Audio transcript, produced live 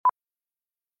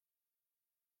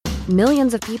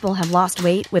Millions of people have lost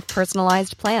weight with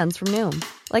personalized plans from Noom.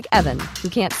 Like Evan, who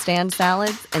can't stand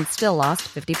salads and still lost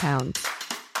 50 pounds.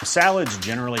 Salads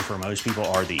generally for most people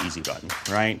are the easy button,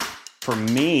 right? For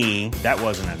me, that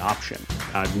wasn't an option.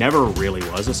 I never really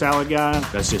was a salad guy.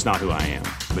 That's just not who I am.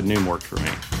 But Noom worked for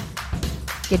me.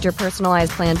 Get your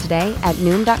personalized plan today at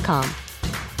Noom.com.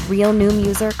 Real Noom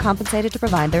user compensated to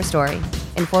provide their story.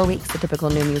 In 4 weeks, the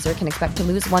typical Noom user can expect to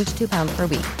lose 1 to 2 pounds per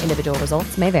week. Individual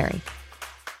results may vary.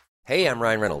 Hey, I'm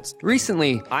Ryan Reynolds.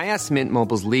 Recently, I asked Mint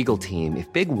Mobile's legal team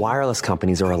if big wireless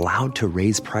companies are allowed to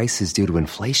raise prices due to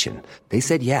inflation. They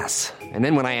said yes. And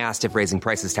then when I asked if raising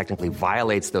prices technically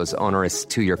violates those onerous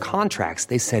 2-year contracts,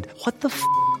 they said, "What the f***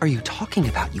 are you talking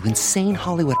about, you insane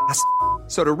Hollywood ass?"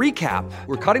 So to recap,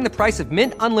 we're cutting the price of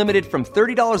Mint Unlimited from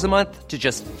 $30 a month to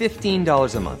just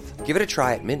 $15 a month. Give it a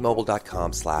try at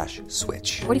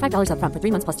mintmobile.com/switch. $45 up front for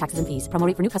 3 months plus taxes and fees. Promo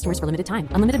rate for new customers for limited time.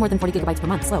 Unlimited more than 40 gigabytes per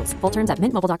month. Slows full terms at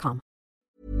mintmobile.com.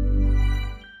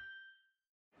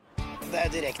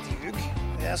 Det direkte ljug.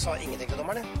 Jeg sa ingenting til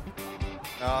dommeren.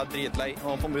 Ja, dritlei.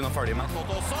 Og på bunn av ferdig med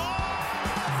godt også.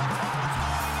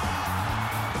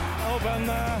 Jeg håper en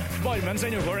Barmen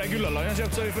sender for det Gullaland har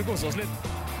kjøpt, så vi får kose oss litt.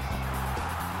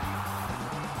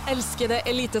 Elskede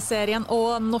Eliteserien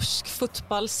og norsk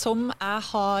fotball som jeg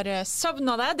har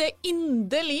savnet deg. Det er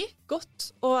inderlig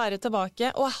godt å være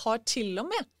tilbake, og jeg har til og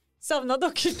med savnet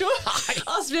dere to,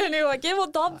 Asbjørn og Joakim, og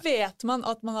da vet man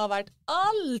at man har vært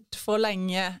alt for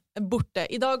lenge borte.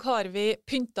 I dag har vi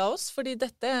pyntet oss, fordi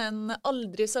dette er en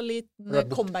aldri så liten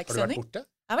comeback-sending. Har du vært borte?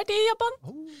 Jeg har vært i Japan,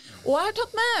 og jeg har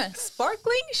tatt med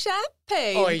Sparkling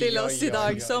Champagne til oss i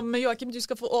dag, som Joakim, du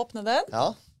skal få åpne den. Ja,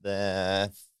 det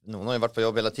noen har jo vært på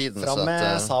jobb hele tiden. Fram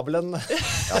med sabelen.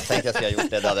 Jeg tenkte jeg skulle ha gjort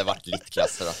det, det hadde vært litt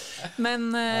klasse da. Men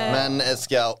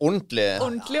skal jeg ordentlig...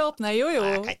 Ordentlig åpne, jo.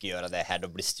 Nei, jeg kan ikke gjøre det her, da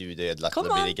blir studiet ødelagt, da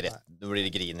blir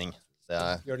det grining. Så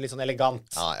jeg... Gjør det litt sånn elegant.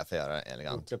 Ja, jeg får gjøre det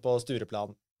elegant. Gjort det på Stureplan.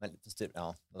 Men,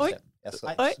 ja. Oi.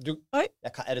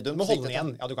 Er det dumt? Du må holde den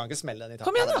igjen. Ja, du kan ikke smelle den i taket.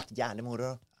 Kom igjen da. Det hadde vært jævlig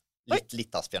moro.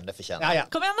 Litt Asbjørn, det fortjener. Ja.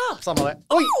 Kom igjen da. Samme det.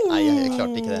 Oi! Nei, jeg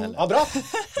klarte ikke det heller. Ja, bra.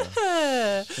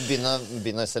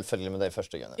 Begynner selvfølgelig med deg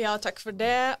første gang. Ja, takk for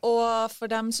det. Og for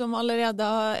dem som allerede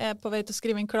er på vei til å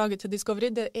skrive en klage til Discovery,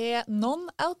 det er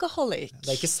non-alcoholic. Det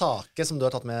er ikke sake som du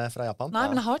har tatt med fra Japan? Nei,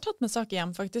 men jeg har tatt med sake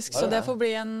hjem faktisk, så det får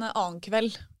bli en annen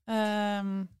kveld.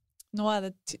 Nå er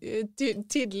det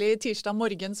tidlig tirsdag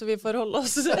morgen, så vi får holde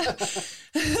oss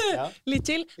litt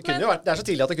til. Det er så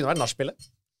tidlig at det kunne vært nachspielet.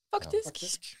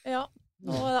 Faktisk. Ja.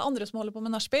 Nå er det andre som holder på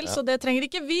med nachspiel, så det trenger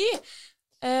ikke vi.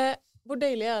 Hvor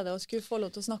deilig er det å skulle få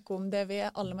lov til å snakke om det vi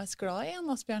er aller mest glad i,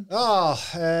 Asbjørn? Ja,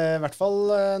 i hvert fall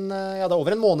det er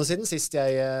over en måned siden sist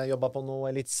jeg jobbet på noe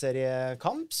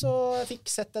elitseriekamp, så jeg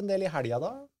fikk sett en del i helga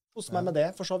da. Hos meg med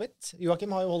det, for så vidt.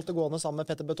 Joakim har jo holdt det gående sammen med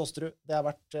Petter Bø Tosterud. Det har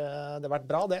vært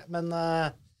bra, det. Men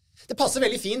det passer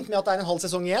veldig fint med at det er en halv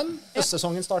sesong igjen.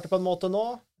 Høstsesongen starter på en måte nå.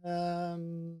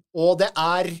 Og det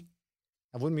er...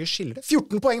 Ja, hvor mye skiller det?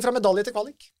 14 poeng fra medalje til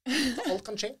kvalik. Alt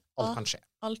kan skje.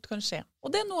 Alt kan skje. Og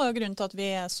det er noe av grunnen til at vi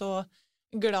er så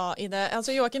glad i det.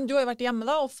 Altså, Joakim, du har jo vært hjemme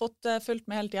da, og fått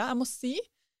fulgt med hele tiden. Jeg må si,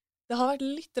 det har vært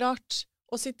litt rart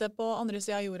å sitte på andre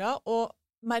siden av jorda, og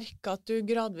merke at du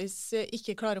gradvis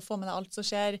ikke klarer å få med deg alt som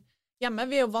skjer hjemme.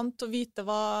 Vi er jo vant til å vite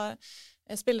hva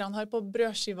spillerne har på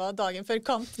brødskiva dagen før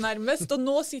kamp nærmest, og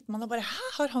nå sitter man og bare, hæ,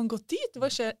 har han gått dit?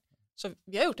 Hva skjer? Så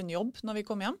vi har gjort en jobb når vi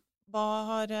kom hjem.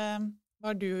 Hva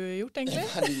har du gjort, egentlig?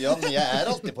 Ja, men jeg er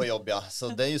alltid på jobb, ja.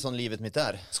 Så det er jo sånn livet mitt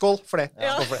er. Skål for det.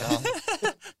 Ja. Skål for det.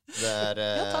 Det er...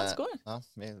 Ja, ta en skål. Ja,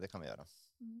 det kan vi gjøre.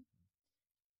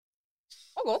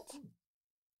 Og godt.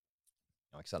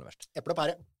 Ja, ikke så er det verst. Eple og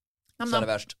pære. Så er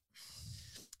det verst.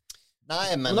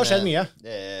 Nei, men det har skjedd mye.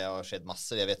 Det har skjedd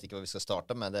masse. Jeg vet ikke hva vi skal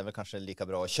starte med. Det er vel kanskje like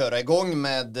bra å kjøre i gang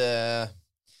med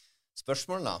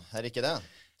spørsmålene. Er det ikke det?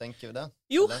 Tenker vi det?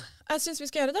 Jo, jeg synes vi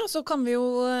skal gjøre det, og så kan vi jo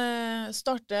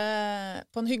starte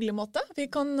på en hyggelig måte. Vi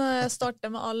kan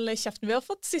starte med all kjeften vi har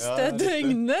fått siste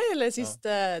døgnet, eller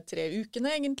siste 3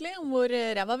 ukene egentlig, om hvor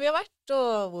ræva vi har vært,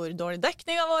 og hvor dårlig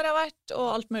dekningen vår har vært,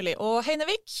 og alt mulig. Og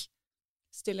Heinevik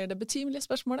stiller det betimelige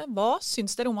spørsmålet, hva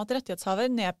synes dere om at rettighetshaver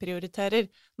nedprioriterer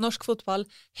norsk fotball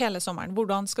hele sommeren?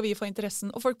 Hvordan skal vi få interessen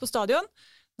og folk på stadion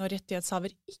når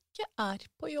rettighetshaver ikke er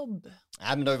på jobb?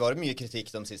 Nei, men det har jo vært mye kritikk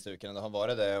de siste ukene. Det har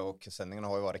vært det, og sendingene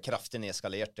har jo vært kraftig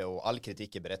nedskalerte, og all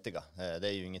kritikk er berettiget. Det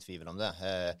er jo ingen tvivl om det.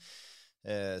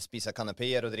 Spisa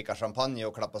kanapéer og dricka champagne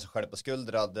og klappa seg selv på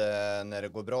skuldra når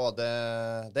det går bra, det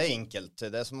er enkelt.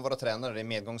 Det er som å være trener. I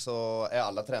medgång så er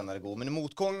alle trenere gode, men i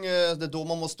motgång, det er då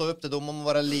man må stå upp, det er då man må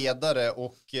være ledare,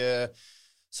 og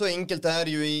så enkelt är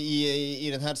det ju i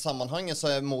den här sammanhanget,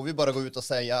 så må vi bara gå ut och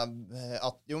säga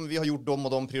att vi har gjort de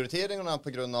och de prioriteringarna på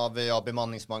grund av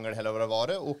bemanningsmangel eller vad det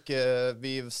var, och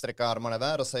vi sträcker armarna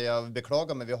där och säger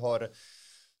beklagar, men vi har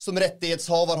som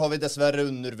rättighetshavare har vi dessvärre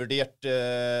undervärderat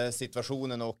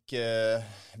situationen och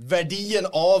värdien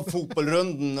av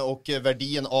fotbollrunden och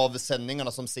värdien av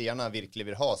sändningarna som seerne virkelig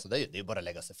vill ha. Så det är ju bara att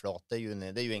lägga sig flat. Det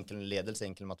är ju enkel ledelse,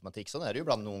 enkel matematikk. Sånn er det jo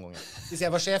iblant noen ganger. Hvis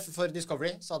jeg var sjef for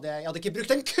Discovery, så hadde jeg hadde ikke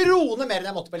brukt en krone mer enn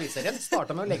jeg måtte på Eliteserien.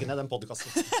 Startet med å legge ned den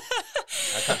podcasten.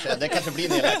 Ja, det kanskje blir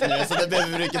nedlagt nu, så det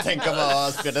behöver du ikke tenke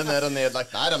på. Den er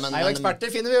nedlagt. Nei,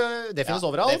 eksperter finner vi, det finnes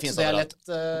overalt. Det, det er lett.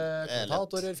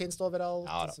 Kommentatorer finnes det overalt.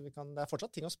 Ja, så det er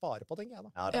fortsatt ting å spare på, tenker jeg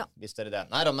da. Ja, visst er det det.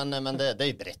 Nei da, men det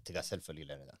er berettiget,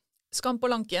 selvfølgelig. Det. Skam på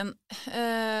lanken.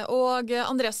 Og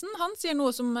Andresen, han sier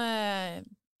noe som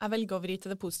jeg velger å vri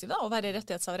til det positive, å være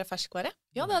rettighetshavere ferskvare.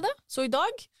 Ja, det er det. Så i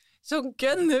dag så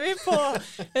gønner vi på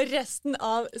resten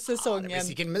av sesongen. Ja, det blir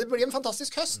sikkert, men det blir en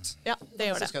fantastisk høst. Ja, det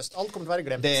gjør det. Høst. Alt kommer til å være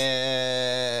glemt.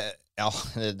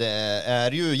 Det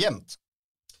er jo jevnt.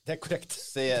 Det er korrekt.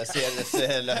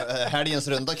 Helgens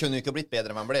runda kunne jo ikke blitt bedre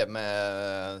enn man ble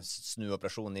med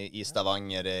snuoperasjon i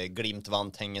Stavanger. Glimt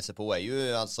vant, henger seg på.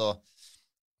 Altså,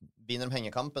 vinner de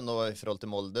hengekampen, og i forhold til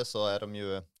Molde så er de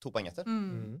jo 2 poeng etter.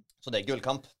 Så det er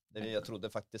gullkamp. Jeg trodde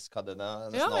faktisk hadde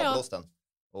nesten avblåst den.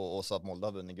 Og så at Molde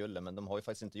har vunnet gullet, men de har jo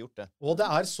faktisk ikke gjort det. Og det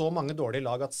er så mange dårlige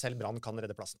lag at selv Brann kan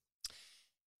redde plassen.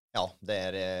 Ja, det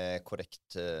er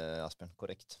korrekt, Asbjørn,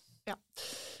 korrekt. Ja.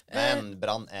 Men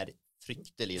Brann er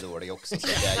fryktelig dårlig også,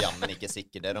 så det er jammen ikke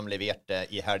sikkert. Det de leverte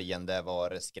i helgen, det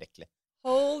var skrekkelig.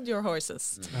 Hold your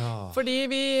horses. Fordi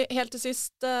vi helt til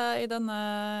sist i denne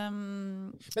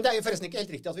Men det er jo forresten ikke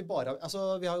helt riktig at vi bare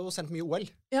vi har jo sendt mye OL.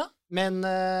 Ja. Men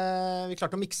vi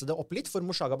klarte å mikse det opp litt, for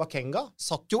Moshaga Bakenga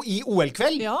satt jo i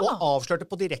OL-kveld og avslørte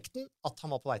på direkten at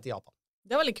han var på vei til Japan.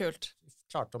 Det var veldig kult.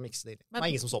 Klarte å mikse det. Det var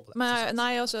ingen som så på det. Nei,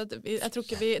 altså, jeg tror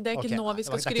ikke det er ikke nå vi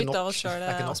skal skryte av oss selv,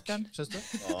 Asbjørn. Synes du?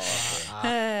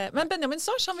 Men Benjamin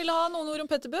Sars, han ville ha noen ord om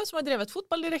Petter Bø, som har drevet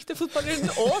direkte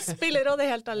fotballrunden, og spiller, og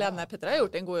det helt alene. Petter har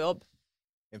gjort en god jobb.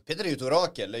 Petter är ju ett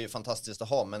orakel, det är ju fantastiskt att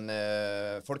ha, men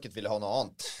folket ville ha något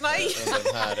annat. Nej.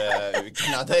 Den här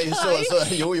det är ju så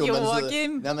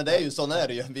men det är ju sån är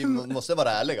det ju. Vi måste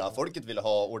vara ärliga. Folket ville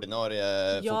ha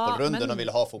ordinarie fotbollrunden och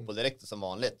ville ha fotboll direkt som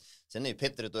vanligt. Sen är ju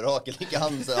Petter ett orakel, inte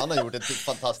han har gjort ett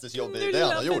fantastiskt jobb i det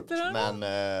han har gjort, men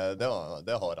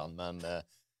det har han, men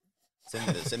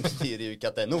sen betyder det ju inte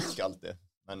att det är nog alltid.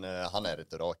 Men han är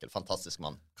ett orakel, fantastisk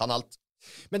man. Kan allt.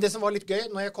 Men det som var litt gøy,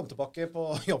 når jeg kom tilbake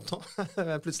på jobb nå,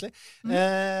 plutselig,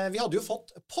 vi hadde jo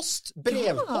fått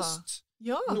brevpost.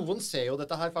 Ja. Noen ser jo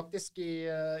dette her faktisk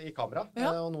i kamera,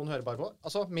 og noen hører bare på.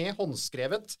 Altså, med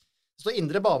håndskrevet, det står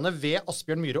Indre Bane ved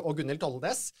Asbjørn Myhre og Gunhild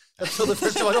Tollnes. Jeg trodde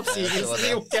først det var oppsigelsen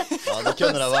i Jokke. Ja, det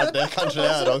kunne det vært det. Kanskje det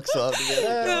er også.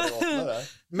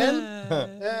 Men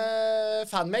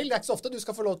fanmail, det er ikke så ofte du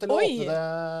skal få lov til å åpne det,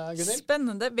 Gunhild.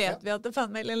 Spennende. Vet vi at det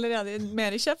fanmail allerede er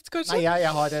mer i kjeft, kanskje? Nei,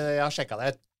 jeg har sjekket det.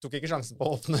 Jeg tok ikke sjansen på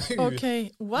å åpne Ok,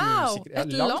 wow.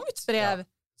 Et langt brev.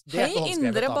 Hei,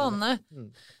 Indre Bane.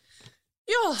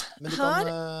 Ja, men her...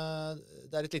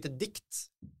 det er et lite dikt.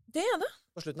 Det er det.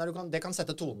 På slutten her, det kan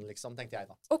sette tonen, liksom, tenkte jeg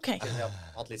da. Ok. Vi har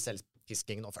hatt litt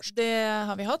selvpisking nå først. Det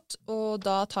har vi hatt, og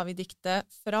da tar vi diktet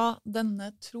fra denne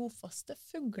trofaste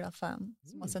Fugla-fan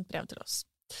som har sendt brev til oss.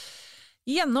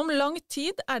 Gjennom lang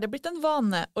tid er det blitt en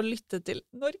vane å lytte til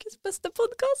Norges beste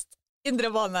podcast, Indre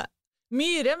Bane.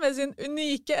 Myhre med sin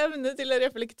unike evne til å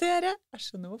reflektere. Jeg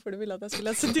skjønner hvorfor du ville at jeg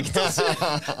skulle lese diktet.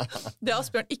 Det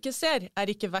Asbjørn ikke ser,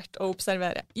 er ikke verdt å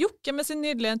observere. Jokke med sin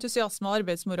nydelige entusiasme og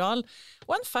arbeidsmoral,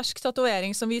 og en fersk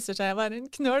tatovering som viser seg å være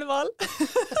en knølval.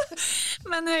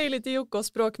 Men høylytte Jokke og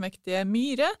språkmektige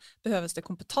Myhre behøves det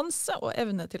kompetanse og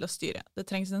evne til å styre. Det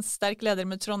trengs en sterk leder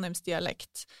med Trondheims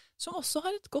dialekt, som også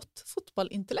har et godt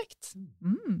fotballintellekt.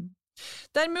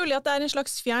 Det er mulig at det er en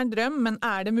slags fjern drøm, men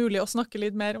er det mulig å snakke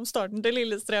litt mer om starten til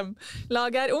Lillestrøm?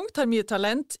 Laget er ungt, har mye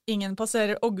talent, ingen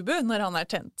passerer Ogbu når han er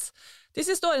tent. De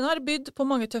siste årene har bydd på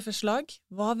mange tøffe slag.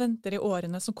 Hva venter i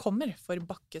årene som kommer for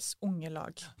Bakkes unge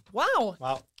lag? Wow!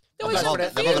 Det var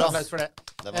applaus for det.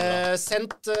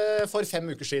 Sendt for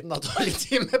 5 uker siden, da. Det var litt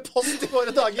tid med post i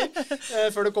våre dager,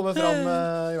 før det kommer fram,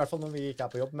 i hvert fall når vi ikke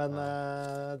er på jobb, men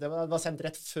det var sendt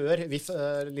rett før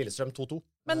Lillestrøm 2-2.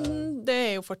 Men det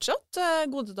er jo fortsatt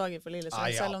gode dager for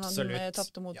Lillestrøm, selv om de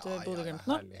tappte mot Bodø/Glimt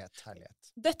nå. Herlighet.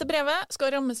 Dette brevet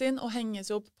skal rammes inn og henges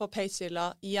opp på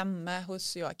peishylla hjemme hos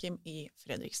Joakim i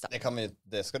Fredrikstad. Det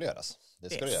skal det gjøres.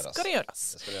 Det skal det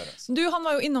gjøres. Du, han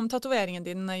var jo innom tatoveringen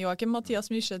din, Joakim. Mathias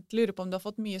Myrseth lurer på om du har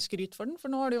fått mye skryt for den, for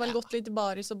nå har du vel gått litt i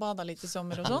baris og badet litt i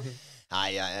sommer og sånn. Nei,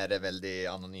 jeg er veldig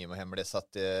anonym og hemmelig, så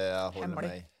at jeg holder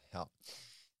meg... Ja.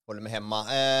 Håller mig hemma.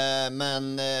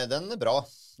 Men den är bra.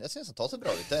 Jag syns den tar så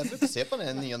bra ut. Jag brukar se på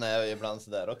den ny och när ibland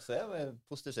så där också. Jag är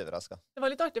positivt överraskad. Det var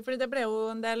litt artig, fordi det ble jo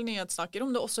en del nyhetssaker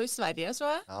om det også i Sverige, så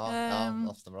jeg. Ja,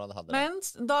 Aftonbladet hade det.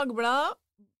 Mens Dagbladet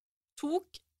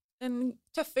tok den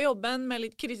tøffe jobben med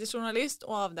litt kritisk journalist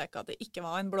og avdekket at det ikke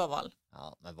var en blåval.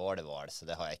 Ja, men var det, så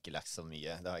det har jag inte lagt så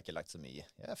mycket.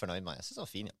 Jag är förnöjd med. Jag syns den var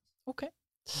fin. Ja. Ok.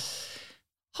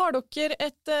 Har dere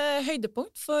et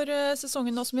høydepunkt for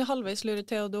sesongen nå som vi halvveis lurer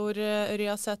Theodor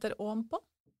Ryasæter Aam på?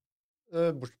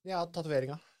 Ja,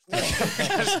 tatoveringa.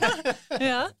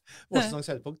 Ja. Vårsesongs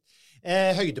høydepunkt.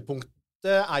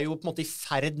 Høydepunktet jo på en måte i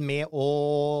ferd med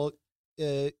å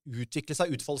utvikle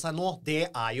seg, utfolde seg nå. Det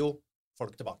jo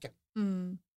folk tilbake.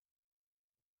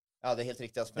 Ja, det är helt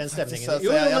riktigt. Den stämningen.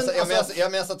 Jo,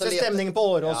 men se stämningen på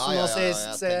Åråsen och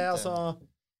se alltså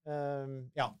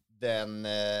ja.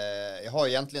 Jag har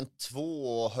egentligen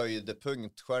 2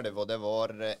 höjdpunkt själv och det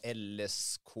var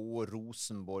LSK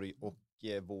Rosenborg och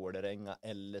Vålerenga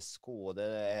LSK.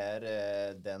 Det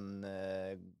är den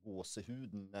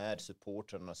gåsehuden när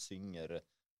supporterna synger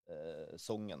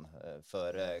sången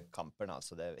för kamperna,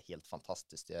 alltså det är helt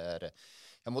fantastiskt.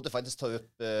 Jag måste faktiskt ta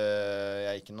upp jag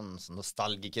är inte någon sån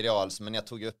nostalgiker alls, men jag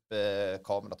tog upp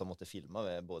kameran och måste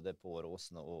filma både på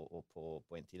Åråsen och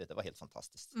på en tid. Det var helt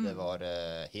fantastiskt. Det var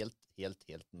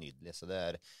helt nydelig, så det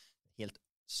är helt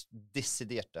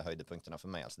desiderte høydepunktene for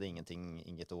meg. Altså det er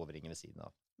inget overringen ved siden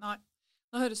av. Nei.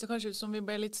 Nå høres det kanskje ut som vi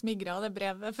ble litt smigret av det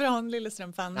brevet fra han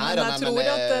Lillestrøm-fanen, men jeg tror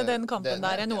at den kampen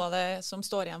der noe av det som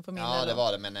står igjen for min del. Ja, det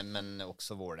var det, men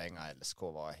også Vålerenga LSK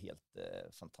var helt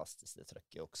fantastisk, det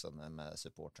trøkket også med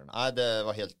supporterne. Nei, det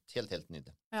var helt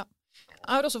nydelig. Ja.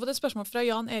 Jeg har også fått et spørsmål fra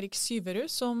Jan Erik Syverud,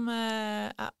 som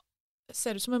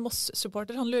ser ut som en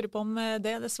Moss-supporter. Han lurer på om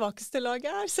det svakeste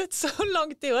laget jeg har sett så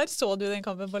langt i år. Så du den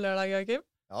kampen på lørdag, Joakim?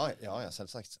 Ja,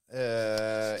 selvsagt.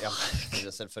 Ja,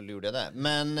 selvfølgelig gjorde jeg det.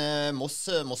 Men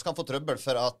Moss kan få trøbbel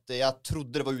for at jeg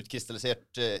trodde det var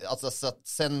utkristallisert. Altså at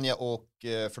Senja og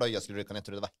Fløya skulle rykke ned, jeg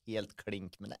trodde det var helt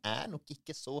klink, men det nok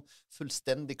ikke så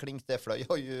fullstendig klink det. Fløya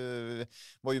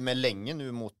var jo med lenge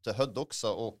nu mot Hødd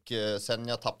også, og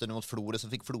Senja tappte nu mot Flore, så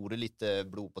fikk Flore litt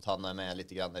blod på tanna med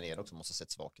litt grann der nede også. Moss har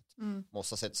sett svak ut.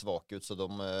 Moss har sett svak ut, så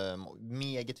de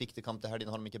meget viktig kamp til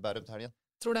helgen. Har de ikke Bærum til helgen?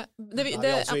 Tror det. Det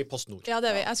altså i PostNord. Ja,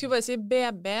 det vi. Jeg skulle bare si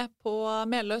BB på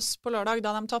Meløs på lørdag,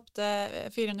 da de tappte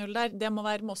 4-0 der. Det må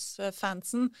være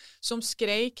Moss-fansen som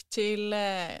skreik til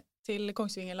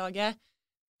Kongsvinger-laget.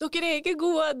 Dere ikke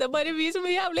gode, det bare vi som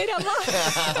jævlig ræva.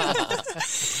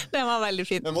 Det var veldig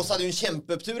fint. Men Moss hade ju en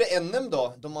kämpeupptur i NM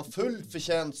då. De har fullt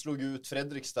förtjänt slog ut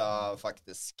Fredrikstad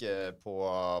faktiskt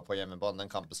på hjemmebanen. Den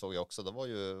kampen såg jag också. Det var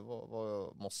ju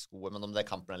Moss gode, men de där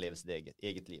kamperna lever sitt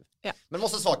eget liv. Ja. Men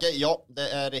Moss svaka, ja, det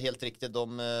är helt riktigt.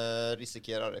 De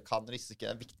kan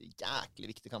risikera jäkligt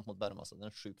viktig kamp mot Bærum. Altså.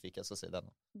 Den sjuk fikk jeg så se den.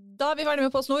 Da vi ferdig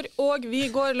med PostNord, og vi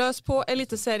går løs på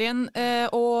Eliteserien,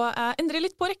 og jeg endrer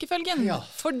litt på rekkefølgen. Ja.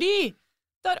 Fordi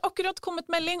det har akkurat kommet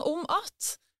melding om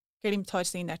at Glimt har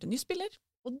signert en ny spiller,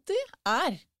 og det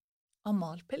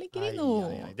Amal Pellegrino.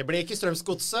 Det ble ikke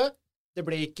Strømsgodset, det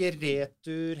ble ikke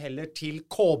retur heller til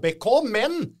KBK,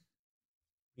 men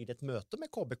blir det et møte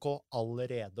med KBK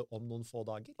allerede om noen få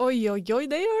dager? Oi,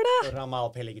 det gjør det! For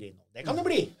Amal Pellegrino. Det kan det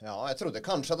bli. Ja, jeg trodde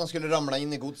kanskje at han skulle ramla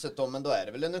inn i Godset då, men då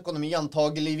det vel en økonomi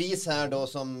antageligvis her då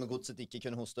som Godset ikke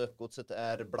kunne hoste upp. Godset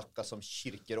blakka som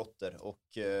kyrkerotter,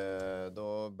 og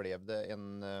då blev det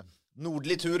en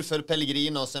nordlig tur for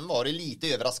Pellegrino. Sen var det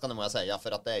lite överraskande må jeg säga,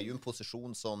 for at det jo en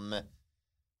position som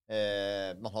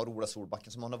man har Ola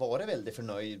Solbakken som han har varit väldigt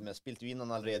förnöjd med. Spilt ju in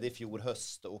han allerede i fjor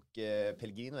höst, och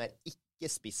Pellegrino ikke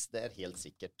spiss, det helt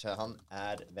sikkert. Han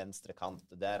venstre kant,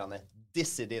 der han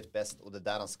desidert best, og det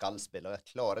der han skal spille. Og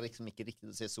jeg klarer liksom ikke riktig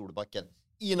å se Solbakken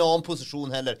i en annen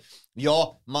posisjon heller.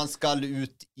 Ja, man skal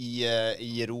ut i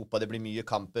Europa, det blir mye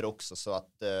kamper også, så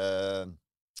at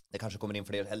det kanskje kommer inn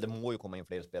flere, eller det må jo komme inn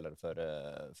flere spillere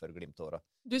for Glimt.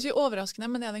 Du sier overraskende,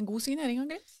 men det en god signering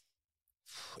av Glimt?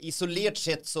 Isolert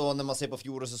sett så när man ser på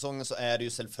fjorårssäsongen så det ju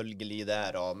selvfølgelig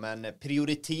där då, men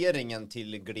prioriteringen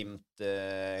till Glimt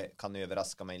kan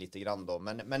överraska mig lite grann då,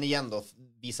 men igen då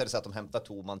visar det sig att de hämtar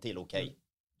 2 man till, okej.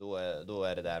 Då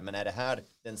det där, men det här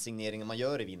den signeringen man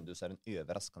gör i vindu så det en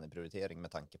överraskande prioritering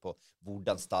med tanke på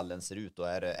hvordan stallen ser ut och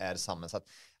sammansatt.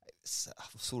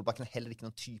 Solbakken heller ikke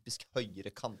noen typisk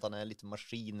høyrekant, han litt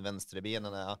maskin,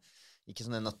 venstrebenen ikke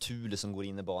sånn naturlig som går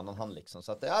inn i banen han liksom,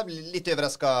 så at jeg blir litt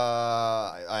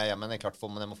overrasket. Ja, men det klart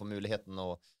man må få muligheten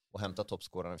å hente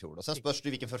toppskåreren i fjor, og sen spørs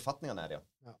det hvilken forfatning han ja.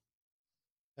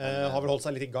 Har vel holdt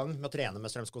seg litt i gang med å trene med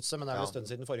Strømsgodset, men det en stund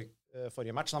siden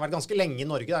forrige match. Han har vært ganske lenge i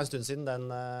Norge, det en stund siden,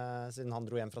 siden han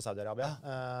dro hjem fra Saudi-Arabia.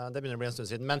 Det begynner å bli en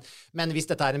stund siden. Men hvis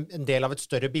dette en del av et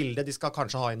større bilde, de skal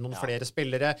kanskje ha inn noen flere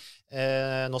spillere.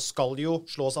 Nå skal de jo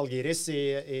slå Zalgiris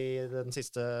i den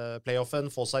siste playoffen,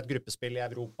 få seg et gruppespill i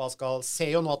Europa.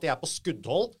 Ser jo nå at de på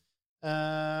skuddhold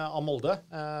av Molde,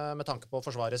 med tanke på å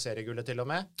forsvare seriegullet til og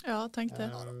med. Ja, tenk det.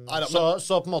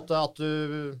 Så på en måte at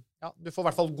du får I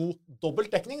hvert fall god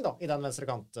dobbeltdekning da, I den venstre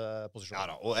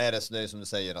kantposisjonen. Ja, og det som du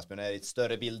sier, Asbjørn, I et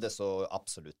større bilde så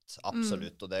absolutt.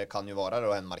 Og det kan jo være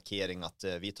da, en markering at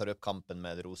vi tar opp kampen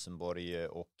med Rosenborg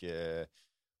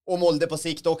og Molde på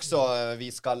sikt også. Vi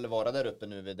skal være der oppe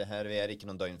nu. Det her, vi ikke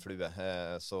noen døgnflue.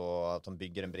 Så at de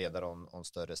bygger en bredere og en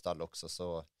større stall også,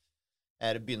 så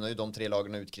begynner jo de 3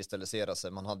 lagene å utkrystallisere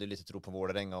seg. Man hadde jo litt tro på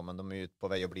Vålerenga, men de jo på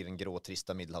vei å bli den grå,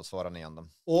 trista middelhavsfarerne igjen.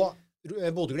 Og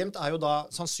Bodø/Glimt jo da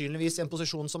sannsynligvis I en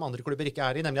posisjon som andre klubber ikke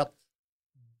I, nemlig at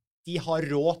de har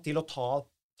råd til å ta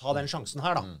den sjansen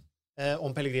her da.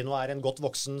 Om Pellegrino en godt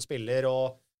voksen spiller,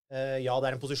 og ja, det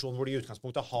en posisjon hvor de I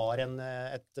utgangspunktet har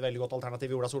et veldig godt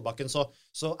alternativ I Ola Solbakken, så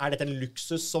dette en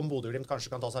luksus som Bodø/Glimt kanskje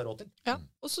kan ta seg råd til. Ja,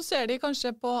 og så ser de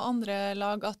kanskje på andre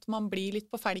lag at man blir litt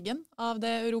på felgen av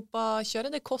det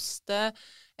Europakjøret. Det koster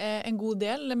en god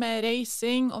del med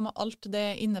reising, og med alt det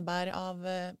innebærer av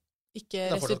ikke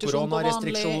restitusjon på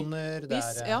vanlig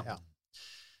vis. Ja.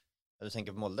 Du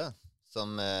tenker på Molde,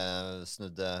 som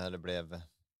snudde, eller ble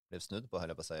snudd på,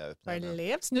 eller på å si.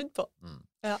 Ble snudd på.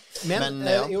 Ja. Men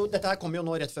jo, dette her kommer jo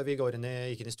nå rett før vi gikk inn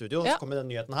I studio, så kommer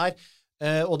den nyheten her.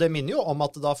 Og det minner jo om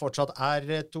at det da fortsatt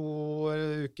 2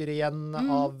 uker igjen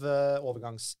av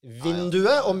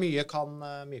overgangsvinduet, og mye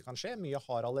kan skje. Mye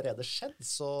har allerede skjedd,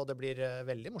 så det blir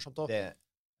veldig morsomt. Og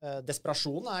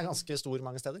desperasjonen ganske stor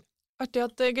mange steder. Artig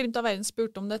at Glimt av Verden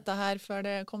spurte om dette her før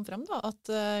det kom frem, da, at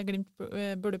Glimt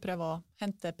burde prøve å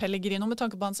hente Pellegrino med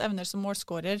tanke på hans evner som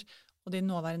målskårer, og de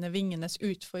nåværende vingenes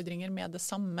utfordringer med det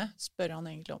samme, spør han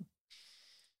egentlig om.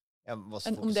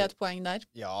 Om det et poeng der?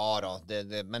 Ja da,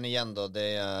 men igjen da,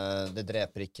 det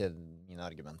dreper ikke mine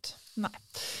argument. Nei.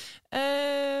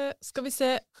 Skal vi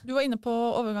se, du var inne på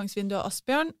overgangsvinduet,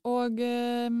 Asbjørn, og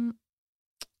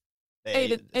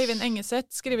Eivind Engeseth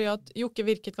skriver jo at Jokke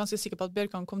virket ganske sikker på at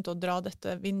Bjørkan kom til å dra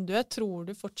dette vinduet. Tror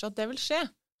du fortsatt det vil skje?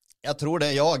 Jag tror det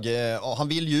han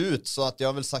vill ju ut, så att jag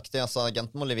har väl sagt det, alltså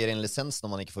agenten må levera en licens när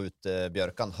man inte får ut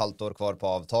Björkan, halvt år kvar på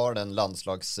avtal, en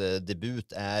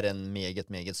landslagsdebut en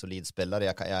meget solid spelare.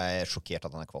 Jag chockerad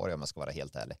att han kvar, om jag ska vara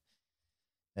helt ärlig.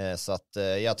 Så att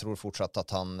jag tror fortsatt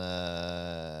att han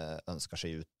önskar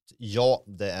sig ut. Ja,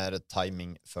 det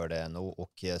timing för det nu,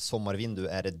 och sommarvindu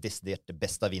det decidert det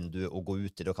bästa vindu att gå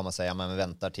ut I. Då kan man säga, men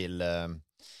väntar till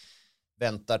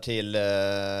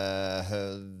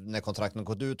när kontrakten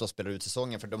gått ut och spelar ut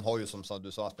säsongen, för de har ju, som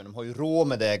du sa, de har ju råd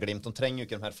med det. Glimt, de tränger ju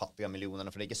inte de här fattiga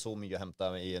miljonerna, för det är inte så mycket att hämta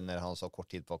när han så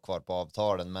kort tid kvar på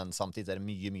avtalen, men samtidigt är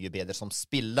det mycket bättre som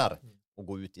spelar och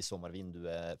gå ut I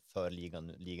sommarvinduet för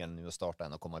ligan nu och starta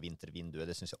än att komma vintervinduet.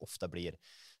 Det syns jag ofta blir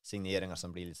signeringar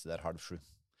som blir lite där 6:30.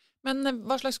 Men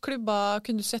hva slags klubber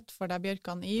kunne du sett for deg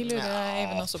Bjørkan I, lurer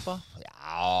Eivind også på?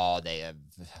 Ja, det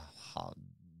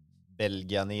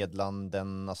Belgia, Nederland,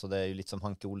 alltså det ju lite som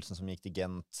Hanke Olsen som gick till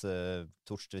Gent,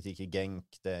 Torstvedt gick till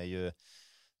Genk, det är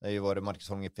ju varit Marcus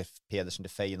Holm Pedersen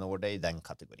till Feyenoord, det är ju den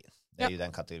kategorin. Det är ju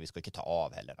den kategorin vi ska inte ta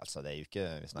av heller, alltså det är ju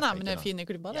inte... Nej, men det fina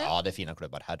klubbar det. Ja, det är fina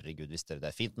klubbar, herregud, visst det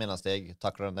är fint mellansteg,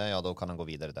 tacklar han det, ja då kan han gå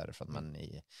vidare därifrån, men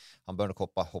han bör nog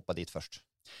hoppa dit först.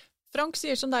 Frank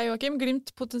sier som deg, Joakim,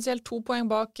 Glimt potensielt 2 poeng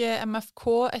bak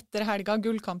MFK etter helga.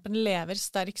 Gullkampen lever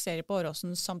sterk serie på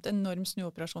Åråsen, samt enorm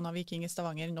snuoperasjon av Viking I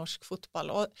Stavanger, norsk fotball.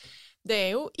 Og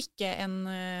det jo ikke en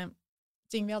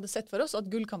ting vi hadde sett for oss, at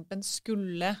Gullkampen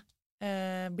skulle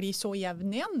bli så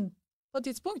jevn igjen på et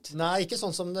tidspunkt. Nei, ikke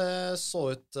sånn som det så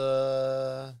ut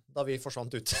da vi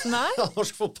forsvant ut av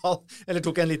norsk fotball, eller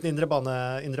tok en liten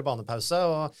indre banepause,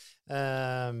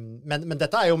 men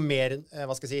dette jo mer,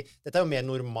 hva skal jeg si, dette jo mer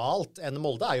normalt enn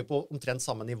Molde jo på omtrent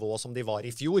samme nivå som de var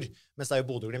I fjor, mens det jo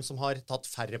Bodø/Glimt som har tatt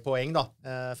færre poeng da,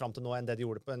 frem til nå enn det de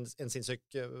gjorde på en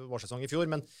sinnssyk vårsesong I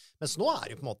fjor, mens nå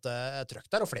det jo på en måte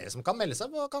trøkt der, og flere som kan melde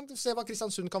seg, og kan se hva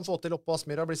Kristiansund kan få til oppe på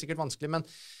Aspmyra, blir sikkert vanskelig, men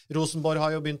Rosenborg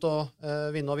har jo begynt å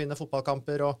vinne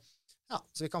fotballkamper, og ja,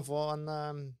 så vi kan få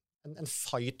en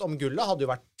fight om gullet hadde jo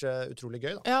vært utrolig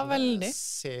gøy da. Ja, veldig. Det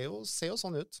ser jo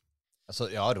sånn ut. Altså,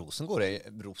 ja, Rosenborg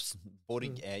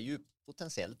ju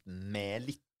potentiellt med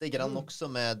lite grann också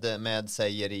med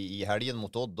seger I helgen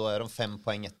mot Odd. Då de 5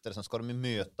 poäng efter, sen ska de ju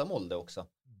möta Molde också.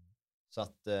 Så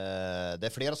att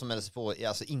det flera som melder sig på,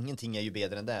 alltså ingenting ju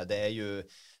bättre än det. Det ju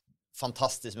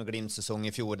fantastiskt med Glimt-säsong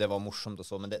i fjol, det var morsomt och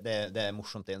så, men det är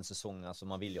morsomt i en säsong, alltså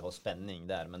man vill ju ha spänning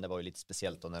där, men det var ju lite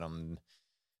speciellt då när de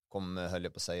kom, höll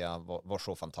jag på att säga, var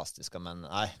så fantastiska, men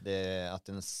nej, att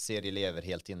en serie lever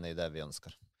helt inne i det vi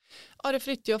önskar. Are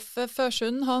Fridtjof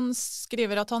Førsund, han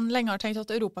skriver at han lenge har tenkt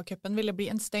at Europacupen ville bli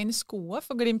en stein i skoet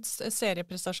for Glimts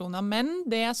serieprestasjoner, men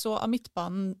det jeg så av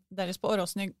midtbanen deres på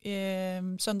Åråsen i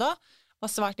søndag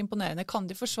var svært imponerende. Kan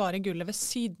de forsvare gullet ved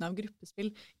siden av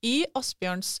gruppespill i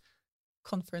Asbjørns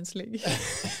Conference League?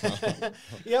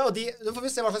 Ja, og da får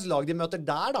vi se hva slags lag de møter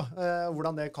der da,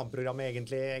 hvordan det kampprogrammet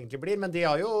egentlig blir, men de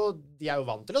er jo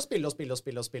vant til å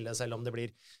spille, selv om det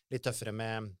blir litt tøffere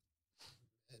med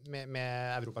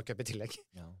Europacup i tillegg.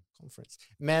 Ja. Conference.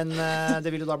 Men det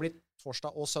vil jo da bli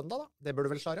torsdag og søndag da, det bør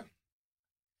du vel klare?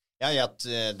 Ja, att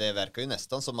det verkar ju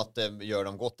nästan som att det gör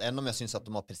dem gott. Än om jag syns att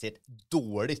de har presterat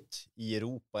dåligt i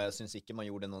Europa. Jag syns inte man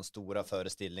gjorde någon stora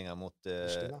föreställningar mot...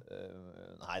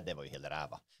 nej, det var ju helt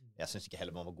räva. Jag syns inte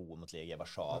heller man var god mot Legia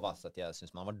Warszawa. Så att jag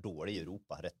syns man var dålig i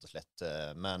Europa, rätt och slätt.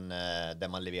 Men det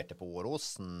man levererade på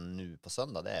Åråsen nu på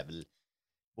söndag, det är väl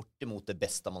bortemot det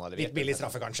bästa man har levererat. Litt billig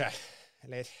straffe kanskje?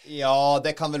 Eller? Ja,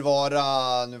 det kan väl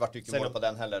vara... Nu vart det ju inte mål på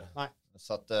den heller. Nej.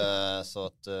 Så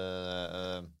att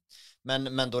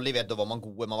men då var man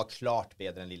gode, man var klart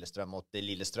bedre enn Lillestrøm, og det är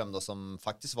Lillestrøm då som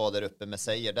faktiskt var där uppe med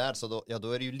seier där, så då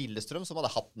är det ju Lillestrøm som hade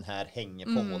hatt den här hänge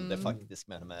på hållet faktiskt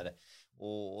med de här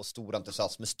och stor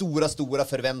entusiasm, med stora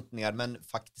förväntningar, men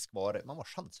faktiskt man var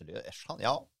chanslös.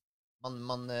 Ja,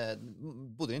 man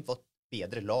borde inte vara ett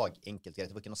bedre lag, enkelt greit,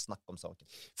 det var ikke noe snakk om saken.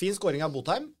 Fin scoring av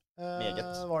Botheim,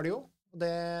 var det jo.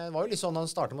 Det var jo litt sånn han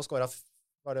startet med å score,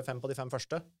 var det 5 på de 5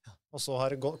 første, og så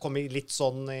har det kommet litt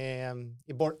sånn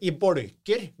i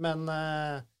bolker, men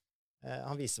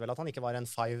han viser vel at han ikke var en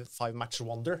five match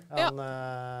wonder.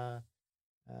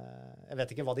 Jeg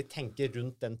vet ikke hva de tenker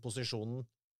rundt den posisjonen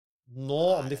nå,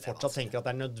 om de fortsatt tenker at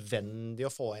det er nødvendig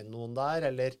å få inn noen der,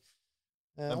 eller...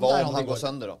 Men hva om han går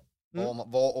sønder da?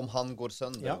 Hva om han går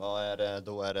sønder? Ja.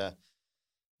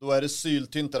 Då är det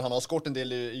syltynter. Han har skårt en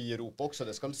del i Europa också.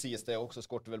 Det ska väl ses det också.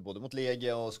 Skårt väl både mot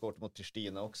Legia och skårt mot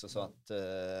Pristina också. Så att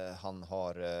han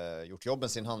har gjort jobben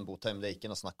sin hand, Botheim. Det är inte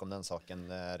något snack om den saken.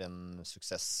 Det är en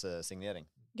successignering.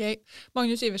 Okay.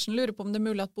 Magnus Iversen lurer på om det er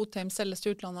mulig at Botheim selges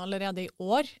til utlandet allerede i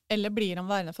år, eller blir han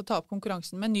værende for å ta opp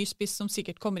konkurransen med en ny spiss som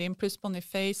sikkert kommer inn, pluss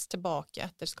Boniface tilbake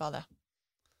etter skade.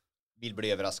 Vill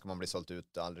bli överraskad om han blir sålt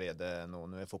ut allerede nå.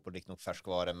 Nu är fotboll riktigt nog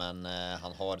färskvare, men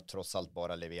han har trots allt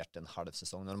bara levererat en halv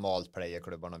säsong. Normalt plejer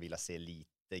klubbarna vilja se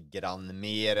lite grann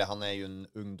mer. Han är ju en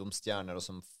ungdomsstjärna och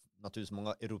som naturligtvis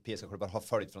många europeiska klubbar har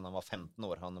följt från han var 15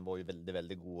 år. Han var ju väldigt,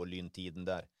 väldigt god och lyntiden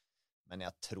där. Men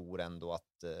jag tror ändå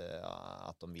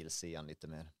att de vill se han lite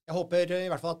mer. Jag hoppas i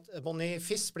hvert fall att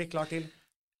Boniface blir klar till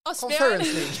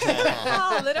Conference League.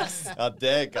 Ja,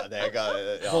 det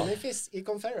Boniface i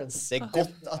Conference. Det är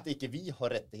gott att inte vi har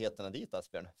rättigheterna dit,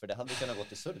 Asbjørn, för det hade kunnat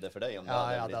gått i surr för dig om det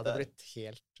hade blivit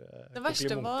helt det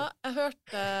värsta var, jag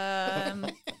hörte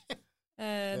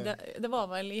det var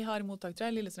väl i Har mottak, tror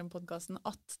jag, Lillestrøm-podcasten,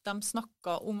 att de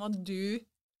snackade om att du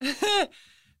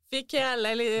fick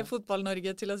hela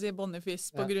fotboll-Norge till att se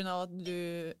Boniface på grund av att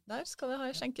du där ska det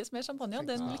ha skänkes mer champagne. Ja,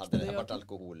 den hade det varit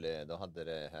alkohol, då hade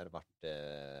det här varit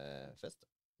fest.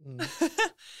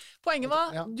 Poängen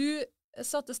var du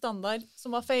satte standard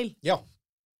som var fel. Ja.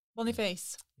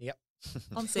 Boniface. Ja.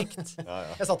 Ansikt.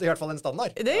 Jag satte i hvert fall en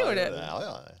standard. Det gjorde du.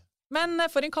 Ja. Men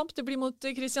for en kamp det blir mot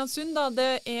Kristiansund da,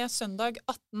 det er søndag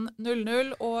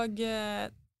 18:00 og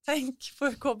tenk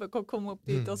for KBK komme opp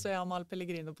dit og så er Amahl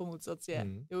Pellegrino på motsatt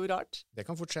side. Jo, rart. Det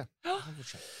kan fort skje.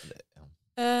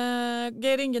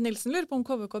 Geir Inge Nilsen lurer på om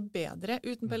KBK er bedre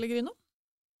uten Pellegrino?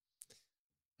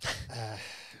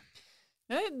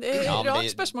 Det er et rart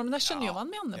spørsmål, men jeg skjønner jo hva han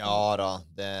mener. Ja da,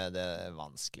 det er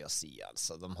vanskelig å si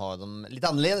altså. De har litt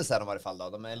annerledes her i hvert fall da.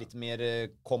 De er litt mer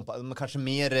de er kanskje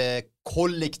mer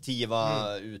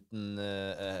kollektiva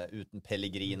uten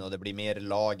Pellegrino. Det blir mer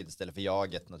laget istället för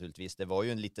jaget naturligtvis. Det var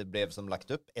ju en lite brev som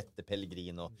lagt upp efter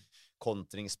Pellegrino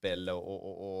kontringsspel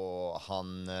och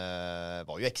han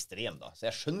var ju extrem då. Så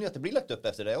jag skjønner ju att det blir lagt upp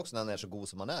efter det också när han är så god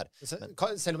som han är.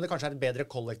 Selv om det kanskje er et bedre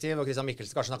kollektiv, og Christian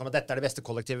Mikkelsen kanskje snakker om at dette er det beste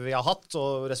kollektivet vi har hatt,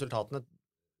 og resultatene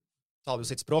taler jo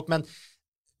sitt språk, men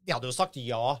de hadde jo sagt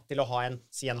ja til å ha en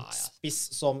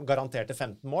spiss som garanterte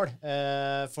 15 mål,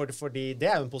 fordi det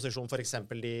er jo en posisjon for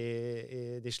eksempel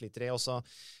de sliter i, og så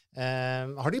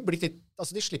har de blitt litt,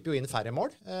 altså de slipper jo inn færre mål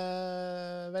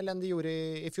vel enn de gjorde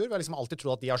i fjor. Vi har liksom alltid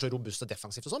trodd at de er så robuste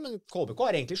defensivt og sånn, men KBK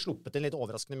har egentlig sluppet inn litt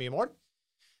overraskende mye mål.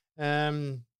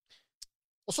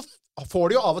 Og så får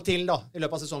de jo av og til da, i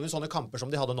løpet av sesongen sånne kamper som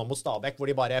de hadde nå mot Stabæk, hvor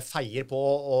de bare feier på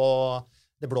og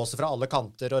det blåser fra alle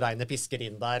kanter, og regnet pisker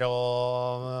inn der,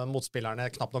 og motspillerne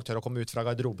knapt nok tør å komme ut fra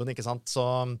garderoben, ikke sant? Så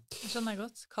Det skjønner jeg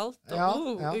godt. Kaldt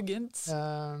og uggent.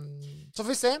 Så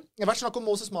får vi se. Det har vært snakk om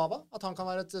Moses Mava, at han kan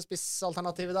være et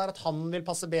spissalternativ der, at han vil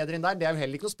passe bedre inn der. Det er jo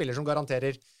heller ikke noen spiller som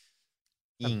garanterer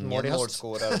ingen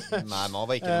målskårer. Nei,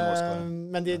 Mava ikke noen målskårer.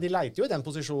 Men de leiter jo i den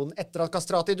posisjonen etter at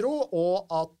Castrati dro, og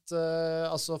at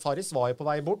altså Faris var jo på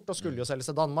vei bort, og skulle jo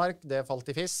selges til Danmark. Det falt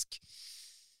i fisk.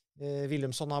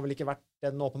 Willumsson har vel ikke vært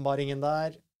den åpenbaringen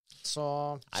der, så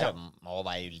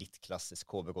Mava er jo litt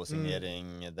klassisk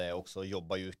KBK-signering. Det er også,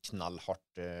 jobber jo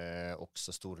knallhardt,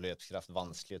 også stor løpskraft,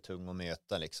 vanskelig og tung å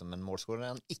møte, liksom. Men målskårer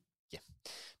er han ikke.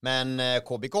 Men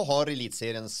KBK har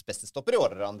elitseriens beste stopper i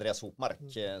år, Andreas Hopmark,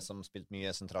 som spilt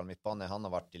mye sentral midtbane. Han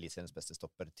har vært elitseriens beste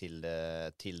stopper til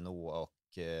nå,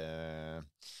 og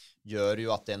gjør jo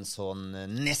at en sånn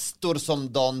nestor som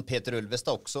Dan Peter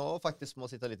Ulvestad også faktisk må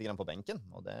sitte litt grann på benken,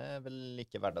 og det er vel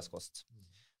ikke hverdagskost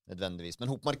nødvendigvis. Men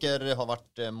Hopmarker har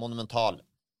vært monumental,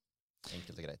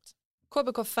 enkelt og greit.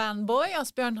 KBK-fanboy,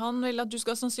 Asbjørn, han vil at du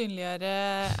skal sannsynliggjøre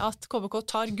at KBK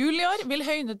tar gull i år, vil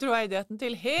høyne troverdigheten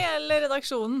til hele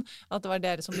redaksjonen, at det var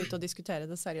dere som begynte å diskutere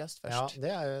det seriøst først.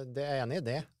 Ja, det er jeg enig i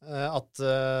det, at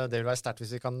det vil være sterkt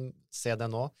hvis vi kan se det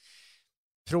nå.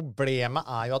 Problemet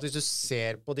er jo at hvis du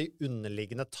ser på de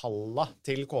underliggende tallene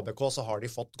til KBK, så har de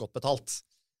fått godt betalt.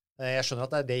 Jeg skjønner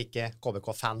at det er det ikke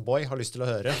KBK-fanboy har lyst til å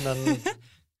høre, men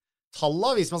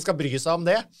tallene, hvis man skal bry seg om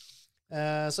det,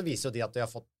 så viser jo de at de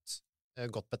har fått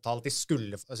godt betalt. De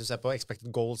skulle, hvis du ser på expected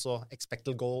goals og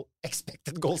expected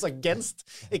goals against,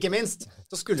 ikke minst,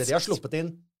 så skulle de ha sluppet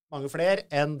inn mange flere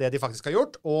enn det de faktisk har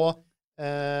gjort, og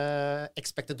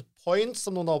expected points,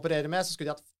 som noen da opererer med, så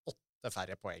skulle de hatt 8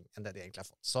 færre poeng enn det de egentlig har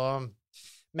fått. Så,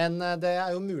 men det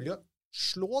er jo mulig å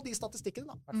slå de statistikkene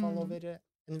da, i hvert fall over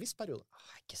en viss periode.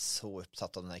 Jeg er ikke så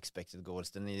opptatt av den expected goals.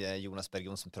 Den Jonas Berg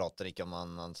Jonsson prater ikke om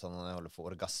han håller på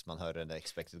orgasm, man hører det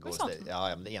expected goals.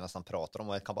 Men det eneste han prater om,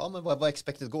 og jeg kan bare, men hva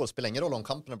expected goals? Spiller ingen roll om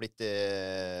kampen har blitt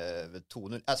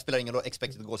 2-0. Spiller ingen roll,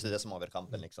 expected goals er det som avgjør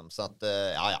kampen, liksom. Så at,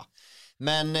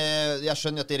 Men jeg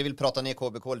skjønner at dere vil prate ned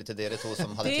KBK lite dere to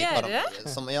som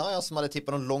hadde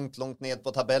tippet dem långt ned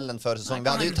på tabellen før sesongen.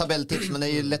 Vi hadde jo tabelltips, men det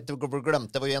er jo lett å glemme.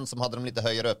 Det var jo en som hadde dem litt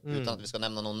høyere opp, uten at vi skal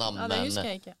nevne noen navn. Ja, det husker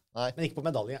jeg ikke. Men ikke på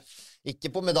medalje. Ikke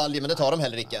på medalje, men det tar de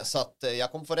heller ikke. Så at jeg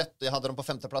kom for rett. Jeg hadde dem på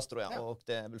 5. plass, tror jeg, og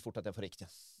det er vel fort at jeg får riktig.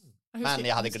 Men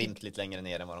jeg hadde glimt litt lenger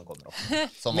ned enn hva de kommer opp.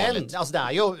 Men altså, det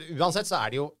er jo, uansett så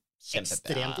er det jo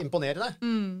ekstremt imponerende.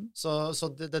 Så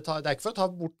det er ikke for å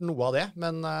ta bort noe av det,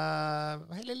 men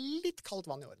heller litt kaldt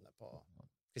vann i årene på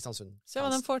Kristiansund. Se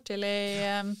hva de får til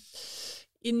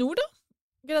i nord da.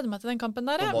 Gleder meg til den kampen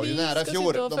der. De var jo nære i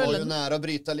fjor. De var jo nære å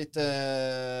bryte litt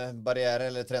barriere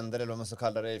eller trender, eller hva man skal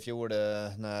kalle det i fjor,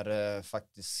 när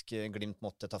faktisk Glimt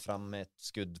måtte ta fram ett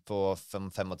skudd på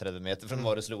 35 meter från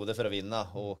Vareslode för att vinna,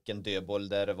 och en dödboll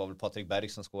där det var väl Patrik Berg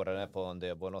som skårade på en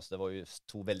dödboll, så det var ju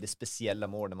 2 väldigt speciella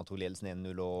mål där man tog ledelsen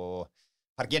 1-0 och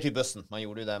parkert i bussen. Man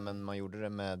gjorde ju det, men man gjorde det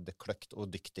med klökt och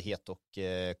dyktighet, och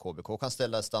KBK kan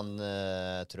ställa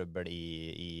trubbel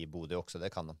i Bodø också, det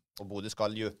kan de. Och Bodø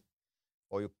skal ju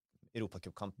og jo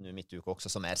Europacupkamp nu midtuke også,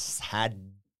 som er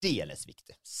særdeles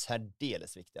viktig.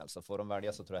 Særdeles viktig, altså. Får de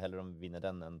velge, så tror jeg heller de vinner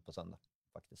den enn på søndag,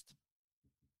 faktisk.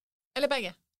 Eller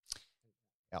begge?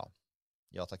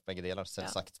 Ja takk, begge deler,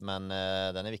 selvsagt. Men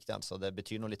den er viktig, altså. Det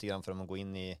betyr noe litt grann for om å gå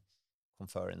inn i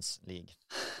Conference League.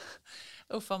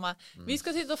 Uffa meg. Vi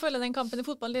skal sitte og følge den kampen i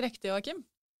fotball direkte, Joakim.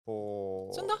 På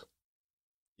søndag?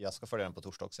 Jeg skal følge den på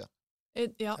torsdag også,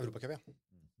 ja. Europacup, ja.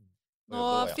 Nå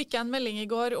fikk jeg en melding i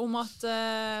går om at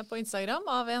på Instagram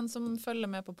av en som følger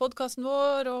med på podcasten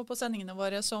vår og på sendingene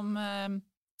våre, som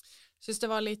synes det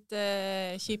var litt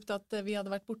kjipt at vi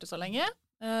hadde vært borte så lenge,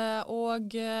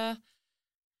 og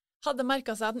hadde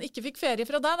merket seg at den ikke fikk ferie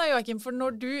fra deg da, Joakim, for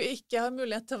når du ikke har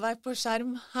mulighet til å være på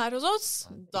skjerm her hos oss,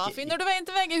 da finner du veien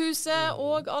til VG-huset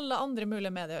og alle andre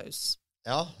mulige mediehus.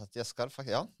 Ja, jag ska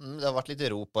faktiskt, det har varit lite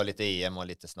Europa och lite EM och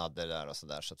lite snadder där och så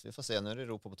där, så att vi får se. Nu är det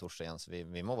Europa på torsdag igen, så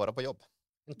vi må vara på jobb.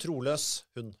 En troløs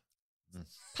hund.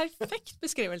 Perfekt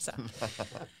beskrivelse.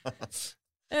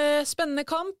 Spennende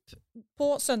kamp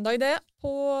på søndag det.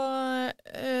 På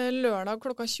lørdag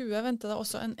klokka 20 venter det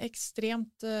også en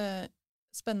ekstremt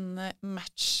spennende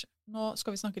match. Nå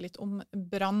skal vi snakke litt om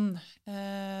Brann.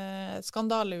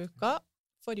 Skandaleuka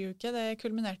forrige uke, det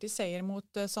kulminerte i seier mot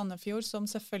Sandefjord, som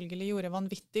selvfølgelig gjorde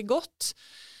vanvittig godt.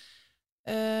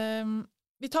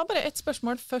 Vi tar bare et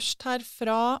spørsmål først her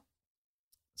fra,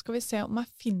 skal vi se om jeg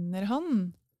finner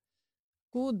han,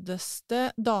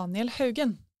 godeste Daniel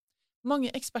Haugen.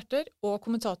 Mange eksperter og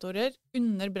kommentatorer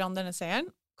under Brann denne seieren.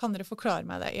 kan dere forklare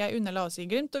meg det? Jeg unner la oss si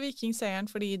Glimt og Viking seieren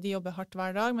fordi de jobber hardt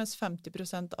hver dag, mens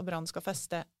 50% av Brann skal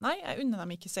feste. Nei, jeg unner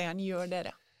dem ikke seieren, gjør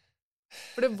dere.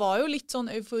 For det var jo litt sånn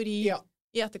eufori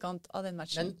i etterkant av den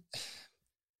matchen.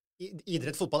 Men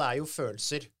idrett, fotball jo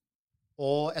følelser.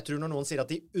 Og jeg tror når noen sier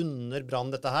at de unner Brann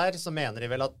dette her, så mener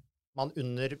de vel at man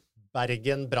unner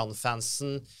Bergen,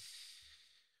 Brann-fansen,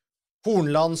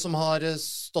 Hornland som har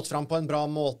stått frem på en bra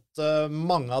måte,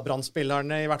 mange av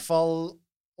Brann-spillerne i hvert fall,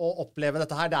 å oppleve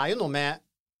dette her. Det jo noe med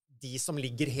de som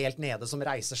ligger helt nede, som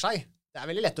reiser seg. Det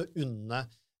veldig lett å unne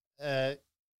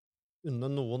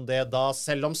noen det da,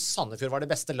 selv om Sandefjord var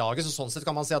det beste laget, så sånn sett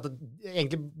kan man si at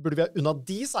egentlig burde vi ha unna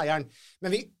de seieren.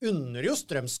 Men vi unner jo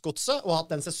Strømsgodset og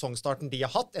hatt den sesongstarten de har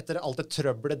hatt, etter alt det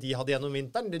trøbbelet de hadde gjennom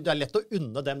vinteren. Det lett å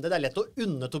unne dem det. Det lett å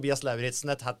unne Tobias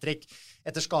Lauritsen et hat-trick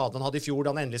etter skaden han hadde i fjor,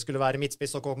 da han endelig skulle være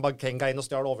midtspiss, og kom Bakenga inn og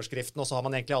stjal overskriften, og så har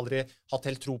man egentlig aldri hatt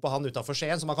helt tro på han utenfor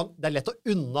Skien, så det lett å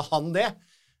unne han det.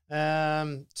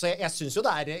 Så jeg synes jo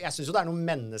det noe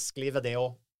menneskelig ved det å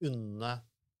unne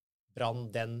Brann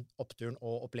den oppturen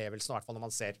og opplevelsen, i hvert fall når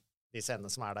man ser de scenene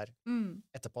som der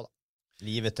etterpå da.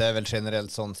 Livet väl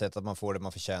generellt sånt sätt att man får det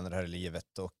man förtjänar det här i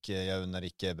livet, och jag unnar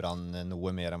inte Brann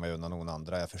noe mer än vad jag unnar någon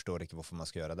andra. Jag förstår inte varför man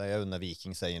ska göra det. Jag unnar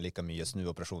Viking säger lika mycket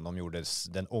snuoperation. De gjorde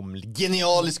den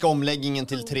genialiska omläggningen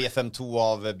till 3-5-2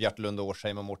 av Bjartlund och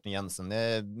Årsheim och Morten Jensen.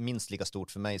 Det minst lika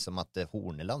stort för mig som att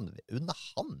Horneland unnar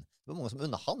han. Det var många som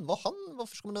unnar han.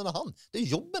 Varför ska man unna han? Det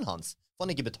jobben hans. Får han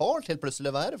inte betalt helt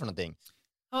plötsligt? Vad det för någonting?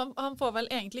 Han får vel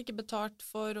egentlig ikke betalt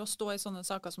for å stå i sånne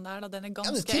saker som det her, da. Den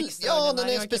ganske ekstra. Ja, den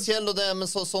spesiell, og det, men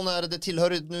sånn det. Det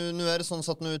tilhører, nu det sånn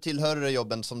så at nu tilhører det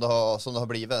jobben som det har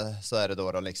blivit, så det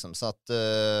då liksom. Så at,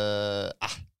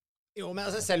 Jo, men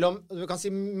altså, selv om du kan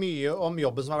si mye om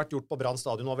jobben som har vært gjort på Brann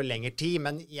stadion over lengre tid,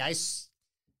 men jeg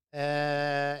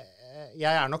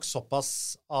nok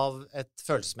såpass av et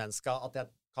følelsesmenneske at jeg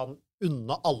kan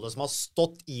unna alle som har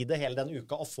stått i det hele den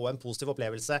uka og få en positiv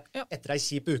opplevelse etter en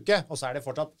kjip uke, og så det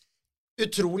fortsatt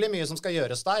utrolig mye som skal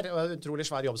gjøres der, og utrolig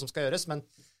svær jobb som skal gjøres, men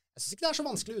jeg synes ikke det så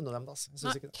vanskelig å unne dem da. Jeg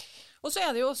synes ikke det. Og så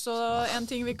det jo også en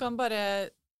ting vi kan bare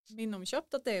minne om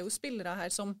kjøpt, at det jo spillere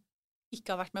her som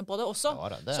ikke har vært med på det også,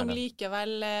 som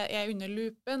likevel under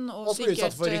lupen, og som blir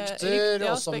utsatt for rykter,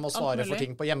 og som må svare for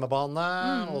ting på hjemmebane,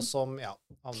 og som,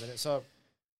 andre, så...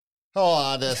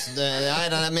 Ja,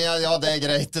 men det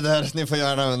greit det där. Ni får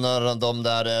gärna undra dem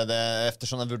där. Efter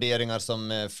sådana värderingar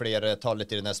som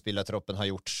flertalet i den här spelartroppen har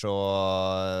gjort, så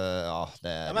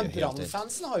men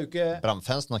Brannfansen har ju inte...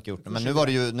 Brannfansen har inte gjort det. Men nu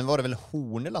var det väl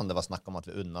Horneland det var snack om att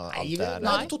vi unnar allt det här.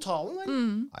 Nej,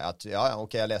 totalen. Ja,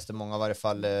 okej, jag läste många i varje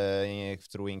fall,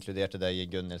 tror inkluderade dig i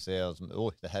Gunnel, så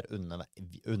det här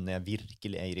unnar jag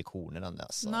virkelig Eirik Horneland.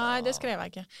 Alltså. Nej, det skrev jag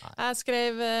inte. Jag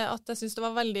skrev att jag syns det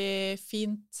var väldigt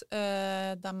fint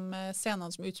de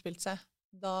scenene som utspilte seg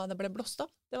da det ble blåst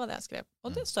av. Det var det jeg skrev,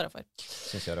 og det står jeg for.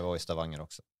 Synes jeg det var i Stavanger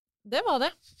også. Det var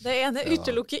det. Det ene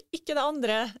utelukker ikke det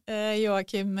andre,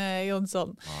 Joakim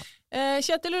Jonsson.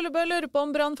 Kjetil Ullebø lurer på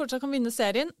om Brann fortsatt kan vinne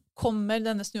serien. Kommer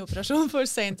denne snuoperasjonen for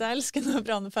sent? Jeg elsker når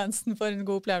Brann-fansen får en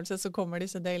god opplevelse, så kommer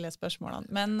disse deilige spørsmålene.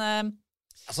 Men...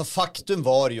 Alltså faktum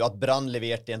var ju att Brann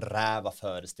levererade en räva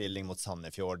föreställning mot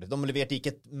Sandefjord. De levererade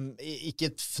ikke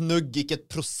ett fnugg, ikke ett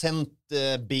procent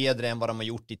bedre än vad de har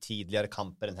gjort i tidigare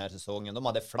kamper den här säsongen. De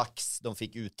hade flax, de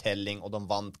fick uttelling och de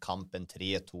vann kampen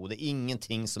 3-2. Det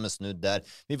ingenting som snudd där.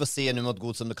 Vi får se nu mot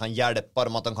God som det kan hjälpa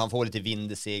dem, att de kan få lite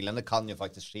vind i seglen. Det kan ju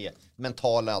faktiskt ske.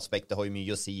 Mentala aspekter har ju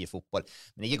mycket att se i fotboll.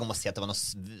 Men inte komma att säga att det var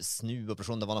någon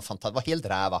snuoperation, det var någon fantastiskt. Det var helt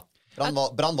räva.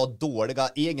 Brann var dåliga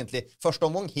egentligen. Första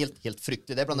omgång helt fryktigt.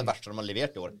 Det bland det värsta de har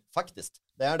levererat i år. Faktiskt.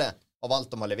 Det det. Av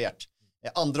allt de har levererat.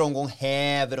 Andra omgång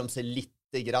häver de sig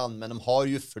lite grann, men de har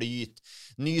ju flyt.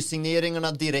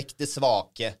 Nysigneringarna direkt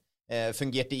svake.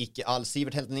 Fungerade inte alls.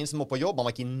 Sivert Helten Nilsson var på jobb. Han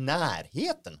var inte i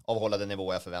närheten av att hålla den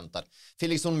nivå jag förväntar.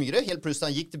 Felixson Myhre helt plötsligt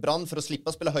han gick till Brann för att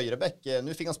slippa spela höjrebäck.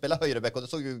 Nu fick han spela höjrebäck och det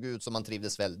såg ju ut som han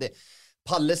trivdes väldigt.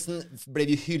 Pallesen blev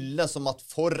ju hyllad som att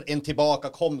för en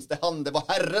tillbakakomst. Det var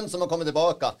herren som har kommit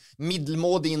tillbaka.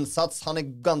 Middelmådig insats.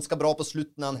 Han ganska bra på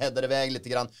slutet när han headar iväg lite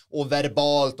grann. Och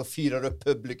verbalt och fyrar upp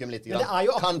publikum lite grann. Men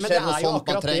det är ju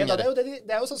akkurat det.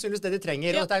 Det är ju sannsynligvis det de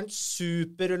trenger. Ja. Det är en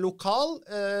superlokal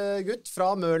gutt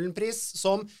fra Møhlenpris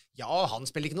som, han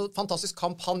spiller ikke noe fantastisk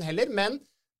kamp han heller, men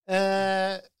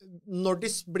når de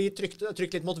blir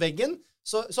trykt litt mot veggen,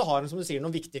 så har han, som du sier,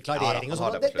 noen viktige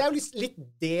klareringer. Det er jo litt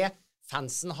det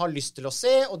fansen har lyst til å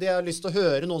se, og de har lyst til å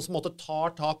høre noen som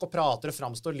tar tak og prater og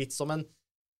framstår litt som en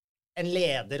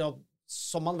leder, og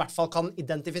som man i hvert fall kan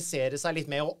identifisere seg litt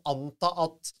med og anta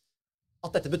at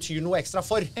dette betyr noe ekstra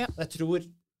for. Ja. Jeg tror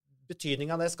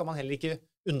betydningen av det skal man heller ikke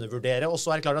undervurdere, og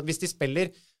så det klart at hvis de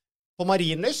spiller på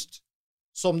Marienlyst,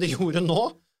 som de gjorde nå,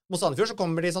 mot Sandefjord så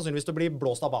kommer de sannsynligvis til å bli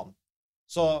blåst av banen.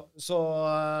 Så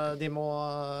de må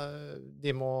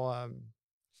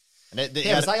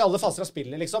heve seg i alle faser av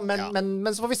spillet, liksom.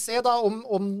 Men så får vi se da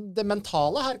om det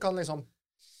mentale her kan liksom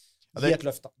gi et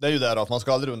løft da. Det är ju där att man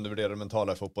ska aldrig undervärdera det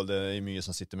mentala i fotboll. Det är mycket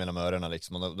som sitter mellan öronen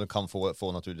liksom. Och de kan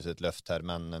få naturligtvis ett löft här,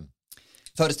 men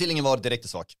förestillingen var direkt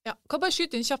svag. Ja, kan bare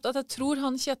skyte inn kjapt at jeg tror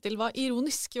han Kjetil var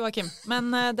ironisk, Joakim.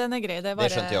 Men den er grei. Det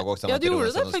skjønte jag också. Ja, du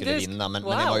gjorde det skulle vinna, men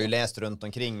jag har ju läst runt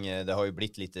omkring. Det har ju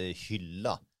blivit lite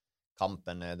hylla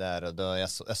kampen där.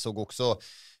 Jag såg också,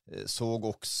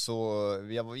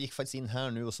 jag gick faktiskt in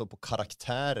här nu och så på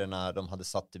karaktärerna de hade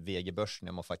satt i VG-börsen.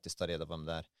 Jag må faktiskt ta reda på vem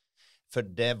det är. För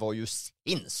det var ju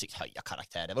sinnssykt höga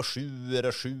karaktärer. Det var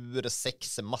 7,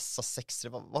 6, massa 6.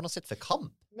 Vad har de sett för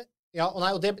kamp?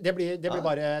 Og det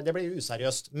blir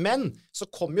useriøst. Men så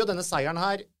kom jo denne seieren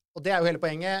her, og det er jo hele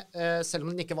poenget, selv om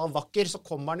den ikke var vakker, så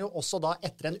kommer den jo også da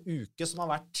etter en uke som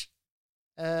har vært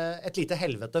et lite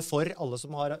helvete for alle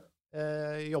som har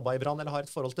jobbet i Brann, eller har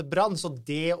et forhold til Brann. Så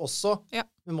det også,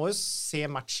 vi må jo se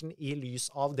matchen i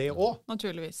lys av det også.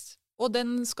 Naturligvis. Og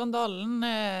den skandalen,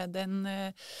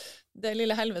 det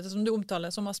lille helvete som du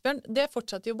omtaler som Asbjørn, det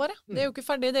fortsetter jo bare. Det er jo ikke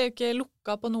ferdig, det er jo ikke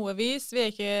lukket på noe vis.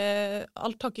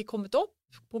 Alt har ikke kommet opp.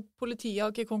 Politiet har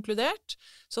ikke konkludert.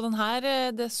 Så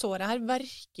det såret her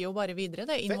verker jo bare videre,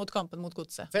 det inn mot kampen mot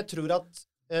godset. For jeg tror at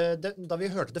da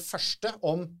vi hørte det første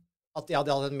om at de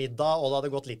hadde en middag, og det hadde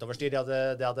gått litt overstyr,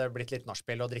 det hadde blitt litt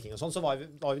nachspiel og drikking og sånn, så var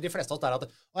jo de fleste av oss der at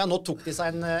nå tok de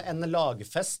seg en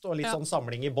lagfest og litt sånn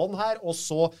samling i bånd her, og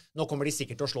så, nå kommer de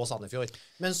sikkert til å slå Sandefjord.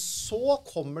 Men så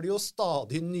kommer det jo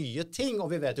stadig nye ting,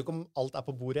 og vi vet jo ikke om alt er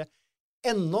på bordet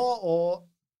ennå, og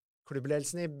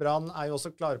klubbledelsen i Brann er jo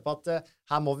også klare på at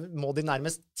her må de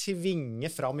nærmest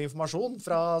tvinge fram informasjon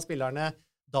fra spillerne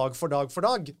dag for dag for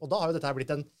dag, og da har jo dette her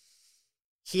blitt en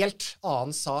helt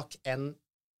annen sak enn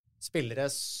spillere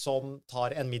som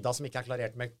tar en middag som ikke er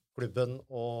klarert med klubben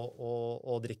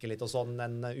og drikker litt og sånn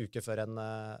en uke før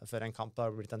en kamp. Det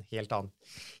har blitt en helt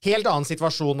annen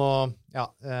situasjon, og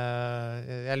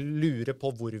jeg lurer på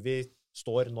hvor vi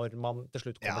står når man till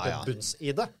slut kommer till bunds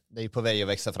i det. Det är ju på väg att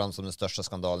växa fram som den största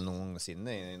skandalen någonsin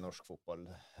i norsk fotboll,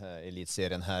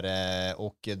 elitserien här.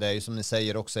 Och det är ju som ni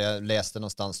säger också, jag läste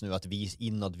någonstans nu att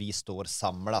vi står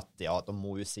samlat. Ja, de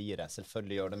må ju se det.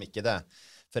 Selvfølgelig gör de inte det.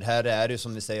 För här är det ju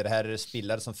som vi säger, här är det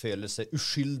spelare som føler sig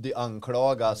uskyldig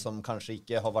anklaga som kanske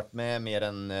inte har varit med mer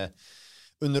än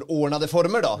under ordnade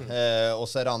former då. Och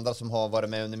så är det andra som har varit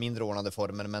med under mindre ordnade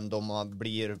former, men de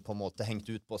blir på en måte hängt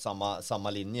ut på samma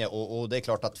linje. Och det är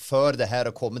klart att för det här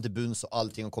att komma till bunds och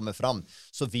allting och kommer fram,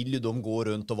 så vill ju de gå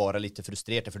runt och vara lite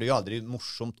frustrerade, för det är ju aldrig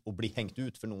morsomt att bli hängt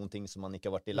ut för någonting som man inte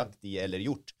har varit delaktig i eller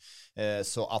gjort.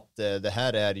 Så att det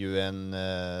här är ju en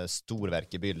stor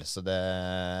verkebyll, så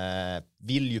det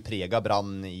vill ju prega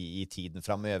Brann i tiden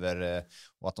framöver,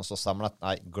 och att de står samlat,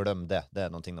 nej, glöm det. Det är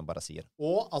någonting de bara säger.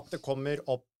 Och att det kommer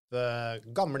upp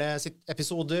gamle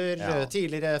episoder,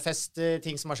 tidligere fester,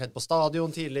 ting som har skjedd på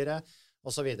stadion tidligere,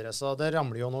 och så vidare. Så det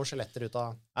ramlar ju några skeletter ut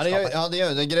av skapet.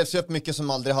 Det grävs ju upp mycket som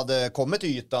aldrig hade kommit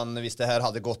till ytan. Hvis det här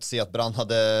hade gått, se att Brann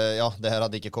hade, det här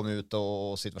hade inte kommit ut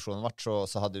och situationen varit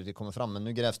så hade det kommit fram. Men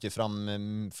nu grävs det ju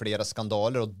fram flera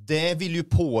skandaler, och det vill ju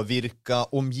påverka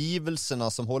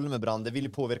omgivelserna som håller med Brann. Det vill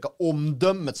ju påverka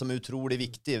omdömet som är otroligt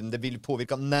viktigt. Det vill ju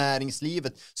påverka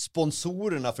näringslivet,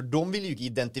 sponsorerna, för de vill ju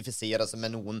identifiera sig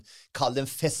med någon, kall det en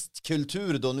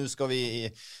festkultur då. Nu ska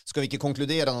vi inte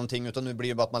konkludera någonting, utan nu blir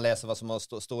det bara att man läser vad som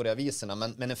står i aviserna,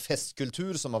 men en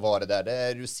festkultur som har varit där, det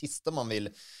är ju sista man vill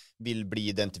bli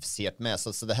identifierat med,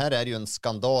 så det här är ju en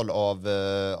skandal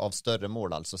av större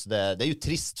mål alltså, så det är ju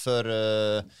trist för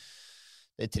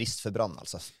Brann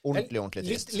alltså, ordentligt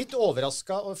trist. Litt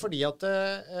overrasket, fordi at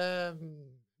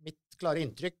mitt klare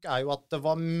inntrykk er jo at det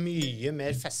var mye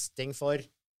mer festing for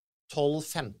 12,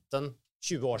 15,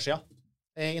 20 år siden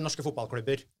i norske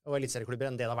fotballklubber og elitserieklubber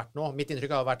enn det har vært nå. Mitt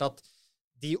inntrykk har vært at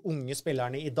de unge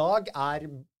spillerne i dag er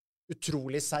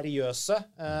utrolig seriøse,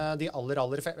 de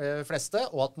aller fleste,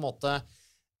 og at på en måte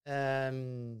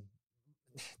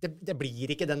det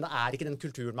blir ikke den, det er ikke den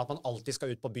kulturen med at man alltid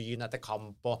skal ut på byen etter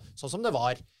kamp, og sånn som det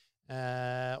var,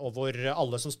 og hvor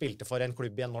alle som spilte for en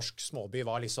klubb i en norsk småby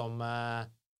var liksom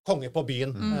konge på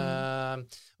byen.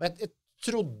 Og jeg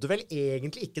trodde vel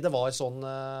egentlig ikke det var sånn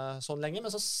lenge, men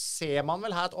så ser man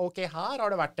vel her at ok, her har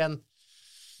det vært en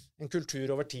kultur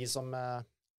over tid som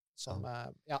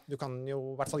du kan jo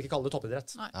i hvert fall ikke kalle det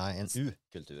toppidrett. Nei, en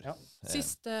U-kultur. Ja.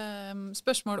 Siste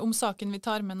spørsmål om saken vi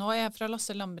tar med nå er fra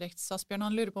Lasse Lambrechts, Asbjørn.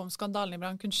 Han lurer på om skandalen i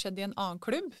Brann kunne skjedd i en annen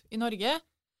klubb i Norge.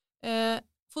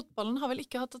 Fotballen har vel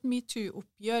ikke hatt et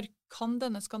MeToo-oppgjør. Kan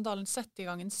denne skandalen sette i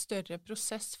gang en større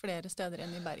prosess flere steder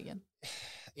enn i Bergen?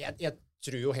 Jeg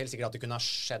tror jo helt sikkert at det kunne ha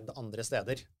skjedd andre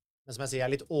steder. Men som jeg sier,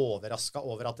 jeg litt overrasket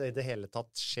over at det i det hele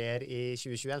tatt skjer i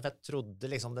 2021, for jeg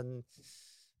trodde liksom det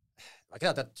var ikke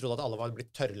det at jeg trodde at alle var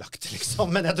blitt tørrlagt, liksom,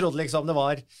 men jeg trodde liksom det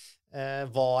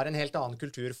var en helt annen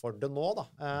kultur for det nå, da.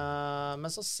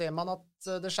 Men så ser man at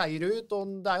det skeier ut,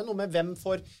 og det er jo noe med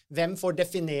hvem får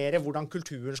definere hvordan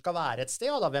kulturen skal være et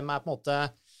sted, og da hvem på en måte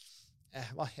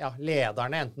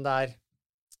lederne, enten det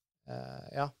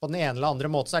på den ene eller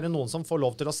andre måten, så det noen som får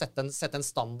lov til å sette en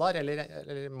standard,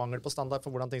 eller mangel på standard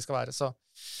for hvordan ting skal være, så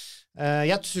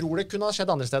jeg tror det kunne ha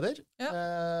skjedd andre steder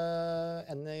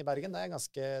enn i Bergen, det er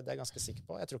jeg ganske sikker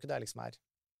på. Jeg tror ikke det liksom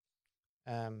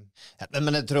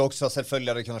men jeg tror også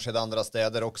selvfølgelig det kunne skjedd andre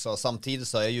steder også. Samtidig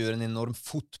så jo en enorm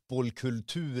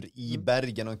fotbollkultur i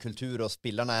Bergen, og en kultur, og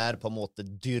spillerne på en måte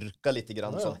dyrka litt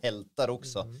grann som helter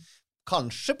også.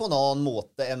 Kanskje på en annen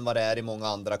måte enn hva det i mange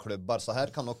andre klubber, så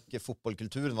her kan nok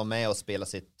fotbollkulturen være med og spille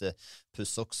sitt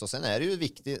puss også. Sen det jo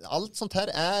viktig, alt sånt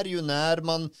her jo når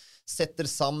man setter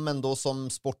sammen då som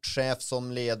sportschef, som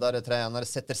ledare, tränare,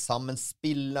 setter sammen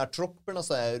spillertropperna,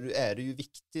 så det jo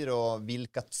viktig og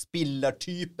hvilke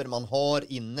spillertyper man har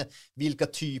inne, hvilke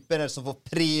typer som får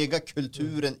prega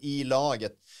kulturen i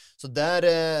laget. Så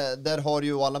där har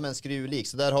ju alla människor ju lik.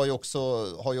 Så där har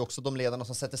ju också de ledarna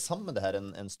som sätter sammen det här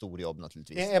en stor jobb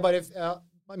naturligtvis.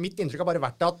 Mitt inntrykk har bare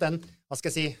vært at den, hva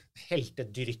skal jeg si,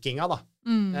 heltedyrkinga da,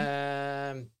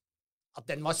 at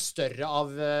den var større av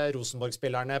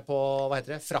Rosenborg-spillerne på,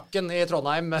 Frakken i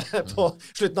Trondheim på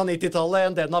slutten av 90-tallet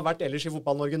enn det den har vært ellers i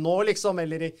fotball-Norge nå, liksom,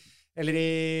 eller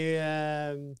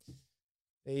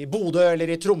i Bodø, eller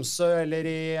i Tromsø, eller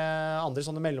i andre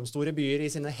sånne mellomstore byer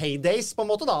i sine heydays, på en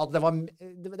måte, da. At det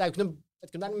jo ikke noe, jeg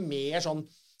vet ikke om det mer sånn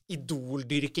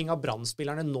idoldyrking av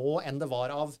Brann-spillerne nå enn det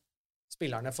var av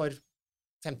spillerne for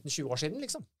 15-20 år siden,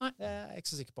 liksom. Nei. Det er jeg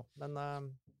ikke så sikker på, men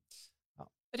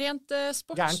rent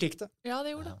gærent gikk det. Ja,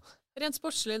 det gjorde det. Rent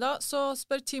sportslig da, så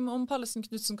spør Tim om Pallesen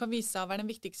Knudsen kan vise seg å være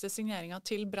den viktigste signeringen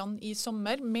til Brann i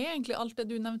sommer, med egentlig alt det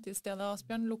du nevnte i stedet,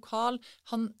 Asbjørn, lokal.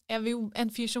 Han jo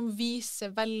en fyr som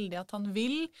viser veldig at han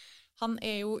vil. Han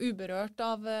jo uberørt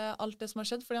av alt det som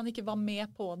har skjedd, fordi han ikke var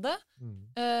med på det.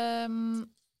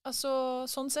 Altså,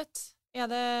 sånn sett, det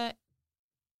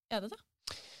det?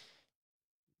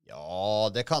 Ja,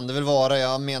 det kan det väl vara.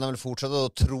 Jag menar väl fortsatt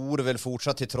och tror väl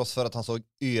fortsatt till trots för att han såg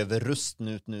överrusten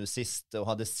ut nu sist och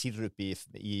hade sirup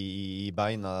i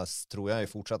beina, tror jag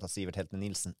fortsatt att Sivert Heltene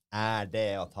Nilsen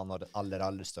det att han har den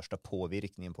allra största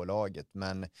påvirkningen på laget.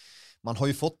 Men man har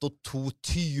ju fått då 2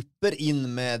 typer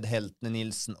in med Heltene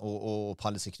Nilsen och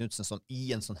Pallesen Knudsen som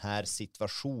i en sån här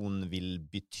situation vill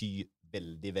bety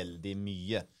väldigt, väldigt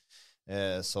mycket.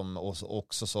 Som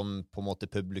også som på en måte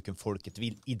publikum, folket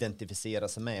vil identifisere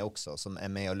seg med også, som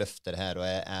med og løfter her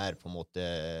og på en måte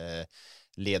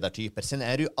ledartyper. Sen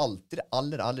det jo alltid det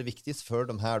aller viktigste for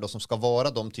de her då, som skal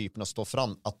være de typerna å stå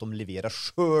fram, at de leverer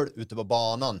selv ute på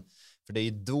banan. For det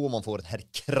jo då man får den her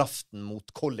kraften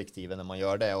mot kollektivet når man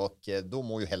gjør det, og då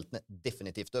må jo heltene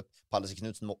definitivt upp. Pallesen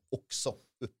Knudsen må også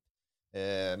upp.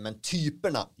 Men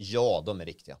typerna, ja, de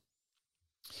riktige.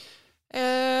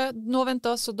 Nå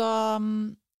venter så da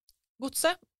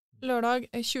Godset, lørdag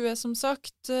 20 som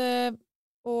sagt,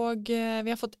 og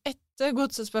vi har fått ett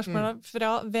godsespørsmål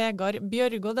fra Vegard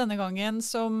Bjørgo denne gangen,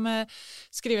 som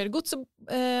skriver: Godset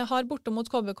har borte mot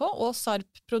KBK og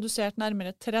Sarp produsert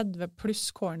nærmere 30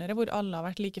 pluss cornere, hvor alle har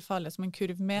vært like farlige som en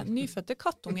kurv med nyfødte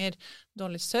kattunger.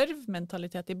 Dårlig serv,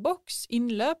 mentalitet i boks,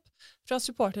 innløp. Fra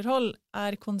supporterhold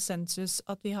konsensus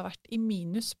at vi har vært i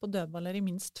minus på dødballer i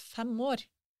minst 5 år.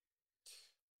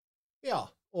 Ja,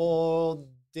 og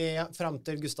det frem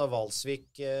til Gustav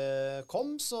Valsvik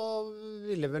kom, så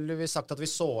ville vel vi sagt at vi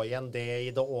så igjen det i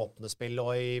det åpne spill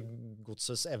og i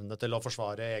Godsets evne til å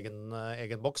forsvare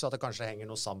egen boks, at det kanskje henger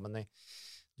noe sammen i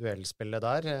duellspillet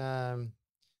der.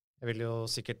 Jeg vil jo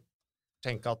sikkert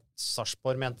tenke at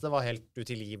Sarpsborg mente det var helt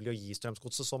utilgivelig å gi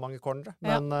Strømsgodset så mange cornere,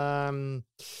 men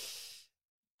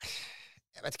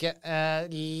jeg vet ikke,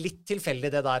 litt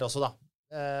tilfeldig det der også da.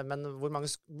 Men hvor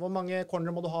mange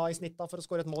cornere må du ha i snitt da for å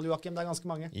skåre et mål, Joakim? Det ganske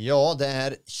mange. Ja, det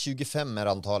 25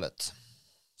 antallet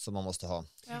som man måste ha.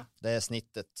 Ja. Det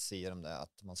snittet, sier de det,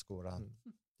 at man skårer.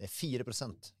 Det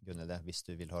 4%, Gunnel, hvis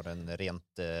du vil ha en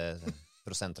rent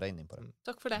prosentregning på det.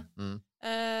 Takk for det.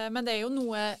 Men det jo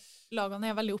noe lagene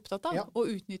veldig opptatt av, å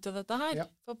utnytte dette her. Ja.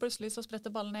 For plutselig så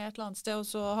spretter ballen i et eller annet sted, og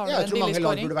så har du en billig scoring. Jeg tror mange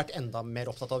lag burde vært enda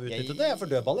mer opptatt av å utnytte det,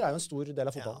 for dødballer jo en stor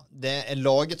del av fotballen. Ja, det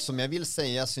laget som jeg vil si,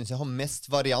 jeg synes jeg har mest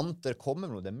varianter,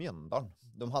 kommer nå, det Mjøndalen.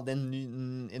 de hade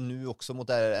en nu också mot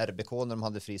RBK när de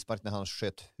hade frispark när han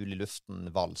sköt hull i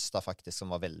luften, Valsta faktiskt, som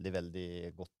var väldigt,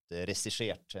 väldigt gott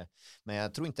regisserat. Men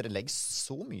jag tror inte det läggs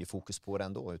så mycket fokus på det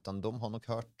ändå, utan de har nog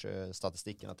hört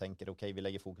statistiken och tänker okej, vi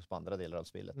lägger fokus på andra delar av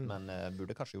spelet, men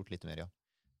borde kanske gjort lite mer, ja.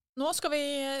 Nå skal vi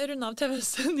runde av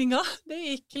TV-sendinga. Det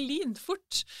gikk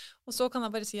lynfort. Og så kan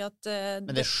jeg bare si at...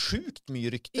 Men det sjukt mye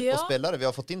rykter på spillere. Vi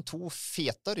har fått inn 2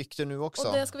 feta rykter nu også.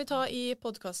 Og det skal vi ta i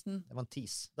podcasten. Det var en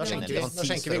tease. Da skjenker vi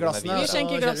glassene. Vi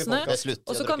skjenker glassene.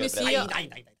 Og så kan vi si...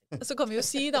 Så kan vi jo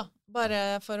si da,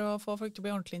 bare for å få folk til å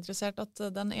bli ordentlig interessert, at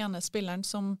den ene spilleren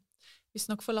som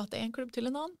hvis nok forlater en klubb til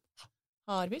en annen,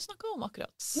 har vi snakket om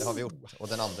akkurat. Det har vi gjort,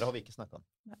 og den andre har vi ikke snakket om.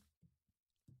 Nei.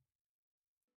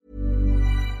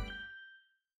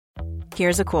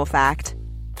 Here's a cool fact.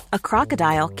 A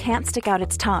crocodile can't stick out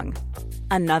its tongue.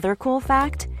 Another cool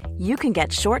fact, you can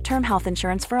get short-term health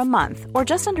insurance for a month or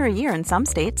just under a year in some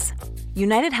states.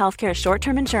 United Healthcare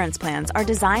short-term insurance plans are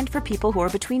designed for people who are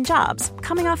between jobs,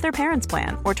 coming off their parents'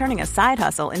 plan, or turning a side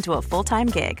hustle into a full-time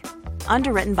gig.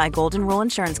 Underwritten by Golden Rule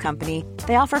Insurance Company,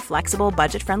 they offer flexible,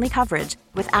 budget-friendly coverage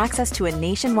with access to a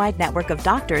nationwide network of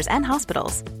doctors and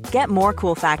hospitals. Get more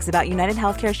cool facts about United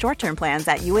Healthcare short-term plans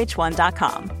at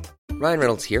uh1.com. Ryan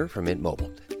Reynolds here from Mint Mobile.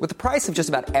 With the price of just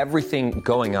about everything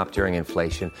going up during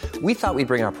inflation, we thought we'd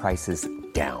bring our prices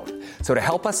down. So to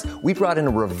help us, we brought in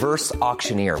a reverse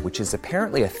auctioneer, which is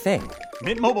apparently a thing.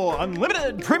 Mint Mobile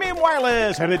Unlimited Premium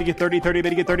Wireless. How to get 30, 30,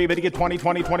 bit to get 30, bit to get 20,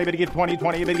 20, 20, bit to get 20,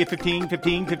 20, bit to get 15,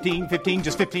 15, 15, 15,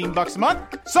 just $15 a month?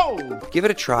 Sold! Give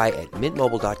it a try at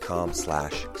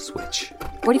mintmobile.com/switch.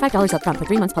 $45 up front for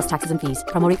 3 months plus taxes and fees.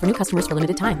 Promo rate for new customers for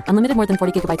limited time. Unlimited more than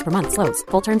 40 gigabytes per month. Slows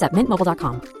full terms at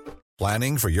mintmobile.com.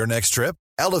 Planning for your next trip?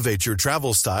 Elevate your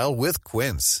travel style with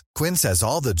Quince. Quince has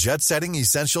all the jet-setting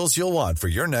essentials you'll want for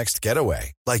your next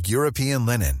getaway, like European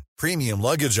linen, premium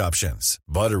luggage options,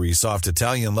 buttery soft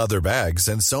Italian leather bags,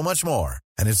 and so much more.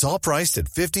 And it's all priced at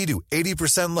 50 to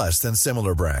 80% less than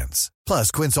similar brands. Plus,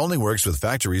 Quince only works with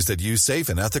factories that use safe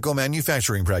and ethical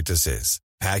manufacturing practices.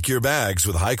 Pack your bags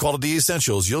with high-quality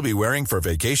essentials you'll be wearing for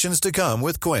vacations to come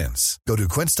with Quince. Go to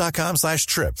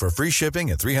quince.com/trip for free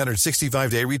shipping and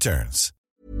 365-day returns.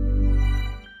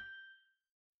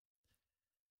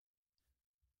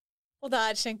 Og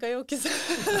der skjenket jo ikke så...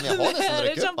 Jeg har nesten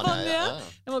drukket opp den. Ja.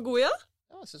 Den var god, ja?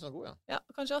 Ja, jeg synes den var god, ja. Ja,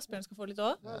 kanskje Asbjørn skal få litt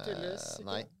også?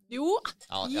 Nei. Jo,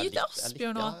 Ja, gi til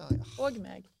Asbjørn også. Og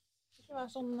meg. Ikke være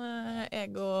sånn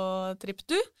egotripp,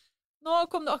 du. Nå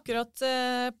kom det akkurat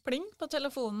pling på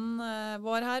telefonen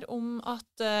vår her om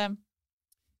at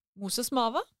Moses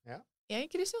Mava er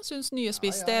Kristiansunds nye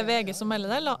spiss. Det er VG som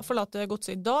melder det. Forlater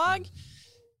godset i dag.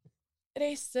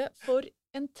 Reise for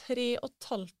en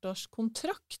 3,5 års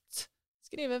kontrakt,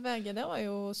 skriver VG. Det var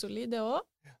jo solid, det også.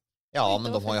 Ja, men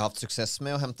de har jo haft success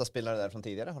med å hämta spillere derifrån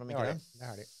tidigere, har de ikke det? Det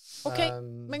har de. Ok,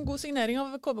 men god signering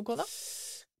av KBK da?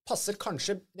 Passer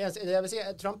kanskje, jeg vil si,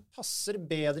 jeg tror han passer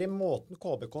bedre i måten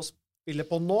KBK spiller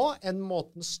på nå, enn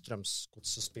måten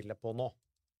Strømsgodset spiller på nå.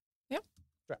 Ja.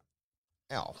 Tror jeg.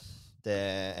 Ja, det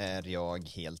er jeg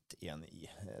helt enig i.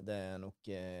 Det er nok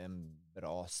en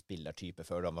bra spillertype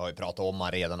för dem. Vi har ju pratat om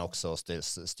han redan också,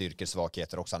 styrker,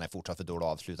 svagheter också. Han är fortsatt för dålig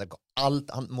att avsluta.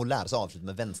 Han må lära sig avsluta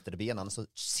med vänsterben. Han är så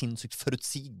sinnssykt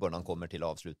förutsigbar när han kommer till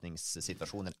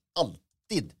avslutningssituationen.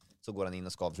 Alltid så går han in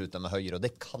och ska avsluta med höger, och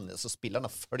det kan så spelarna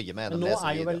följer med. Men nå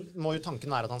er jo vel, må jo tanken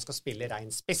være at han skal spille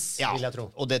rein spiss, ja, vil jeg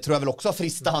tro. Och det tror jag väl också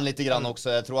fristar han lite grann också.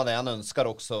 Jag tror att det han önskar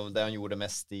också, det han gjorde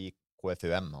mest i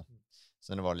KFUM.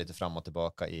 Sen det var lite fram och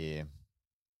tillbaka i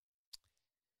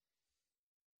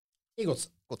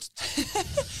Godset.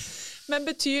 Men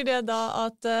betyr det da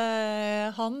at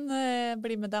han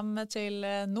blir med dem til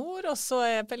nord, og så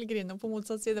er Pellegrino på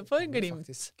motsatt side for Glimt? Det kan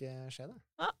faktisk skje det.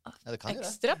 Ja, det kan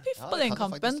ekstra piff på den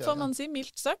kampen, får man si,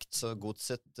 mildt sagt. Så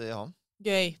Godset, ja.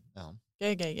 Gøy. Ja.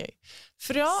 Gøy.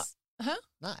 Fra... Hæ?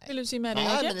 Nei. Vil du si mer?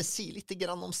 Nei, men det sier litt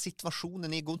grann om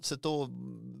situasjonen i Godset, og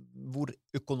hvor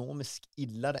økonomisk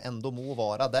ille det enda må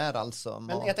være der, altså.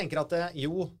 Men jeg tenker at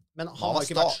jo, men han har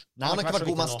ikke vært... Nei, han har ikke vært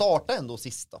god, man startet enda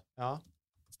sist da. Ja.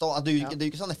 Det er jo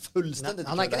ikke sånn, det er fullstendig.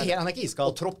 Han er ikke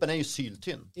iskald. Og troppen er jo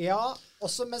syltynn. Ja,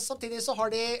 også, men samtidig så har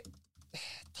de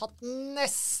tatt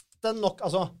nesten nok,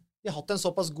 altså, de har hatt en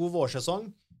såpass god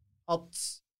vårsesong, at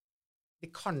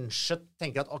de kanskje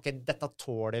tenker at, ok, dette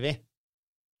tåler vi.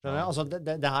 Altså,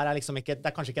 det her er liksom ikke, det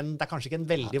er kanskje ikke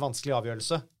en veldig vanskelig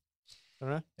avgjørelse.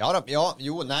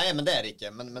 Nej, men det är det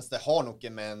inte. Men det har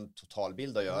nog med en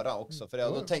totalbild att göra också. För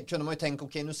då kunde man ju tänka,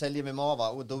 okej, nu säljer vi Mava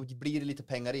och då blir det lite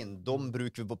pengar in. De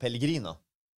brukar vi på Pellegrino.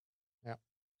 Ja.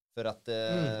 För att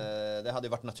det hade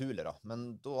ju varit naturligt då.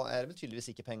 Men då är det väl tydligvis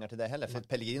inte pengar till det heller. För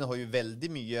Pellegrino har ju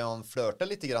väldigt mycket, han flörtade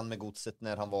lite grann med godset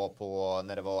när han var på,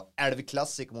 när det var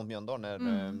Älvklassik mot Mjölndalen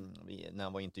när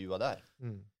han var intervjuad där.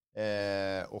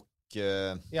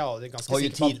 Ja, det är ganska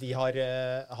sikkert på at de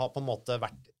har på en måte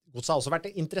vært Godset har også vært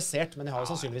interessert, men de har jo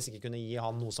sannsynligvis ikke kunnet gi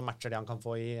han noe som matcher det han kan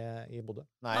få i Bodø.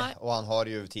 Nej, och han har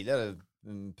ju tidigare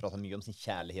pratat mycket om sin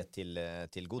kärlighet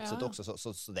till godset också,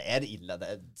 så det är illa,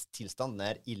 tillstånden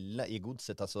är illa i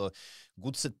godset, alltså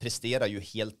godset presterar ju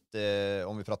helt,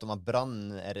 om vi pratar om att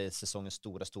Brann är det säsongens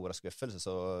stora skuffelse,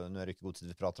 så nu är det inte godset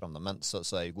vi pratar om det, men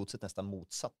så är ju godset nästan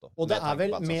motsatt då. Och det är väl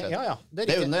med, det är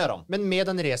riktigt. Men med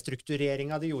den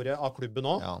restruktureringen de gjorde av klubben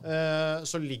nå,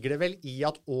 så ligger det väl i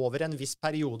att över en viss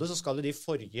period så ska de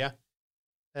forrige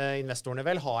investorene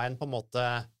väl ha en på en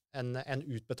måte en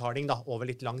utbetaling da, over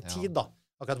litt lang tid da.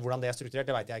 Akkurat hvordan det er strukturert,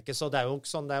 det vet jeg ikke. Så det er jo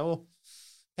sånn,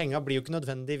 penger blir jo ikke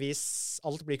nødvendigvis,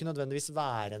 alt blir ikke nødvendigvis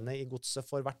værende i godset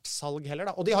for hvert salg heller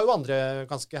da. Og de har jo andre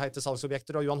ganske heite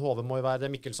salgsobjekter, og Johan Hove må jo være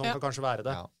det, Mikkelsson kan kanskje være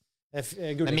det.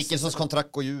 Men Mikkelsons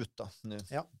kontrakt går ju ut då nu.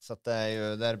 Så att det är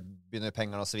ju, där börjar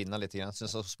pengarna att svinna lite grann.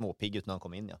 Så småpigg ut när han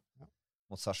kom in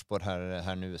mot Sarpsborg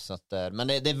här nu, så att men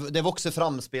det växer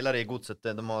fram spelare i godset.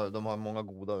 De har många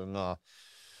goda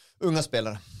unga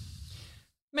spelare.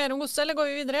 Mer om godset, eller går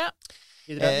vi vidare?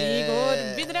 Vi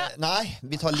går vidare. Nej,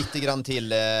 vi tar lite grann till,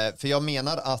 för jag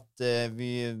menar att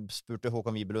vi spurte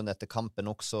Håkan Wibelund efter kampen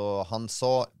också. Han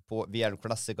sa på VR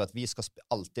Classic att vi ska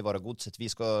alltid vara godset. Det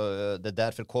är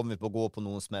därför kommer vi på att gå på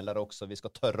någon smällare också. Vi ska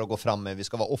törra gå fram med, vi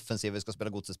ska vara offensiva, vi ska spela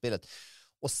godsetspelet.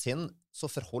 Och sen så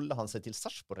förhåller han sig till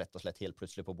Sarpsborg rätt och slett helt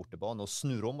plötsligt på bortebana och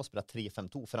snurrar om och spelar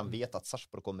 3-5-2, för han vet att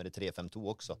Sarpsborg kommer i 3-5-2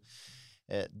 också.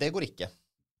 Det går inte.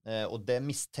 Och det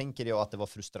misstänker jag att det var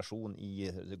frustration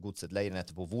i godset-lägren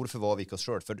etterpå. Varför var vi inte oss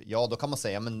själv? För då kan man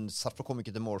säga, men Sarpsborg kom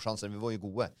inte till målchanser, vi var ju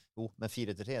goda. Jo, men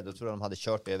 4-3, då tror jag de hade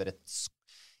kört över ett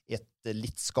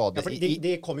litt skade. Ja,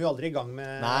 de kom ju aldrig igång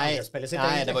med spelet sitt.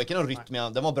 Nej, det var inte någon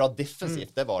rytm. Det var bra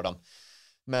defensivt, det var de.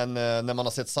 Men när man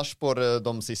har sett Sarpsborg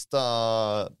de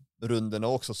sista rundorna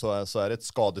också, så är det ett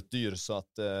skadet dyr. Så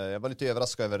att jag var lite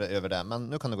överraskad över det. Men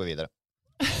nu kan det gå vidare.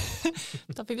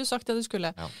 Da fikk du sagt det du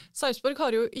skulle. Sarpsborg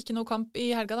har jo ikke noe kamp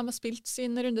i helga. De har spilt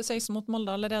sin runde 16 mot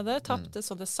Molde allerede. Tappte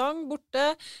så det sang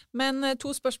borte. Men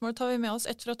 2 spørsmål tar vi med oss.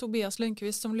 Et fra Tobias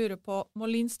Lundqvist som lurer på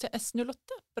Molins til S08.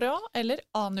 Bra eller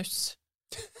anus?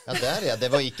 Ja, där det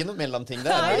var inte något mellanting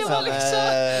där. Nej, det var liksom...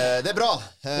 det är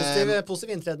bra. Positiv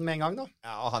intreden med en gång då.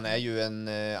 Ja, han är ju en,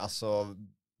 alltså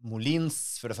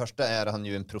Molins, för det första är han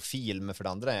ju en profil, men för det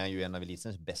andra är han ju en av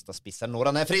elitens bästa spissar när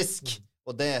han är frisk.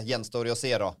 Och det genstår ju att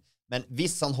se då. Men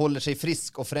visst han håller sig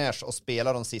frisk och fräsch och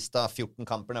spelar de sista 14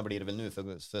 kamperna blir det väl nu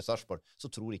för Sarpsborg, så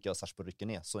tror inte jag Sarpsborg rycker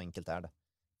ner. Så enkelt är det.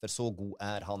 För så god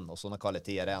är han och såna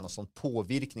kvaliteter är han och sån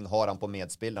påvirkning har han på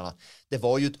medspelarna. Det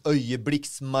var ju ett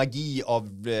ögonblicksmagi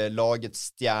av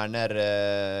lagets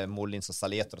stjärnor, Molins och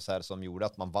Saletro och så här, som gjorde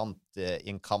att man vann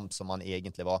en kamp som man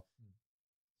egentligen var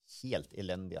helt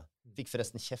eländiga. Fick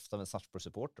förresten käft av en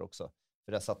Sarpsborg-supporter också.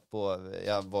 För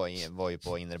jag var ju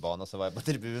på innerbana, så var jag på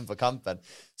tribunen på kampen.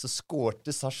 Så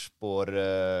skårte Sarpsborg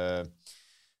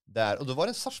där. Och då var det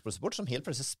en Sarpsborg-supporter som helt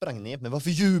plötsligt sprang ner. Men varför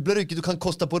jublar du inte? Du kan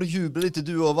kosta på dig att jubla lite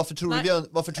du. Och varför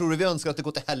tror du vi önskar att det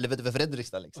går till helvete för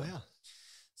Fredrikstad liksom?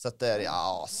 Så att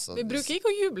så vi brukar inte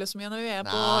jubla så mycket när vi är på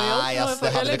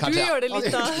jobb. Eller du gör det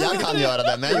lite. Jag kan göra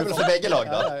det, men jag jublar för bägge lag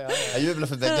då. Jag jublar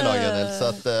för bägge lagen, så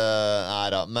att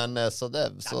nej då, men så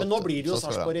det så. Men nu blir det ju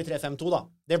Sarpsborg i 3-5-2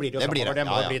 då. Det blir det ju. Det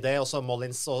må bli det, och så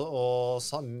Molins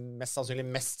och mest sannsynligt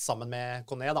mest sammen med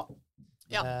Kone då.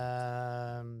 Ja.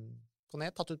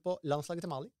 Kone tatt ut på landslaget til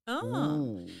Mali.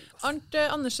 Arnt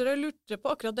Andersrød lurte på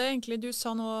akkurat det egentlig du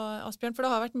sa nå, Asbjørn, for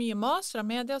det har vært mye mas fra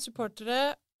media,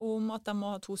 supportere, om at de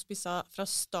må ha 2 spisser fra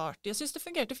start. Jeg synes det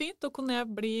fungerte fint, og Kone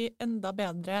blir enda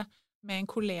bedre med en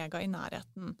kollega i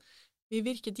nærheten. Vi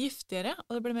virket giftigere,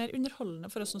 og det ble mer underholdende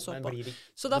for oss som så på.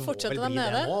 Så da fortsetter de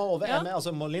med det.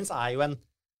 Altså, Molins er jo en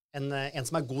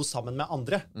som er god sammen med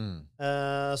andre.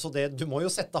 Så du må jo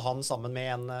sette han sammen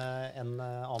med en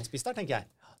annen spiss der, tenker jeg.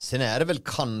 Sen är det väl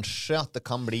kanske att det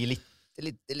kan bli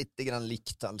lite grann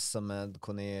likt alltså med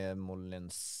Kone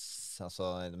Molins. Alltså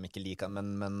de är inte lika,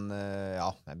 men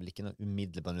ja, jag vill inte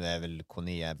umiddelbart nu är väl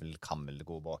Kone kan väl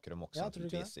gå bakrum också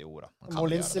naturligtvis i år.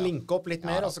 Molins linka upp lite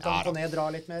mer och så kan Kone dra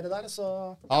lite mer där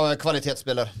så. Ja,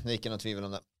 kvalitetsspelare, det är inte något tvivel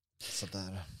om det. Så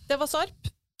där. Det var Sarp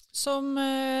som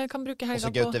kan bruka helga på.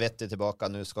 Och så Göte Vetti tillbaka,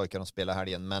 nu ska inte de spela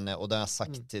helgen, men och det har jag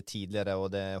sagt tidigare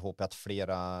och det hoppas att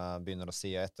flera börjar att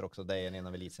se efter också. Det är en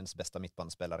av elitens bästa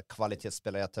mittbanespelare,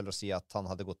 kvalitetsspelare. Jag täller att se att han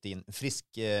hade gått in, frisk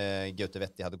Göte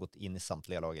Vetti hade gått in i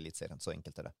samtliga lag i elitserien, så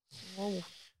enkelt är det. Wow.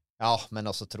 Ja, men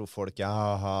også tror folk,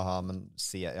 men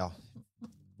se,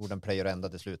 hvor den pleier å enda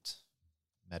til slutt.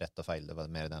 Med rett og feil, det var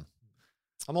mer den.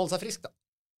 Han må holde seg frisk, da.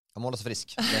 Han må holde seg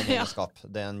frisk. Det er en egenskap.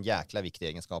 Det er en jækla viktig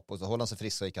egenskap. Og så holder han seg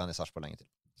frisk, så ikke han i Sarpsborg lenge til.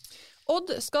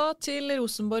 Odd skal til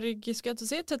Rosenborg, skal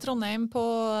jeg til Trondheim på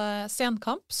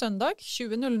senkamp, søndag,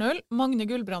 20.00. Magne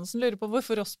Gulbrandsen lurer på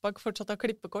hvorfor Rossbakk fortsatt har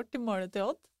klippekort i målet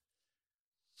til Odd.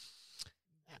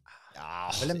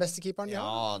 Ja, vel den beste keeperen,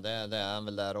 ja. Det er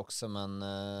vel der også, men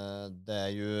det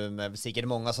er jo sikkert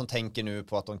mange som tenker nu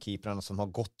på at de keeperne som har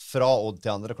gått fra Odd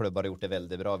til andre klubber har gjort det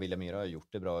veldig bra. William Myhre har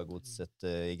gjort det bra, Godset,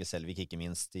 Igor Selvik, ikke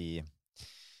minst i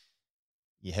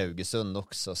Haugesund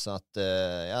också, så att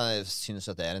jag syns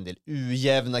att det är en del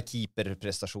ujävna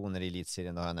keeperprestationer i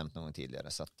elitserien, det har jag nämnt någon gång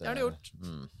tidigare, så att det har du gjort.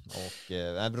 Och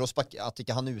Rossbakk, att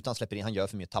inte han utan släpper in, han gör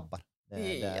för mycket tabbar.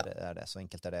 Det är det, så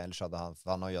enkelt är det. Ellers hade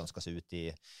han har ju önskat sig ut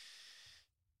i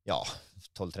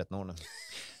 12-13 år nu.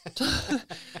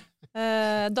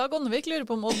 Dag Ånnevik lurer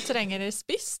på om Odd trenger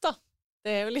spiss da.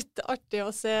 Det er jo litt artig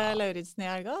å se Lauritsen i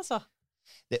helga, altså.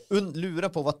 Lurer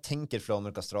på vad tänker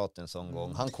Flamur Kastrati en sån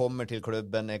gång. Han kommer till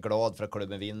klubben, är glad för att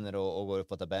klubben vinner och går upp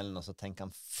på tabellen, och så tänker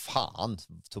han, fan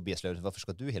Tobias Lauritsen, varför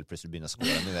ska du helt plötsligt börja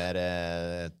skåra? Nu är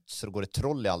det, så går det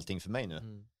troll i allting för mig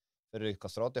nu. För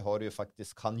Kastrati har ju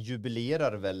faktiskt, han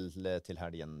jubilerar väl till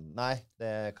helgen. Nej, det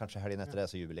är kanske helgen efter det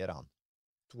så jubilerar han.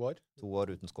 2 år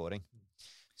uten skåring.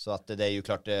 Så att det är ju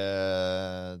klart,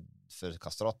 för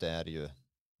Kastrati är det ju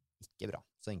ikke bra.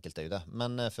 Så enkelt er jo det.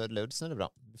 Men for Lauritsen er det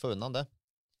bra. Vi får unna det.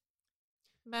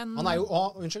 Men han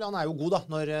er jo god da,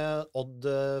 når Odd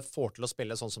får til å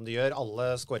spille sånn som de gjør.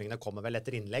 Alle skåringene kommer vel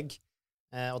etter innlegg.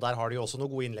 Og der har de jo også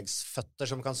noen gode innleggsføtter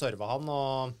som kan serve han,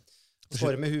 og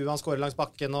skåre med huet, han skårer langs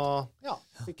bakken, og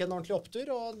fikk en ordentlig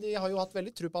opptur, og de har jo hatt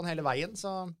veldig tro på han hele veien,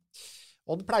 så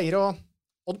Odd pleier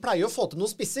å få til noen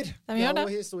spisser. De gjør det. Det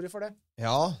er jo historie for det.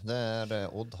 Ja, det er det.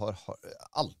 Odd har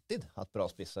alltid hatt bra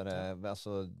spissere.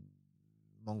 Altså,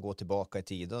 man går tillbaka i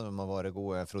tid, och de har varit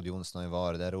goda. Frode Jonsson har ju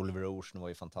varit där. Oliver Ocean var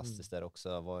ju fantastisk där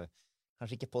också. Var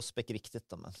kanske inte Postbäck riktigt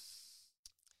då, men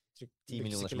 10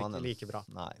 miljoners mannen. Like bra.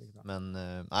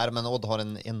 Men Odd har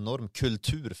en enorm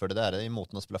kultur för det där. Det är ju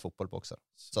måten att spela fotboll på också.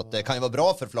 Så att det kan ju vara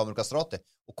bra för Flamur Kastrati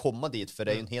att komma dit, för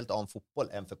det är ju en helt annan fotboll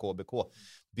än för KBK.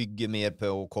 Bygger mer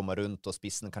på att komma runt, och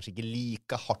spissen kanske inte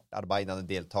lika hårt arbetande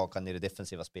deltagande i det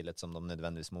defensiva spelet som de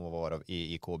nödvändigtvis må vara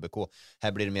i KBK.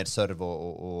 Här blir det mer serv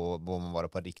och man vara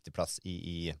på en riktig plats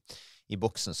i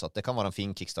boxen, så att det kan vara en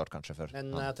fin kickstart kanske för.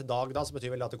 Men till Dag da så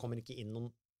betyder väl att det kommer inte in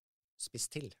någon spiss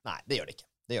till. Nej, det gör det inte.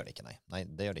 Det gör det inte, nej.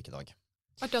 Det gör det inte Dag.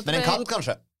 Men en kant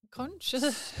kanskje?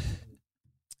 Kanskje.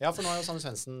 Ja, for nå har jo Sanne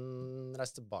Svendsen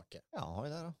reist tilbake. Ja, har vi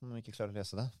det da, om vi ikke klarer å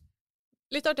lese det.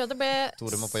 Litt artig at det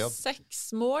ble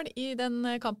 6 mål i den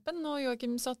kampen, og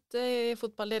Joakim satt i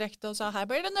Fotball Direkte og sa her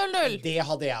blir det 0-0. Det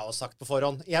hadde jeg også sagt på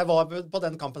forhånd. Jeg var på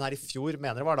den kampen her i fjor,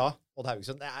 mener det var da, Odd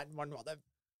Haugesund. Det var noe av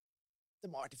det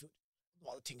må ha vært i fjor.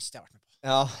 Noe av det tyngste jeg har vært med på.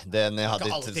 Ja, det har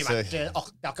ikke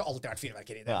alltid vært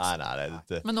fyrverkeri.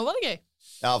 Nei. Men nå var det gøy.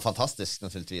 Ja, fantastisk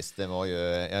naturligvis. Det var jo,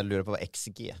 jeg lurer på hva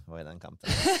XG var i den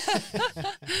kampen.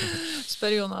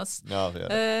 Spør Jonas. Ja,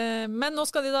 men nå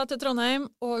skal de da til Trondheim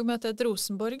og møte et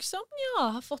Rosenborg som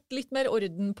har fått litt mer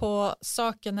orden på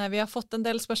sakene. Vi har fått en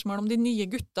del spørsmål om de nye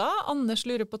gutta. Anders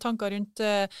lurer på tanker rundt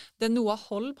det Noah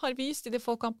Holm har vist i de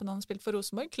få kampene han har spilt for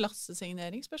Rosenborg.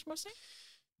 Klassesignering, spørsmålstegn?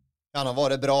 Ja, han har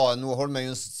varit bra. Noah Holm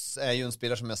är ju en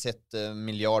spelare som jag har sett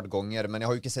miljard gånger, men jag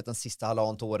har ju inte sett den sista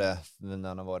halvandet året när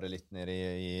han har varit lite nere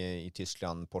i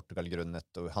Tyskland, Portugal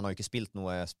grunnet, och han har ju inte spilt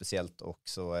något speciellt, och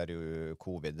så är det ju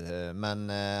covid. Men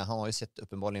han har ju sett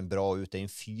uppenbarligen bra ut. Det är en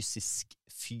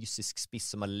fysisk spiss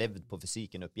som har levt på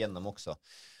fysiken upp igenom också.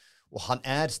 Och han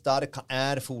är stark, han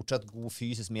är fortsatt god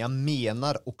fysiskt, men jag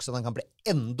menar också att han kan bli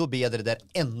ändå bättre där,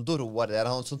 ändå roligare där.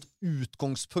 Han har en sånt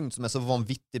utgångspunkt som är så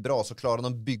vanvittigt bra, så klarar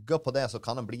han att bygga på det, så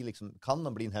kan han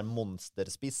bli den här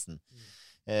monsterspissen.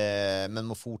 Men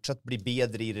må fortsatt bli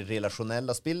bedre i det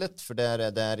relasjonelle spillet, for der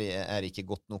er ikke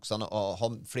godt nok, så han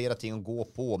har flere ting å gå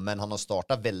på, men han har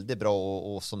startet veldig bra,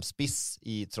 og som spiss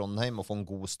i Trondheim, og få en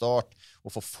god start,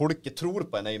 og få folket tror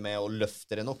på en, er jo med og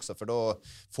løfter den også, for da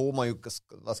får man jo,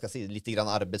 hva skal jeg si, litt grann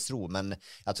arbeidsro, men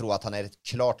jeg tror at han er et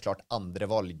klart andre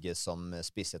valg som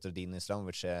spiss. Jeg tror Dino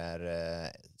Islamovic er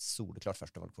soleklart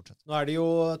første valg fortsatt. Nå er det jo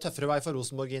tøffere vei for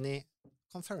Rosenborg inn i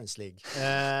Conference League.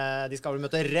 De skal vel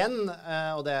møte Rennes,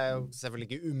 og det er jo selvfølgelig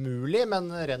ikke umulig, men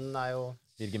Rennes er jo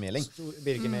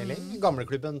Birger Meling.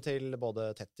 Gamleklubben til både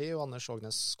Tetti og Anders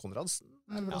Ågnes Konradsen.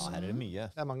 Ja, her er det mye.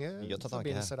 Det er mange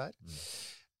forbindelser der.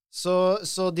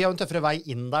 Så de har en tøffere vei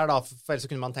inn der, da, for ellers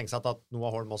så kunne man tenke seg at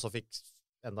Noah Holm også fikk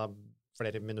enda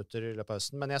flere minutter i løpet av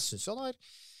høsten, men jeg synes jo han har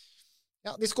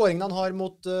Ja, de skåringene han har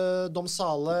mot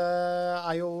Domsale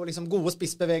jo liksom gode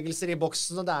spissbevegelser i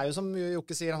boksen, og det jo som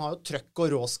Jokke sier, han har jo trøkk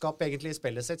og råskap egentlig i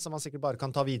spillet sitt, som han sikkert bare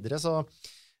kan ta videre, så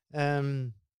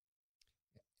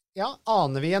ja,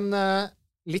 aner vi en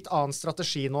litt annen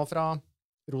strategi nå fra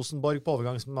Rosenborg på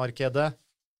overgangsmarkedet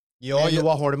med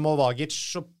Noah Holm og Vagic,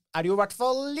 så det jo I hvert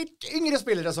fall litt yngre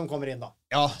spelare som kommer in då.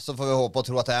 Ja, så får vi hoppa och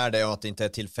tro att det är det och att det inte är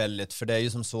tillfälligt. För det är ju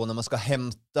som så, när man ska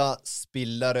hämta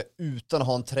spelare utan att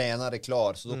ha en tränare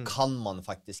klar, så då kan man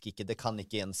faktiskt inte, det kan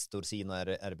inte ens Storsino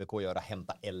RBK göra,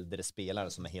 hämta äldre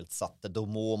spelare som är helt satta. Då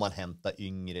må man hämta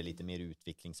yngre, lite mer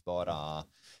utvecklingsbara,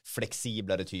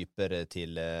 flexiblare typer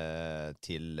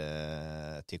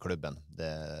till klubben.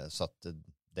 Så att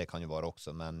det kan ju vara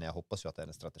också, men jag hoppas ju att det är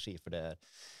en strategi, för det är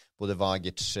både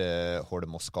Vagic,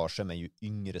 Holm och Skarsheim är ju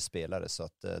yngre spelare, så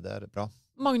att det är bra.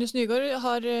 Magnus Nygård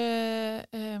har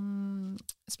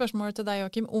spørsmål til deg,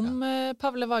 Joakim, om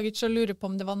Pavle Vagic, og lurer på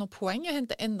om det var noe poeng å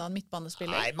hente enda en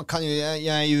midtbanespiller. Nej, man kan ju,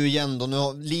 jag är ju igen då,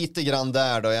 nu, lite grann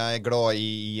där då, jag är glad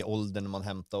i åldern när man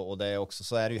hämtar, och det är också,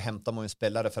 så är det ju, hämtar man ju en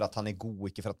spelare för att han är god,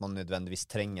 inte för att man nödvändigtvis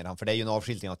tränger han, för det är ju en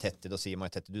avskiltning av Tetti, då säger man ju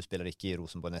Tetti, du spelar inte i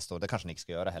Rosenborg nästa år, det kanske ni inte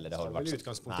ska göra heller, det har varit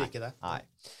utgangspunkt inte det. Nej.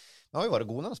 Han har ju varit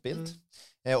god när han har spelat.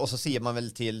 Och så ser man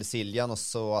väl till Siljan och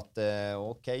så att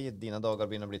okej, dina dagar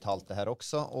börjar bli halt det här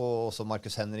också. Och så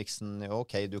Marcus Henriksen,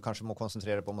 okej, du kanske må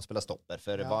koncentrera dig på att spela stopper.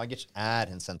 För Vagic är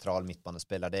en central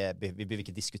mittbanespelare. Vi behöver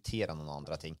inte diskutera någon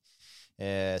andra ting.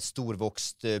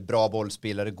 Storvuxt, bra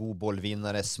bollspelare, god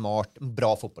bollvinnare, smart,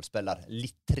 bra fotbollsspelare.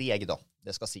 Lite treg då,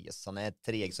 det ska ses. Han är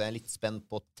treg, så jag är lite spänd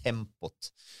på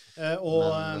tempot.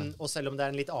 Og selv om det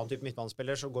en litt annen type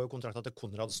midtbanespiller, så går jo kontrakten til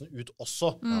Konradsen ut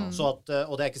også. Så at,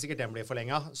 og det ikke sikkert den blir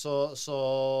forlenget.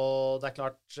 Så det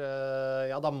klart,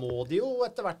 ja, da må de jo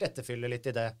etter hvert etterfylle litt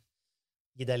i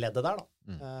det leddet der, da.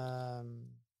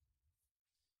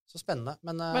 Så spennende.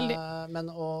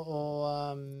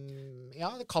 Ja,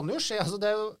 det kan jo skje. Altså,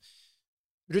 det jo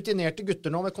rutinerte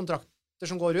gutter nå med kontrakter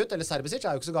som går ut, eller Serbisic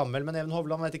jo ikke så gammel, men Even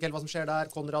Hovland vet ikke helt hva som skjer der.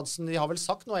 Konradsen, de har vel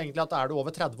sagt nå egentlig at du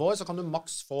over 30 år, så kan du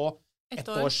maks få ett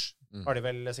års, har de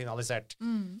vel signalisert.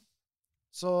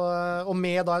 Så, og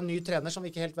med da en ny trener som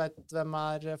vi ikke helt vet hvem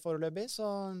foreløpig,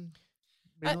 så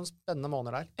blir det noen spennende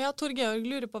måneder der. Ja, Tor Georg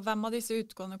lurer på hvem av disse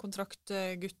utgående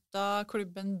kontraktgutta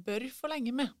klubben bør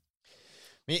forlenge med.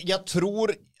 Men jag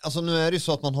tror, alltså nu är det ju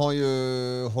så att man har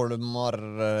ju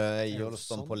Holmar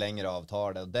Ejolsson på längre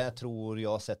avtal, och det tror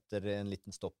jag sätter en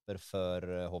liten stopper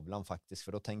för Hovland faktiskt,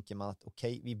 för då tänker man att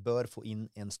okej, vi bör få in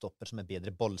en stopper som är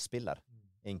bättre bollspelare.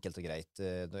 Enkelt och grejt.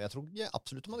 Jag tror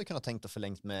absolut man hade kunnat tänkt att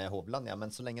förlängt med Hovland, ja,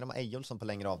 men så länge de har Ejolsson på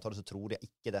längre avtal så tror jag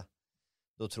inte det.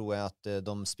 Då tror jag att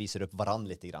de spiser upp varann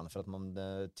lite grann, för att man,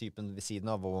 typen vid sidan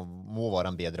av må vara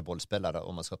en bättre bollspelare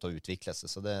om man ska ta och utveckla sig.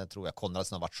 Så det tror jag.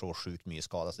 Konradsen har varit så sjukt mycket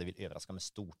skadad, så det vill överraska mig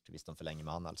stort hvis de förlänger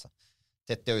med han alltså.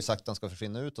 Tetti har ju sagt att han ska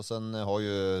försvinna ut, och sen har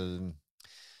ju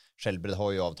Skjelbred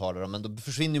har ju avtalat, men då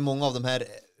försvinner ju många av de här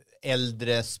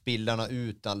äldre spelarna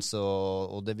ut alltså,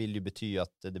 och det vill ju betyda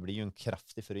att det blir ju en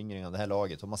kraftig föryngring av det här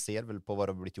laget, och man ser väl på vad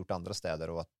det har blivit gjort andra städer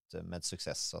och att med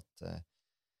success, så att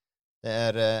det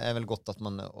är väl gott att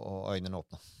man och ögonen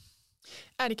öppna.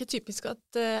 Det ikke typisk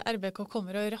at RBK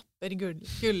kommer og rapper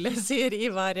gullet, sier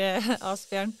Ivar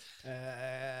Asbjørn?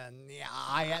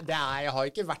 Ja, det har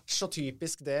ikke vært så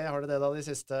typisk det. Har det da de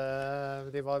siste?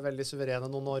 De var veldig suverene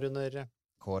noen år under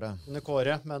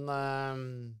Kåre, men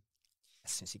jeg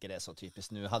synes ikke det så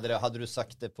typisk nu. Hade du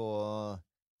sagt det för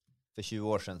 20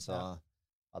 år sedan så... Ja.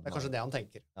 Det kanskje det han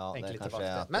tenker. Ja, tenker litt tilbake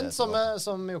til. Men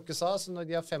som Jokke sa, så når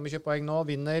de har 25 poeng nå,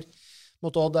 vinner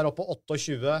mot Odd der oppe på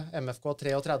 28, MFK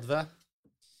 33.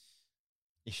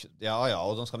 Ja,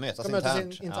 och de ska mötas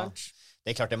internt. Ja.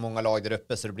 Det är klart det är många lag där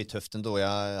uppe, så det blir tufft ändå.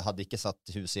 Jag hade inte satt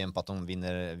hus igen på att de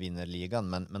vinner ligan,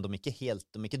 men de är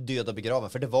inte döda begraven,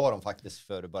 för det var de faktiskt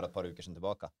för bara ett par veckor sedan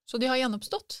tillbaka. Så de har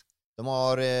gjenoppstått? De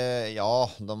har,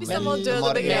 ja... Hvis de var døde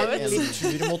og begravet.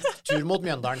 Litt tur mot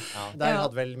Mjøndalen. Ja. Der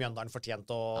hadde vel Mjøndalen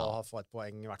fortjent å få et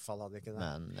poeng, i hvert fall hadde ikke det.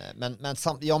 Men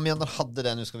Mjøndalen hade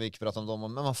det, nu ska vi inte prata om dem,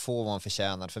 men man får vad man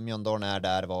förtjänar, för Mjøndalen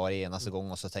där var enaste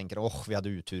gång, och så tänker vi hade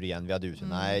utur igen,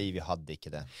 Nej, vi hade inte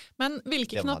det. Men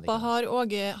vilke knapper har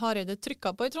Åge Hareide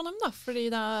trykket på i Trondheim da? Fordi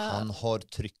det Han har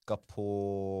trykket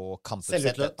på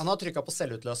kampuppsettet. Han har trykket på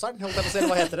selvutløseren.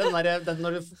 Hva heter det? Den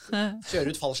når du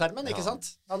kjører ut fallskjermen, ikke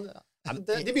sant?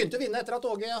 De begynte å vinne etter at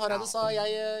Åge Hareide sa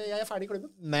jeg ferdig i klubben.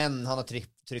 Men han har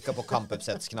trykket på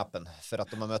kampuppsättsknappen, för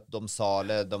att de har mött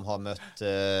Domsale, de har mött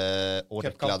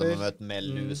Orkla, de har mött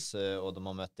Mellhus, och de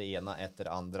har mött det ena efter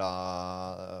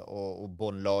andra och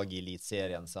bondlag i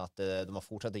elitserien, så att de har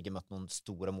fortsatt inte mött någon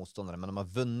stora motståndare, men de har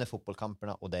vunnit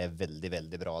fotbollskamperna, och det är väldigt,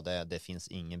 väldigt bra. Det finns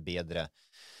ingen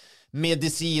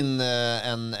medicin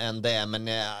än det, men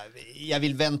jag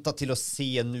vill vänta till att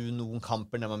se nu någon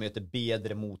kamper när man möter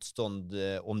bedre motstånd,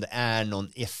 om det är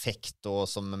någon effekt då,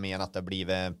 som man menar att det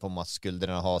blir på att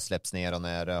skulderna har släppts ner och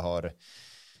när det har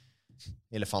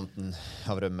elefanten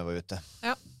av rummet var ute.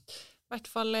 Ja, i hvert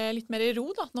fall litt mer i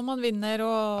ro da, når man vinner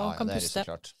og kan puste.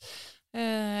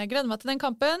 Gleder meg til den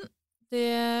kampen.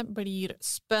 Det blir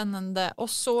spennende. Og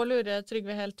så lurer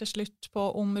Trygve helt til slutt på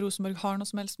om Rosenborg har noe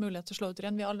som helst mulighet til å slå ut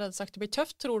Rennes. Vi har allerede sagt det blir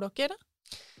tøft, tror dere?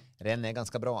 Rennes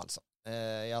ganska bra alltså.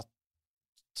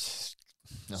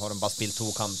 Nu har de bara spilt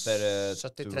 2 kamper.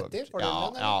 70-30?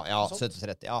 Ja,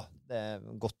 70-30. Ja, det är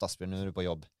gott Asbjørn, nu är du på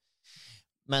jobb.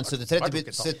 Men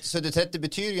 70-30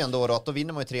 betyder ju ändå att då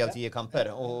vinner man ju 3 av 10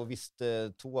 kamper. Och visst,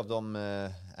 2 av dem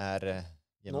är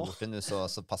genomborte nu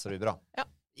så passar det ju bra. Ja.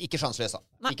 Ikke sjansløsa.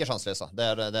 Det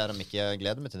er de ikke. Jeg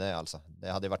gleder meg til det, altså. Det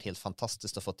hadde vært helt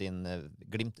fantastisk å fått inn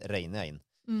Glimt regner jeg inn.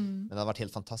 Men det hadde vært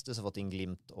helt fantastisk å fått in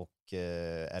Glimt och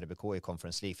RBK i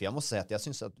Conference League. För jag måste säga att jag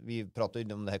syns att vi pratade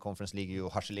ju om det här Conference League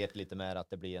och harcelerade lite mer att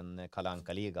det blir en Kalle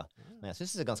Anka-liga. Men jag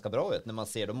syns det ser ganska bra ut när man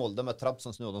ser dem. Molde med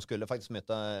Trabzons nu. De skulle faktiskt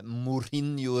möta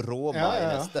Mourinho Roma i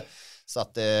nästa. Så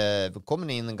att kommer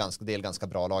ni in en ganska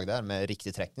bra lag där med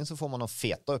riktig träckning, så får man någon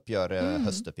feta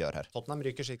höstuppgör här. Tottenham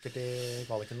ryker sikkert i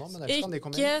kvaliken nå, men ellers kan de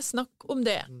komme inn. Ikke snakk om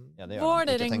det.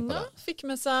 Vålerenga fikk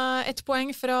med seg 1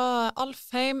 poeng fra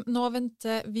Alfheim. Nå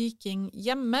venter Viking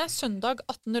hjemme søndag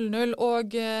 18:00,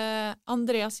 og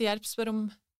Andreas Gjerp spør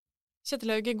om Kjetil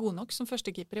Haug god nok som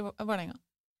førstekeeper i Vålerenga.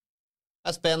 Jag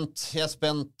är spänt. 3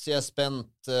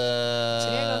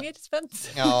 gånger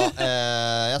spänt. Ja,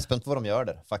 jag är spänt på vad de gör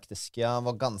där faktiskt. Jag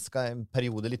var ganska en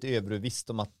period lite överbevisst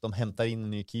om att de hämtar in en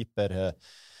ny keeper,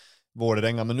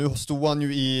 Vålerenga, men nu stod han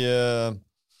ju i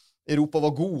Europa var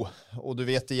god, och du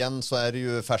vet igen så är det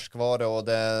ju färskvara och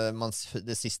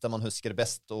det sista man huskar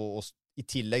bäst, och i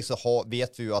tillägg så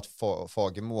vet vi ju att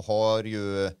Fagemo har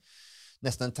ju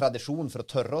nästan en tradition för att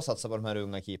törra och satsa på de här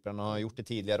unga keeperna. Han har gjort det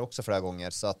tidigare också flera gånger,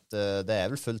 så att det är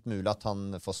väl fullt möjligt att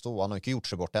han får stå. Han har inte gjort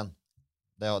sig bort än.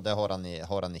 Det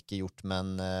har han inte gjort,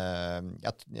 men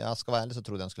jag ska vara ärlig så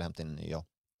trodde jag han skulle hämta in en ny. Ja.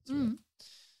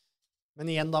 Men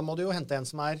igen då må du ju hämta en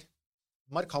som är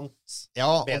markant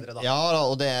bedre då. Ja,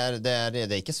 och det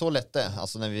är inte så lätt det.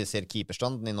 Alltså när vi ser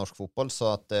keeperstanden i norsk fotboll, så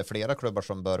att flera klubbar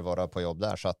som bör vara på jobb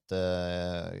där, så att det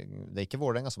är inte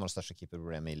Vålerenga som har det största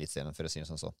keeperproblemet i elitserien, för att se det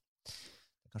som så.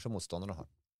 Kanske motståndarna har.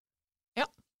 Ja,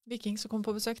 Viking som kommer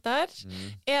på besøk der.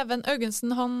 Even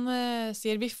Augensen, han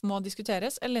sier VIF må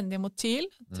diskuteres. Elendige mot TIL.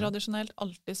 Tradisjonelt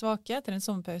alltid svake etter en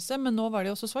sommerpause, men nå var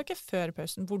de også svake før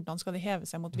pausen. Hvordan skal de heve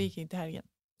seg mot Viking til helgen?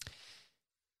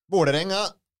 Vålerenga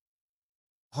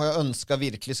har jag önskat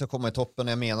virkelig ska komma i toppen.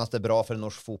 Jag menar att det är bra för en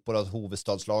norsk fotboll att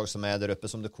huvudstadslag som är där uppe,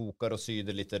 som det kokar och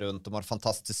syder lite runt. De har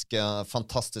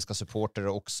fantastiska supporter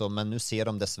också, men nu ser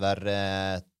de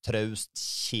dessvärre traust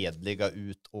kedliga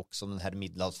ut, och som den här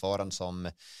middelhavsfaran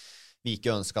som vi inte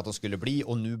önskade att de skulle bli,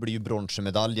 och nu blir ju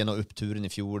bronsmedaljen och uppturen i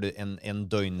fjol en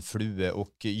dögnflue.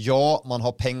 Och ja, man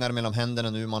har pengar mellan händerna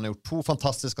nu. Man har gjort 2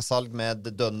 fantastiska salg med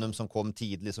Dönnum som kom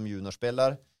tidigt som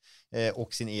juniorspelare,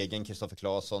 och sin egen Kristoffer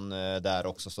Claesson där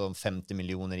också, som 50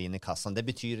 miljoner in i kassan. Det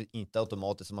betyder inte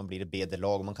automatiskt att man blir ett bättre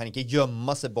lag. Man kan inte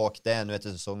gömma sig bak det nu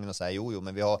efter säsongen och säga jo,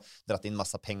 men vi har dratt in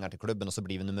massa pengar till klubben och så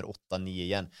blir vi nummer 8-9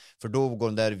 igen. För då går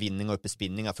den där vinningar upp i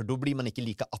spinningar, för då blir man inte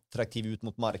lika attraktiv ut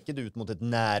mot marknad, ut mot ett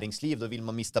näringsliv. Då vill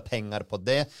man mista pengar på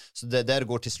det. Så det där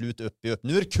går till slut upp.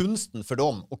 Nu är kunsten för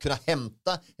dem att kunna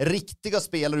hämta riktiga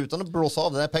spelare utan att blåsa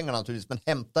av de där pengarna naturligtvis, men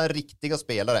hämta riktiga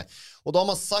spelare. Och då har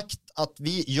man sagt att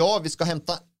vi ska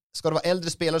hämta, ska det vara äldre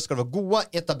spelare, ska det vara goda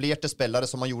etablerade spelare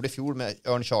som man gjorde i fjol med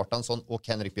Örn Kjartansson och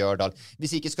Henrik Björdal.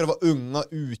 Hvis ikke ska det vara unga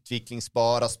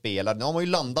utvecklingsbara spelare. Nu har man ju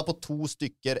landat på 2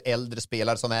 stycken äldre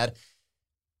spelare som är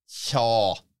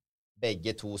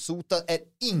bägge 2. Sota är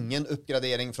ingen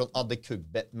uppgradering från Adde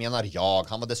Kubbe, menar jag.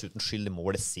 Han var dessutom skyldig i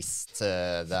målet sist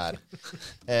där.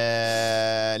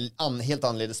 Helt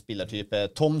annorlunda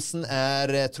spelartyp. Thomsen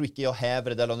är, tror inte jag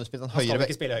häver där. Nu spelar han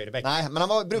högerbäck. Nej, men han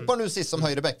var brukbar nu sist som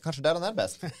högerbäck. Kanske där han är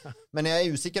bäst. Men jag är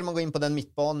usikker om man går in på den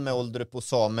mittbanan med Oldrup och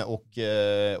Same och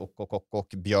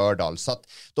Björdal. Så att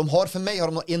de har, för mig har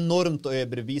de något enormt att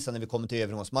överbevisa när vi kommer till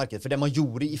övergångsmarknaden. För det man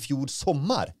gjorde i fjol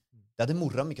sommar, det hade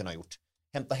Morrami kunnat ha gjort.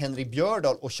 Hämta Henrik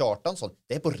Björdal och Kjartansson,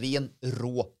 det är på ren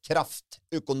rå kraft,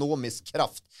 ekonomisk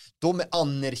kraft. De är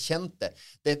anerkända.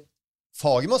 Det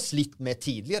Fagemo har slitt med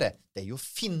tidigare, det är ju att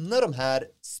finna de här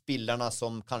spelarna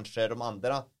som kanske de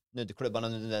andra klubbarna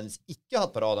nödvändigtvis icke har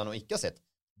på radarn och icke har sett.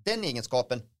 Den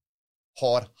egenskapen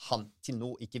har han till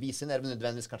nå icke visat. Det är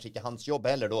nödvändigtvis kanske inte hans jobb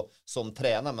heller då som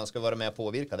tränare, man ska vara med och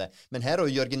påvirka det. Men här har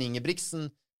Jörgen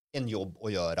Ingebrigtsen en jobb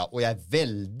att göra, och jag är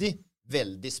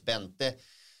väldigt spänd.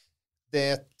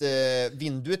 det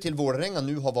vinduet till Vålerenga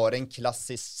nu har varit en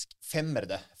klassisk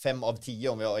 5 av 10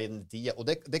 om vi har en 10 och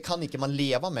det kan inte man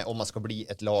leva med om man ska bli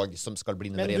ett lag som ska bli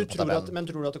nummer 1 på tabellen. Men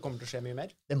tror du att det kommer till att ske mye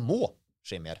mer? Det må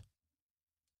ske mer.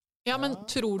 Ja, men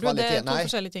tror du det är två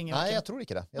forskjellige ting? Nej, jag tror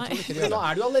inte det. Men nå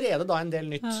är det ju allerede da en del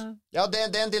nytt. Ja, det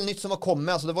är en del nytt som har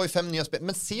kommit. Alltså, det var ju 5 nya spel.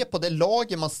 Men se på det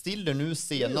laget man stiller nu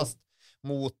senast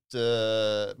mot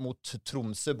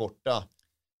Tromsø borta.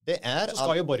 Det är så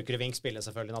ska ju Borchgrevink spela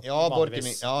selvfølgelig. Ja,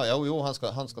 Borchgrevink.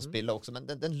 Ja, han ska spela också. Men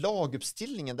den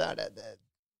laguppstillingen där.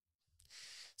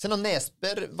 Sen har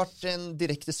Nesberg varit en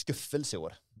direkt skuffelse i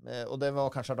år. Och det var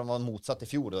kanske att de var motsatt i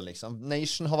fjol då liksom.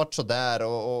 Nation har varit så där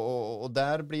och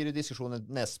där blir det diskussionen.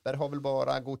 Nesberg har väl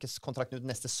bara går kontrakt ut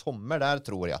nästa sommar där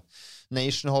tror jag.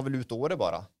 Nation har väl ut året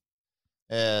bara.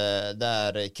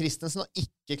 Där Kristensen har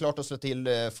inte klart att slå till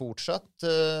fortsatt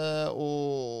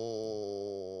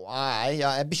och nej,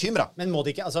 jag är bekymrad. Men må det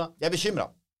inte, alltså jag är bekymrad.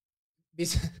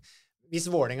 Hvis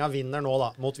Vålerenga vinner nå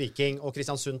da mot Viking og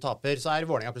Kristiansund taper, så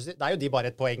Vålerenga plutselig, det jo de bare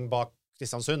et poeng bak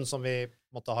Kristiansund som vi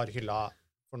måtte ha hylla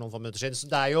for noen få minutter siden. Så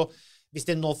det jo, hvis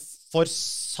de nå får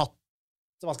satt,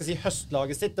 hva skal jeg si,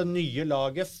 høstlaget sitt, det nye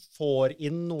laget får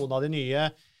inn noen av de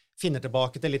nye, finner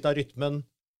tilbake til litt av rytmen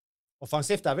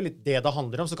offensivt, det vel litt det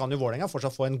handler om, så kan jo Vålerenga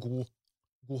fortsatt få en god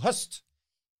høst.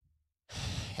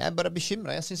 Jag är bara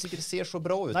bekymrad. Jag syns inte det ser så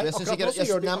bra ut. Jag syns inte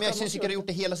det har gjort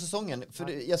det hela säsongen.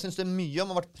 För jag syns det mycket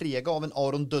har varit präglat av en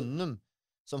Aron Dønnum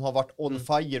som har varit on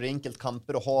fire i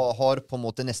enkeltkamper och har på en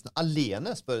måte nästan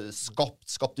alene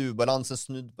skapt ubalansen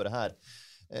snudd på det här.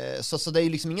 Så det är ju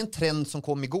liksom ingen trend som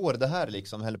kom igår det här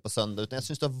liksom heller på söndag, utan jag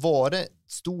syns det har varit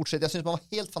stort sett, jag syns man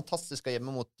var helt fantastiska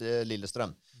hemma mot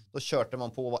Lillestrøm. Då körte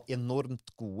man på och var enormt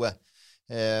gode.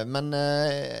 Men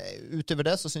utöver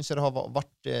det så syns jag det har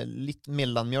varit lite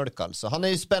mellanmjölk alltså. Han är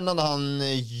ju spännande, han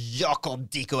Jakob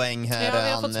Dikoeng här. Ja,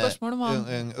 vi har fått spørsmål om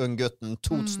han. Unggutten,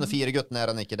 2004-gutten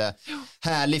han inte det.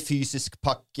 Härlig fysisk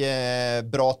pack,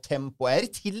 bra tempo. Är i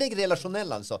tillägg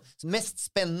relationell alltså. Mest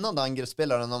spännande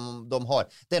angreppsspelaren de har.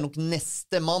 Det är nog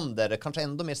nästa man där, kanske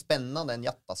ändå mer spännande än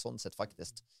Jatta sånt sett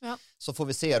faktiskt. Ja. Så får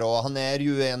vi se då. Han är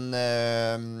ju en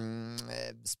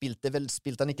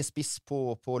spilt han inte spiss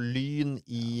på Lyn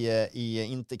i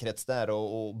interkrets där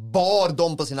och bar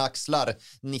dem på sina axlar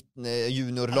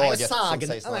juniorlaget. Han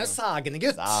är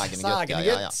Sagene-gutt.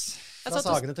 Från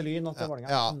Sagene till Lyn och till Vålerenga.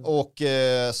 Ja,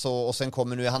 och sen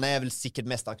kommer nu, han är väl säkert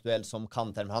mest aktuell som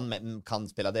kanter, men han kan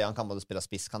spela det, han kan både spela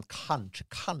spisskant,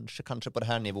 kanske på det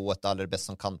här nivået allra bäst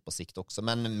som kant på sikt också,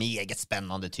 men meget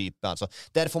spännande typ alltså.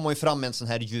 Där får man ju fram en sån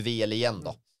här juvel igen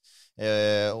då.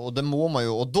 Och det må man ju,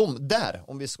 och där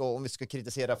om vi ska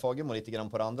kritisera Fagermo lite grann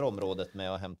på det andra området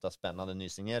med att hämta spännande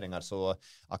nysigneringar, så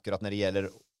akkurat när det gäller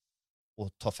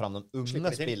att ta fram de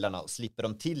unga spelarna och slipper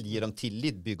dem till, ge dem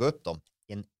tillit, bygga upp dem,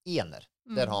 en ener.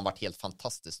 Där har han varit helt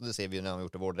fantastisk, och det ser vi ju när han har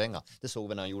gjort det i Vålerenga. Det såg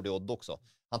vi när han gjorde i Odd också.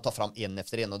 Han tar fram en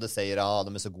efter en och det säger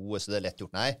de är så goda så det är lätt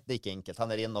gjort. Nej, det är inte enkelt.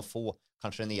 Han är en av få,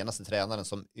 kanske den enaste tränaren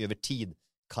som över tid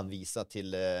kan visa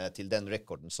till den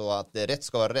rekorden. Så att rätt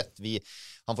ska vara rätt.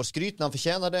 Han får skryt när han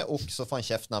förtjänar det, och så får han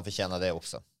käft när han förtjänar det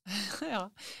också.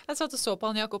 Ja, jeg satt og så på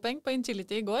han Jakob Eng på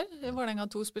Intility i går. Vålerenga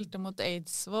 2 spilte mot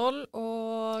Eidsvoll.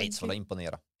 Eidsvoll har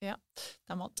imponeret. Ja,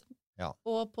 det måtte. Ja.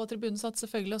 Og på tribunen satt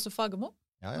selvfølgelig også Fagermo.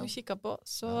 Ja. Og kikket på.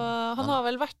 Så han har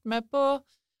vel vært med på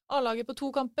A-laget på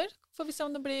 2 kamper. Får vi se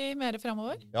om det blir mer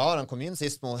fremover. Ja, han kom in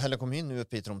sist, eller kom in nu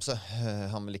uppe i Tromsø.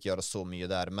 Han vill inte göra så mycket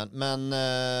där, men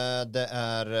det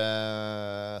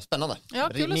är spännande. Ja,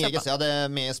 kul att se på. Ja, det är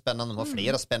mer spännande. De har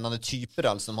flera spännande typer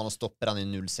alltså. Man har stoppat han i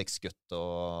 06-gutt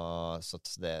och så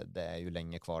det är ju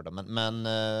länge kvar då. Men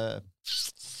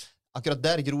akkurat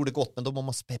där gror det gott, men då må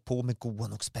man spä på med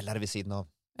goda och spelare vid sidan av.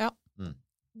 Ja.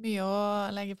 Mye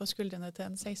å legge på skuldrene til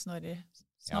en 16-årig.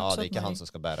 Ja, det är inte han som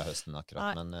ska bära hösten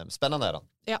akkurat. Nej. Men spännande är han.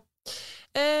 Ja.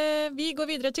 Vi går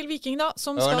videre til Viking da.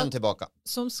 Ørnen tilbake.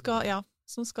 Som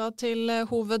skal til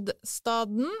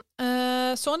hovedstaden.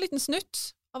 Så en liten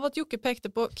snutt av at Jokke pekte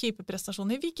på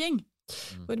keeperprestasjonen i Viking.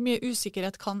 Hvor mye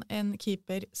usikkerhet kan en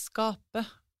keeper skape?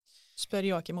 Spør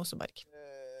Joakim Oseberg.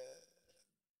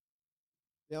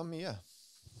 Ja, mye.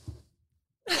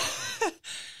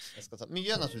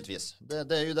 Mye naturligtvis.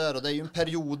 Det är ju där, och det är ju en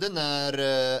period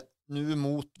när nu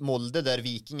mot Molde där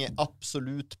Viking är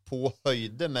absolut på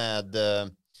höjde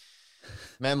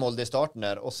med Molde i starten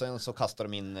där, och sen så kastar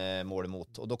de in mål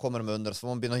emot, och då kommer de under, så får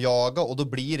man börja jaga, och då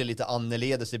blir det lite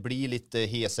annorledes, det blir lite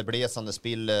heseblesande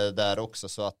spill där också,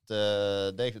 så att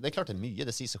det är klart det är mycket,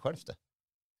 det säger sig självt det.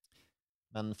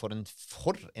 Men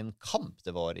för en kamp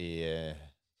det var i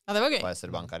ja, det var gøy. På SR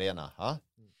Bank Arena, ja.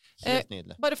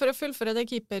 Bare for å fullføre det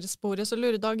keepersporet, så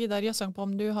lurer Dag Idar Jøssang på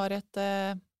om du har et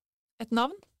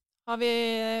navn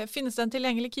Finnes det en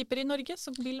tilgjengelig keeper i Norge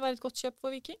som vil være et godt kjøp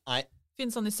for Viking? Nej.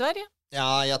 Finnes han i Sverige?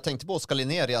 Ja, jag tänkte på Oskar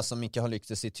Linnér som inte har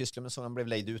lyckats i Tyskland, men så han blev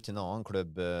lejd ut till en annan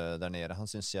klubb där nere. Han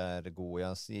syns jag är god.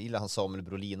 Jag gillar han Samuel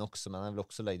Brolin också, men han är väl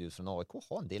också lejd ut från AIK.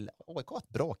 AIK har ett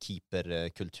bra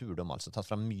keeperkultur. De har alltså tagit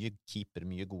fram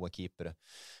mye gode keepere.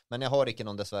 Men jag har ikke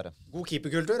noen dessverre. God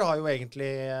keeperkultur har jo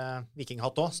egentlig Viking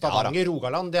hatt også. Stavanger,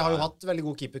 Rogaland, det har jo hatt veldig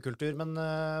god keeperkultur, men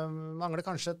mangler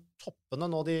kanskje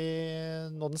toppene nå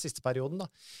den siste perioden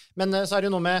da. Men så er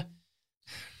det jo noe med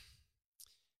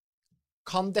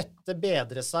kan dette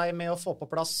bedre seg med å få på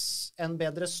plass en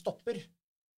bedre stopper?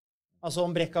 Altså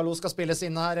om Brekalo skal spilles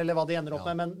inn her, eller hva de ender opp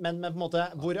med, men på en måte,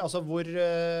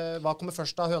 hva kommer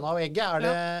først av høna og egget? Er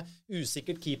det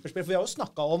usikkert keeperspill? For vi har jo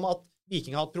snakket om at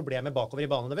Viking har hatt problemer bakover i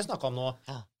banen. Det vi snakket om nå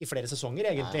i flere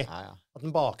sesonger, egentlig. At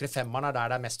den bakre femmeren er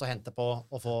der det er mest å hente på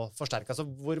å få forsterket. Altså,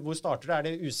 hvor starter det? Er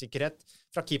det usikkerhet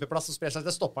fra keeperplass og spiller seg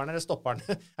til stopperen, eller stopperen?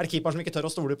 Er det keeperen som ikke tør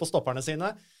å stole på stopperne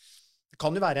sine? Det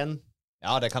kan jo være en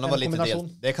Ja, det kan vara lite del.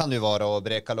 Det kan ju vara, och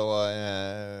Brekalo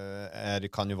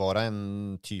kan ju vara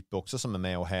en typ också som är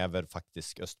med och häver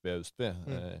faktiskt Östby och Östby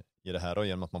i det här då,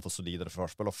 genom att man får solidare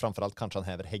försvarsspel, och framförallt kanske han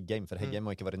häver Heggheim, för Heggheim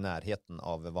har inte varit i närheten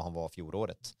av vad han var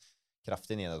fjolåret.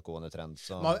 Kraftig nedåtgående trend.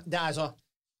 Så. Det er så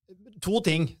to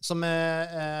ting som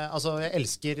altså jeg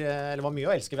elsker, eller var mye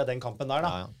å elske ved den kampen der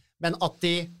da. Men at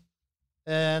de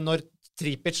når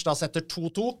Tripic da setter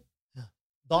 2-2,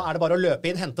 da er det bare å løpe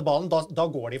inn, hente ballen, da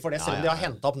går de for det. Selv om de har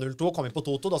hentet opp 0-2 og kommet på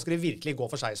 2-2, da skal de virkelig gå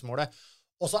for seiersmålet.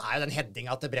 Og så er jo den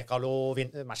headingen til Brekalo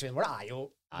matchvinmålet er jo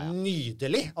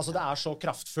nydelig. Altså det er så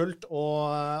kraftfullt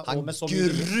og med så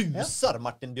mye. Han grusar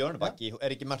Martin Bjørnbakk.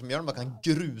 Er ikke Martin Bjørnbakk, han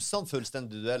grusar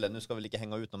fullstendig duellen. Nu ska vi ikke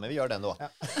hänga ut noe, men vi gjør det ändå.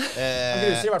 Han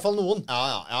gruser i hvert fall noen.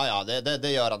 Ja,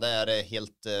 det gjør han. Det er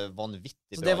helt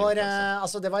vanvittig så bra.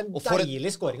 Det var en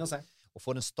deilig scoring å se. Och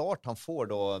för en start han får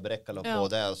då Brekalo på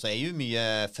det, så är ju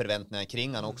mycket förväntningar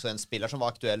kring han också. En spelare som var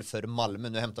aktuell för Malmö,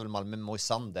 nu hämtar väl Malmö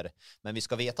Moisander, men vi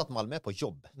ska veta att Malmö är på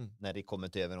jobb när de kommer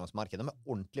till övergångsmarknaden. De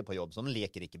är ordentligt på jobb, så de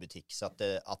leker inte i butik, så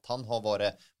att han har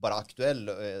varit bara aktuell,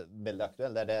 väldigt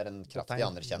aktuell, det är en kraftig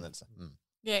anerkännelse.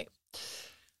 Okay.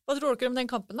 Vad tror du om den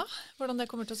kampen då? Hvordan det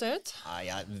kommer till att se ut?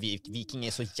 Viking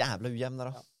är så jävla ujämna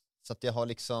då. Så att jag har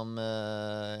liksom,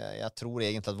 jag tror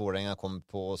egentligen att Vårdänga kommer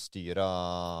på styra,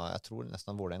 jag tror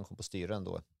nästan Vårdänga kommer på styra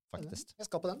ändå faktiskt. Jag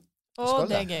ska på den.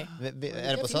 Det är gøy.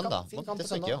 Är det på söndag? Fin kamp på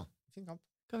söndag. Fin kamp.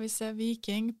 Kan vi se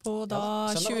Viking på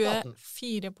da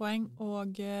 24 poeng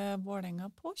og Vårdänga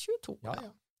på 22. Ja.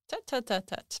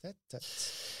 Tett.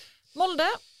 Molde,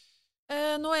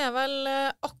 nå er vel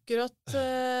akkurat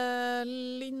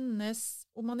Linnes,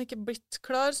 om han ikke blitt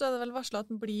klar, så er det vel varslet at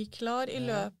han blir klar i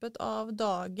løpet av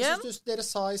dagen. Jeg synes dere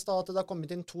sa i sted at det har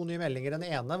kommet inn 2 nye meldinger. Den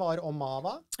ene var om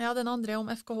Mava. Ja, den andre om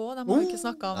FKH. De har vi ikke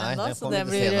snakket om enda, så det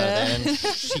blir en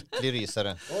skikkelig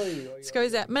rysere. Skal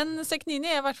vi se. Men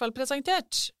Seknini er i hvert fall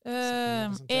presentert.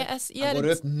 Han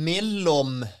går upp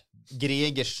mellom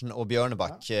Gregersen og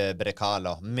Bjørnebakk,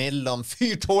 Brekalo. Mellom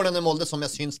fyrtårnene Molde, som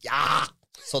jeg syns,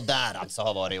 så där alltså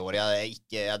har varit i år.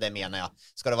 Det menar jag.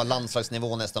 Ska det vara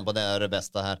landslagsnivå nästan på det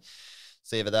bästa här.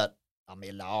 Så är vi där.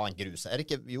 Han grus. Är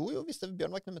det inte? Jo, visst är det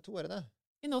Bjørnbakk nummer 2, är det där?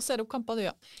 Vi nå ser opp kampen du,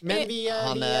 ja. Men det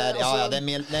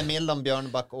är mellom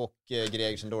Bjørnbakk och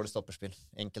Gregersen dårlig stopperspill.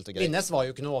 Enkelt och greit. Linnes var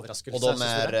jo ikke noe overraskelse. Och de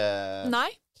är... Nei,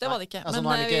 det var det ikke. Altså,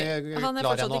 men han er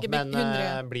fortsatt ikke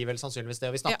men blir vel sannsynligvis det.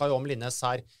 Og vi snakket jo om Linnes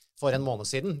her for en måned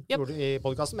siden i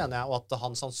podcasten, mener jeg, og at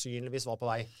han sannsynligvis var på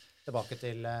vei tilbake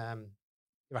til...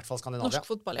 I hvert fall Skandinavia. Norsk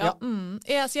fotball, ja.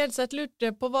 ES Gjerdseth lurte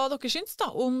på hva dere syns da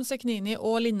om Seknini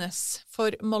og Linnes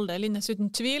for Molde. Linnes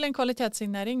uten tvil en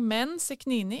kvalitetssignering, men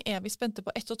Seknini er vi spente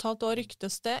på 1,5 år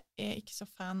ryktes det. Er ikke så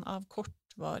fan av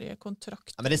kortvarige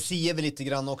kontrakter. Ja, men det sier vel lite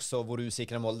grann också hvor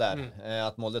usikre Molde är.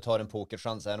 Att Molde tar en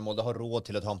pokerchans här. Molde har råd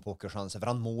till att ta en pokerchans, för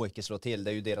han må ikke slå till.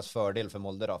 Det är ju deras fördel för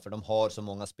Molde då, för de har så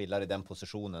många spelare i den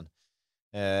positionen.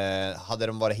 Hade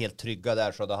de varit helt trygga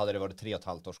där, så då hade det varit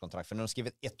 3,5 års kontrakt. För när de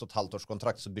skriver 1,5 års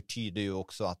kontrakt så betyder ju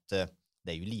också att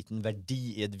det är ju liten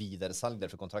värdi i ett vidare salg där,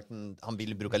 för kontrakten, han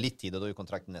vill bruka lite tid och då är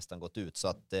kontrakten nästan gått ut. Så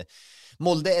att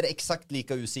Molde är exakt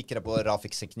lika usikra på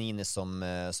Rafik Seknini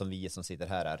som vi som sitter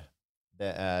här är.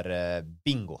 Det är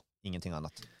bingo, ingenting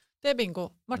annat. Det er bingo.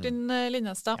 Martin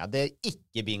Linnes da? Ja, det er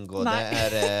ikke bingo. Nei.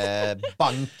 Det er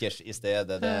bankers i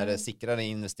stedet. Det er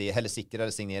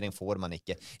sikrere signering får man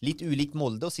ikke. Litt ulikt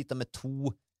Molde å sitte med 2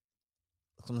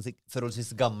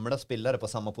 förhållsvis gamla spelare på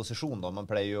samma position då. Man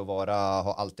pleier ju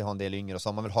alltid ha en del yngre, och så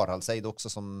har man väl Harald Seid också,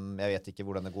 som jeg vet ikke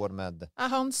hvordan det går med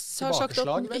Han har sagt at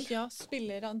han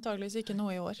spiller antageligvis ikke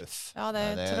noe i år. Ja, det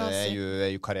är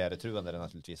ju karriärtruende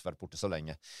naturligtvis, vært borte så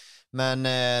lenge. Men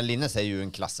Linnes är ju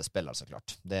en klassespelare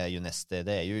såklart. Det är ju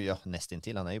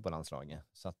nästintill, han är ju på landslaget.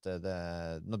 Så att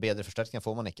någon bedre förstärkning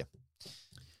får man ikke.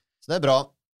 Så det är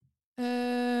bra.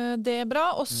 Det er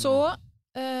bra, og så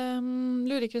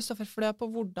lurer Kristoffer Flø på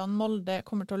hvordan Molde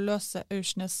kommer til å løse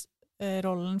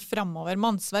Aursnes-rollen fremover.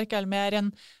 Mannsverk er mer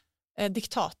en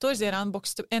diktator, sier han.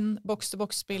 En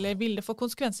boks-til-boks-spiller vil det få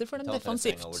konsekvenser for dem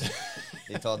defensivt.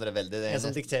 De tar det veldig. Det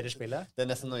som dikterer spillet. Det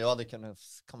nesten noe jeg hadde kunnet...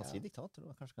 Kan man si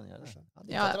diktator? Kanskje kan gjøre det. Ja,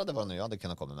 diktator hadde vært noe jeg hadde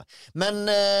kunnet komme med. Men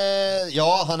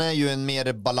han er jo en mer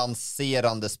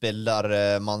balanserende spiller,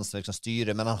 Mannsverk som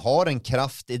styrer, men han har en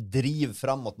kraftig driv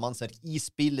framåt, Mannsverk, i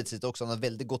spillet sitt også. Han har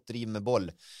veldig godt driv med boll.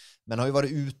 Men har jo vært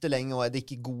ute lenge, og er det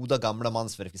ikke gode gamle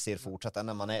Mannsverk vi ser fortsatt,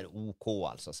 når man er OK,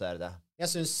 altså, så er det. Jeg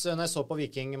synes, når jeg så på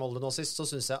Viking Molde nå sist, så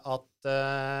synes jeg at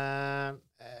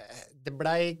det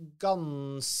ble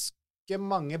ganske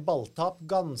mange balltap,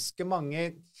 ganske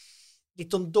mange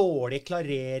litt om dårlige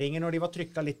klareringer når de var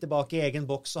trykket litt tilbake i egen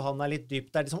boks, og han er litt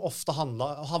dypt. Det er liksom ofte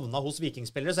havna hos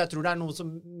vikingspillere, så jeg tror det er noe som,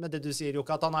 med det du sier,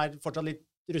 Jokka, at han er fortsatt litt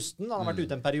rusten, han har vært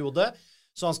ute en periode,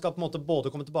 så han skal på en måte både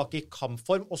komme tilbake i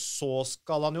kampform, og så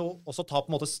skal han jo også ta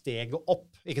på en måte steget opp,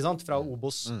 ikke sant, fra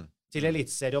Obos til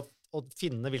eliteserie, og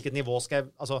finne hvilket nivå skal jeg,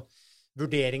 altså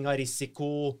vurdering av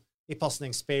risiko i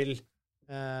passningsspill.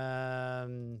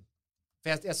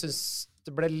 For jeg synes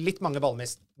det ble litt mange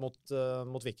ballmist mot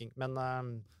Viking,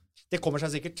 men det kommer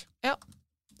seg sikkert. Ja.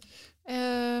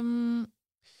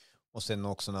 Og sen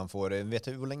også når han får, vet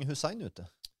du hvor lenge Hussein er ute?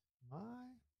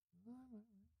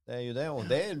 Det är ju det, och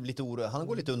det är lite oro. Han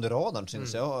går lite under radarn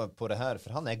syns jag på det här, för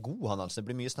han är god han alltså. Det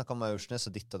blir mycket snack om Aursnes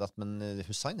och ditt och datt, men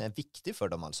Hussein är viktig för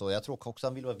dem alltså. Jag tror också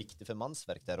han vill vara viktig för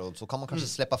Mannsverk där, och så kan man kanske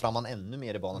släppa fram han ännu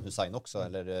mer i banan Hussein också,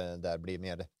 eller där blir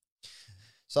mer.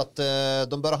 Så att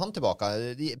de bör ha han tillbaka.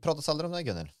 Det pratas aldrig om det,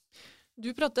 Gunnel.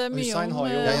 Du prater mye om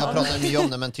jeg prater mye om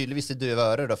det, men tydeligvis i døve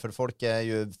ører da, for folk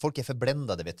er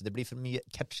forblendede, vet du. Det blir for mye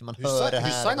catchy man hører her.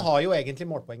 Hussein har jo egentlig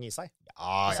målpoeng i seg.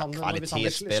 Ja, kvalitetsspiller. Hvis han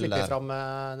slipper fram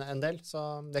en del,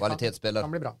 så det kan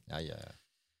bli bra. Ja.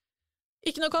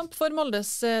 Ikke noe kamp for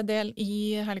Moldes del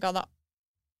i helga da.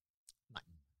 Nei.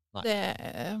 Det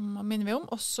minner vi om,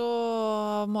 og så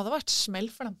må det ha vært smell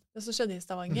for dem, det som skjedde i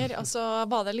Stavanger. Altså,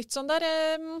 var det litt sånn der...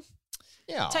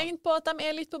 tegn på at de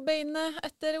er litt på beinet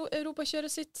etter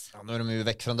Europakjøret sitt. Ja, nu är de ju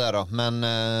väck från där då.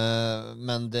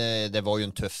 Men det var ju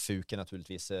en tuff uke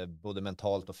naturligtvis, både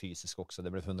mentalt och fysiskt också.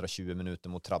 Det blev 120 minuter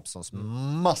mot Trabzons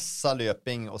massa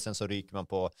löping, och sen så ryker man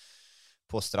på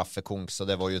straffekong, så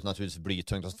det var ju naturligtvis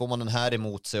blytungt. Och så får man den här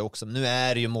emot sig också. Nu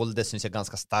är det ju Molde, syns jag,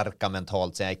 ganska starka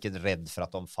mentalt, så jag är inte rädd för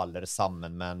att de faller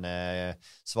samman, men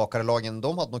svakare lagen,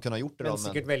 de hade nog kunnat gjort det. Men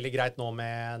sikkert veldig greit nå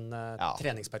med en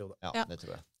treningsperiode. Ja, det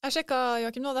tror jeg. Jeg sjekket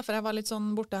Joakim nå, derfor jeg var litt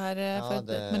sånn borte her for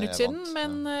et minutt siden,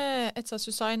 men Etsa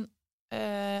Susain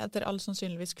etter all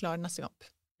sannsynligvis klar neste kamp.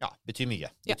 Ja, betyr mye.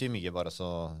 Betyr mye, bare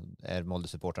så er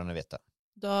Molde-supporterne vet det.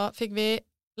 Da fikk vi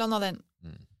landet den.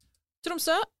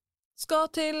 Tromsø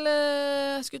skal til,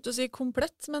 skulle til å si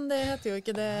komplett, men det heter jo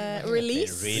ikke det.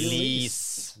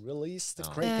 Release the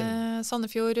Kraken.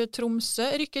 Sandefjord, Tromsø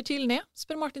rykker til ned,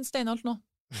 spør Martin Steinholt nå.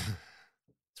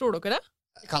 Tror dere det?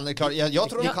 Kan det klart, jeg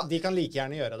tror de kan like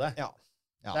gjerne gjøre det. Ja.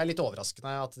 Det er litt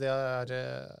overraskende at de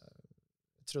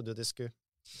trodde de skulle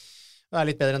være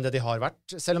litt bedre enn det de har vært.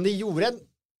 Selv om de gjorde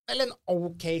en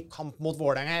ok kamp mot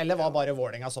Vålerenga, eller var bare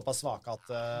Vålerenga såpass svake at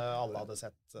alle hadde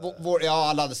sett... Ja,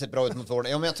 alle hadde sett bra ut mot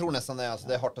Vålerenga. Ja, men jeg tror nesten det. Altså,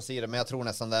 det er hardt å si det, men jeg tror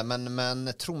nesten det.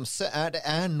 Men Tromsø, det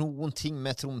er noen ting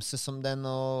med Tromsø som den,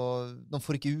 og de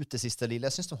får ikke ut det siste lille.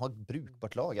 Jeg synes de har et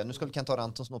brukbart lag. Nå skal vel Kent Are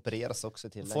Antonsen opereres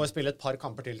også til. Får spille et par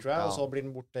kamper til, tror jeg, og så blir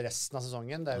den borte resten av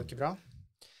sesongen. Det er jo ikke bra.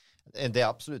 Det er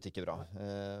absolutt ikke bra.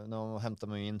 Nå henter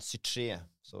man jo inn Sytché,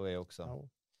 så er jeg også.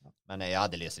 Men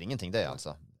det løser ingenting det,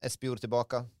 altså. Espejord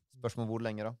tilbake. Spørsmål hvor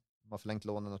lenge da? Man har forlengt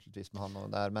lånet naturligvis med han og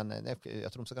der, men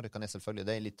jeg Tromsø kan rykke ned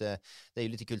selvfølgelig. Det er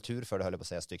jo litt kultur for det, holder jeg på å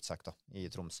si, stygt sagt da, i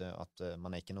Tromsø, at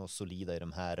man er ikke noe solide i de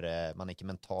her, man er ikke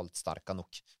mentalt sterke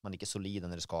nok, man er ikke solide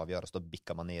når det skal avgjøres, da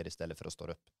bikker man ned i stedet for å stå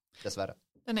opp, dessverre.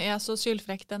 Den er så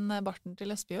sylfrekk, den barten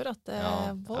til Espejord, at det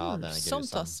er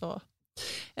voldsomt, altså.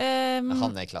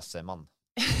 Han er klassemann.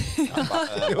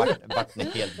 Barten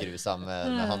er helt grusam,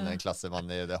 men han er klassemann,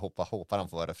 det håper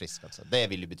han får være frisk, altså. Det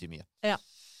vil jo bety mye. Ja.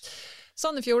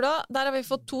 Sandefjord da, der har vi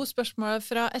fått 2 spørsmål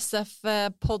fra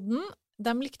SF-podden.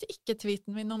 de likte ikke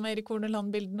tweeten min om Eirik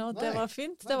Horneland-bildene, og det var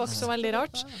fint. Det var ikke så veldig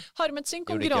rart. Harmet Singh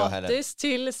kom gratis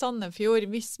til Sandefjord.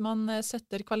 Hvis man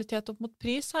setter kvalitet opp mot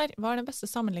pris her, hva er den beste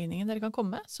sammenligningen dere kan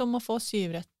komme med? Som å få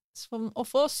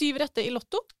 7 rette i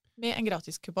lotto med en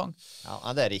gratis kupong.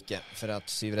 Ja, det det ikke. For at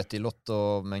 7 rette i lotto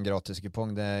med en gratis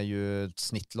kupong, det jo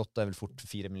snittlotto vel fort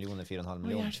 4 millioner, 4,5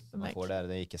 millioner. Man får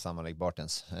det ikke sammenleggbart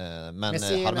ens. Men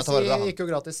Messi gikk jo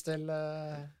gratis til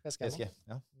PSG.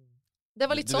 Ja. Det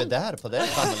var litt sånn. Du der på det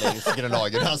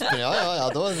sammenleggsgrunnlaget, Aspen. Ja,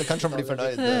 da kanskje han blir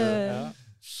fornøyd.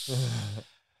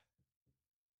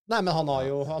 Nei, men han har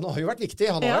jo vært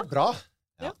viktig. Han har vært bra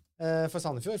for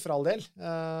Sandefjord, for all del.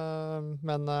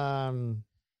 Men...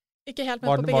 Ikke helt med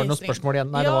på begeistring. Var det noe spørsmål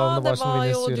igjen? Nei, det var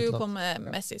jo du kom med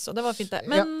Messi, så det var fint det.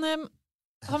 Men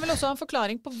han vil også ha en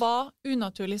forklaring på hva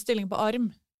unaturlig stilling på arm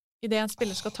i det en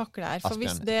spiller skal takle her. For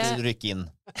hvis det rykk inn.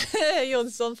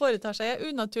 Jonsson foretar seg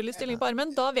unaturlig stilling på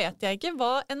armen, da vet jeg ikke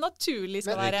hva en naturlig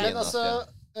skal være. Men altså...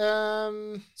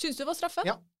 Syns du det var straffe?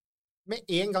 Ja. Med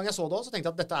en gang jeg så det også, så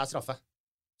tenkte jeg at dette straffe.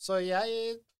 Så jeg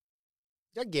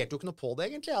reagerte jo ikke noe på det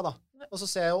egentlig, da. Og så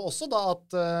ser jeg jo også da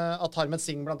at Harmet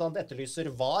Singh blant annet etterlyser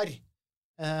VAR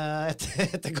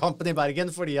etter kampen i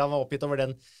Bergen, fordi han var oppgitt over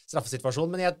den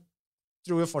straffesituasjonen. Men jeg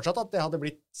tror jo fortsatt at det hadde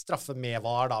blitt straffe med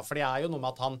VAR da, for det jo noe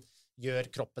med at han gjør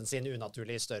kroppen sin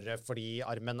unaturlig større fordi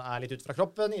armen litt ut fra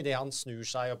kroppen, i det han snur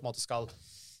seg og på en måte skal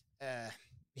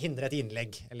hindre et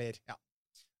innlegg, eller ja.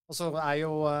 Og så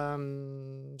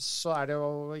det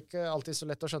jo ikke alltid så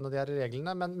lett å skjønne de her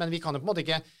reglene, men vi kan jo på en måte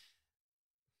ikke...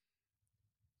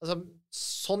 Altså,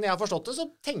 sånn jeg har forstått det, så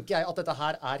tenker jeg at dette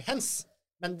her hens.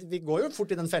 Men vi går jo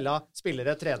fort i den fella,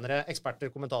 spillere, trenere,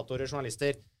 eksperter, kommentatorer,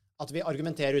 journalister, at vi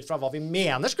argumenterer ut fra hva vi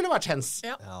mener skulle vært hens,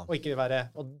 og ikke være...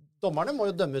 Og dommerne må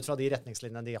jo dømme ut fra de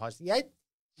retningslinjene de har.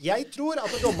 Jeg tror at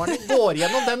når dommerne går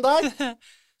gjennom den der,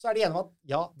 så de enige om at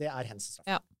ja, det hens.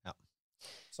 Ja.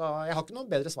 Så jeg har ikke noe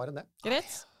bedre svar enn det.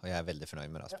 Greit. Og jeg veldig fornøyd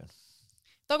med det, Asbjørn.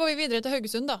 Da går vi videre til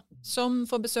Haugesund da, som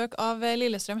får besøk av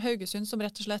Lillestrøm Haugesund, som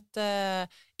rett og slett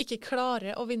ikke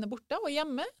klarer å vinne borte, og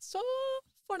hjemme så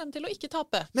får de til å ikke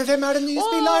tape. Men hvem den nye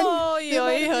spilleren?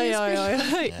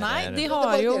 Oi. Nei, de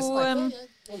har jo...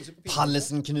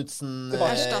 Pallesen Knudsen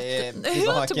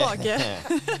tilbake.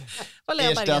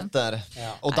 Erstatter.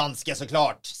 Og danske så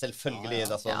klart, selvfølgelig,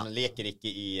 da som leker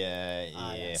ikke i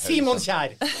Simon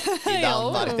Kjær! I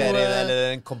Danmark, eller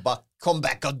en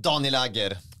comeback av Daniel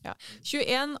Lager. Ja.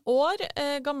 21 år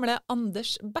gamle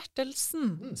Anders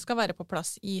Bertelsen skal være på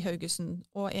plass i Haugesund,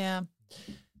 og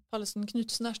Pallesen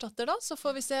Knudsen erstatter da, så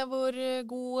får vi se hvor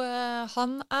god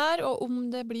han og om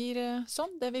det blir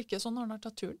sånn. Det virker sånn når han har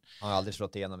tatt turen. Han har aldri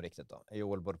slått igjennom riktigt då. I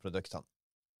Aalborg-produkt han,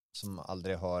 som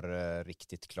aldri har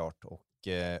riktigt klart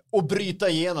och bryta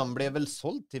igenom. Blev väl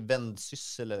såld till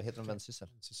Vendsyssel, eller heter de Vendsyssel?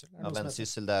 Ja,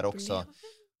 Vendsyssel där också.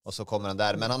 Och så kommer han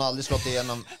där, men han har aldrig slått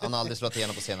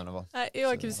igenom på scenen nivå.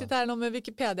 Joakim sitter her nå med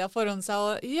Wikipedia foran seg,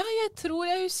 og jeg tror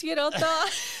jeg husker at det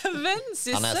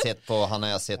Vendsyssel. Han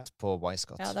har sett på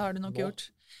Wisecout. Ja, det har du nok gjort.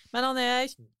 Men han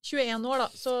 21 år da,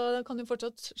 så kan jo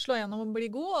fortsatt slå igjennom og bli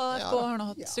god, og RK har nå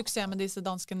hatt suksess med disse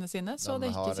danskene sine, så det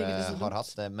ikke sikkert så har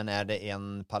hatt det, men det en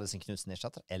Pallesen Knudsen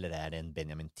erstatter, eller det en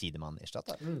Benjamin Tidemann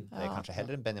erstatter? Det kanskje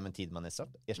heller en Benjamin Tidemann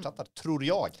erstatter, tror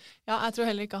jeg. Ja, jeg tror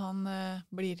heller ikke han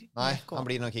blir Nei, han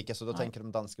blir nok ikke, så da tenker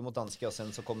de danske mot danske, og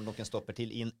sen så kommer noen stopper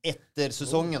til inn etter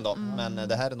sesongen da, men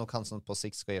det her nok han som på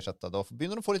sikt skal erstatte, da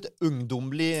begynner de å få litt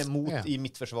ungdomlig mot i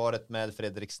mittförsvaret med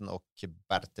Fredriksen og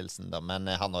Bertelsen da,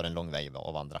 men han har en lång vei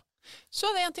å vandre. Så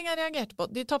det en ting jeg reagerte på.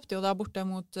 De tappte jo da borte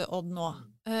mot Odd nå.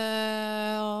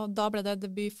 Og da ble det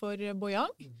debut for Bojang.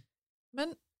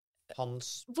 Men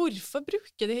hvorfor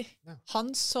bruker de han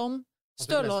som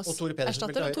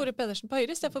Stølås-erstatter og Tore Pedersen på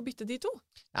høyre, i stedet for å bytte de to?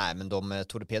 Nei, men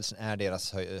Tore Pedersen deres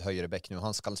høyrebekk nu.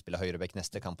 Han skal spille høyrebekk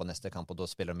neste kamp, og da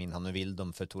spiller de inn han. Nu vil de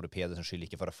for Tore Pedersen skyld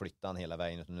ikke for å flytte han hele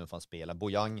veien, utan nu får han spille.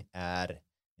 Bojang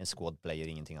en squad player,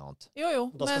 ingenting annet. Jo,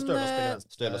 da skal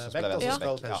Stølås spille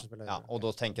venstre. Ja, og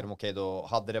da tenker de, da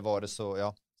hadde det vært så,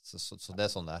 så det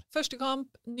sånn der. Første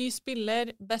kamp, ny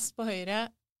spiller, best på høyre.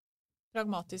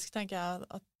 Pragmatisk, tenker jeg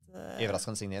at...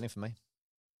 Overraskende signering for meg.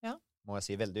 Ja. Må jeg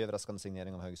si, veldig overraskende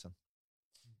signering av Haugesund.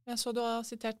 Jeg så du har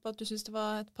sitert på at du synes det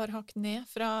var et par hakk ned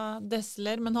fra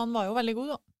Dessler, men han var jo veldig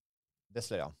god da.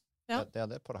 Dessler, ja. Det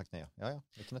et par hakk ned, ja.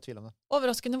 Ikke noe tvil om det.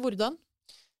 Overraskende hvordan?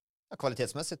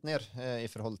 Kvalitetsmässigt ner i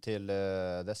forhold til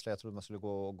Dessler. Jeg trodde man skulle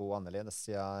gå annerledes.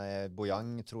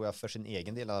 Bojang tror jeg for sin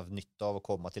egen del har nytte av å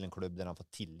komme til en klubb der han får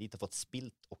tillit og fått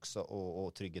spilt også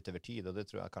og trygghet over tid, og det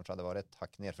tror jeg kanskje hadde vært et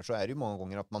hakk ner, for så det jo mange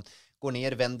ganger at man går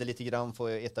ner, vänder lite grann,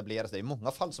 får etablera sig. Det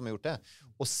många fall som har gjort det.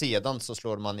 Og sedan så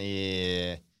slår man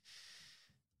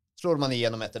slår man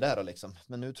igenom etter der liksom.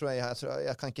 Men nu tror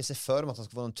jag kan inte se för mig att han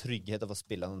ska få någon trygghet av att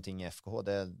spela någonting i FKH.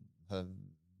 Det är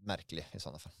märkligt i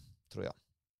sådana fall, tror jag.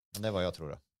 Men det är vad jag tror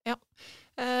då. Ja.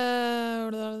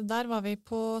 Der var vi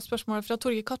på spørsmålet fra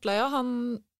Torge Katleia.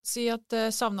 Han sier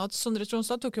at savnet at Sondre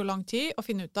Tronstad tok jo lang tid å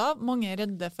finne ut av. Mange er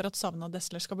redde for at savnet av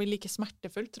Dessler skal bli like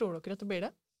smertefullt. Tror dere at det blir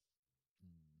det?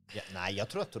 Ja, nej, jag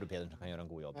tror att Tore Pedersen kan göra en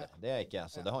god jobb där. Det är inte,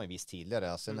 alltså, det har han ju visst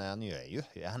tidigare. Alltså, han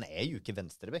är ju inte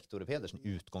vänsterback, Tore Pedersen.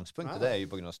 Utgångspunktet det är ju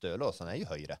på grund av Stølås. Han är ju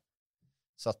högre.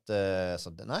 Så att,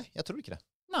 nej, jag tror inte det.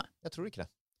 Nej. Jag tror inte det.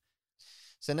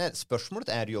 Sen spørsmålet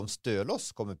är ju om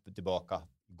Stølås kommer tillbaka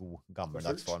i god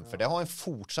gammeldags form. För det har han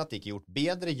fortsatt inte gjort.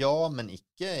 Bedre, ja, men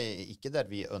ikke där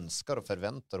vi önskar och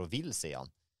förväntar och vill se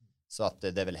han. Så att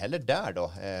det är väl heller där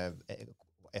då.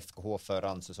 FKH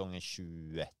förra säsongen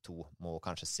 22 må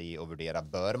kanske se och värdera.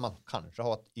 Bör man kanske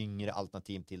ha ett yngre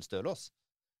alternativ till Stølås?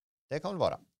 Det kan väl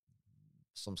vara.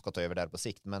 Som ska ta över där på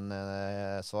sikt. Men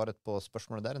svaret på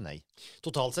spørsmålet där är nej.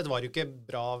 Totalt sett var det ju inte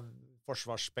bra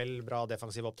forsvarsspill, bra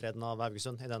defensiv opptreden av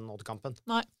Haugesund i den Odd-kampen.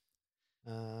 Nej.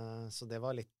 Så det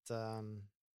var litt...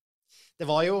 det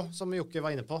var jo, som Jokke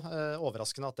var inne på,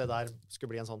 overraskende at det der skulle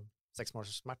bli en sånn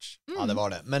 6-målsmatch. Ja, det var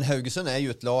det. Men Haugesund är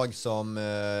ju ett lag som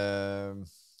är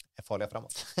farliga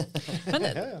framåt.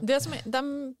 Men det som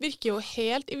de virker jo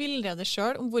helt i villrede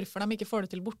selv om hvorfor de ikke får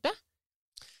det til borte.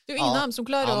 Det er jo ingen av dem som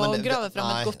klarer å grave fram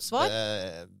et godt svar.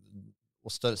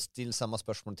 Och still samma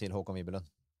spørsmål till Håkon Wibelund.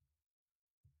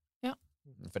 Ja.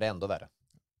 För det är ändå värre.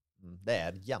 Det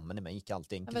är jammen i mig inte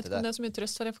alltid enkelt. Jag vet inte om det är så mycket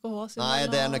tröst för FKH. Nej,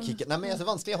 det är nog inte. Nej, men det är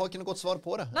vanskligt. Jag har inte något gott svar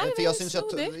på det. Nej, för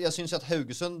jag syns att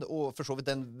Haugesund och för så vidt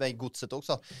den Godset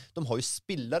också, de har ju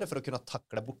spillare för att kunna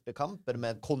tackla bortekamper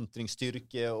med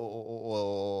kontringsstyrke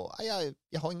och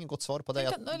jag har ingen gott svar på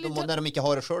det. När de inte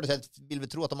har det själv, så vill vi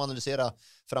tro att de analyserar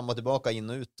fram och tillbaka, in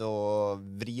och ut och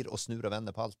vrir och snur och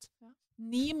vänder på allt. Ja.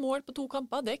 9 mål på 2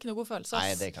 kamper, det är inte någon god følelse.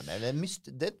 Nej, det kan det. Det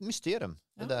är ett mysterium.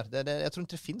 Ja. Jag tror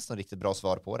inte det finns något riktigt bra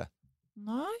svar på det.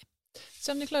 Nej.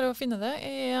 Se om ni klarar att finna det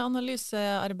i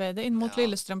analysearbeidet in mot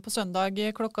Lillestrøm på söndag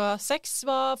klockan 6.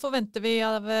 Vad förväntar vi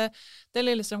av det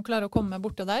Lillestrøm klarar att komma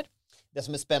borta där? Det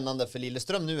som är spännande för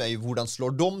Lillestrøm nu är ju hur de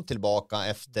slår de tillbaka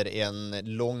efter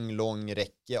en lång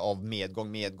räcke av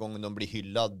medgång. De blir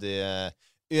hyllad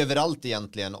överallt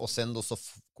egentligen, och sen då så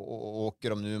åker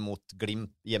de nu mot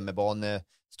Glimt hjemmebane,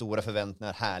 stora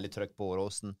förväntningar, härligt tryck på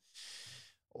Åråsen.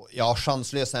 Ja,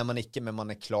 chanslös är man inte, men man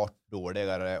är klart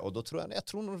dåligare, och då tror jag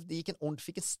tror nog det gick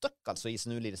fick en stök alltså i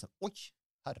sig nu lite som oj,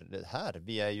 här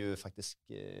vi är ju faktiskt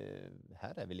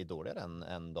här är vi lite dåligare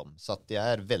än dem, så att jag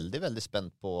är väldigt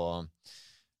spänd på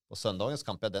söndagens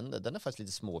kamp. Den är faktiskt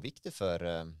lite småviktig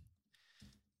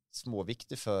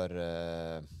för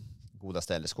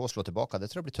godaste LSK slå tillbaka. Det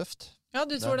tror jag blir tufft. Ja,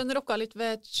 du tror den rockar lite vid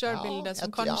ett körbilde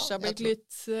som kanske har blivit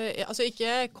lite, alltså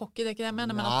inte cocky, det är inte det jag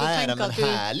menar, men att du tänker att du...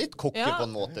 härligt cocky på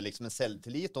en måte, liksom en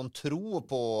selvtillit och en tro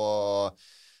på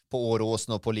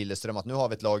Åråsen och på Lillestrøm, att nu har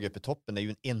vi ett lag uppe i toppen. Det är ju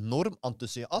en enorm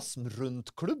entusiasm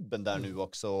runt klubben där nu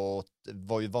också. Det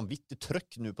var ju vanvittigt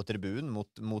tryck nu på tribunen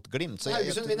mot Glimt. Så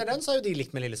Haugesund vinner den, så är ju de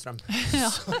likt med Lillestrøm.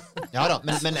 Ja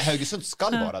då, men Haugesund ska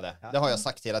vara det. Det har jag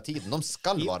sagt hela tiden. De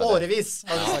ska vara det. Årevis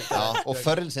har du sagt det. Ja, och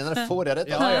förr eller senare får jag det.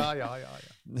 Ja.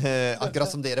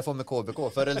 Akkurat som det får med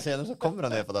KBK. Förr eller senare så kommer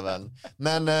han ner på tabellen.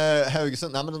 Men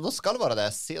Haugesund, nej, men de ska vara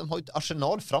det. De har ju ett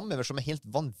arsenal framöver som är helt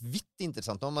vanvittigt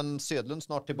intressant. Nu har man Södlund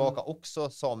snart tillbaka också.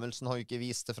 Samuelsen har ju inte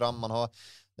visat det fram. Man har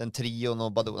den trion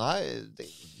och Badou. Nej,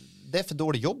 det är för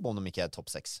dåligt jobb om de inte är topp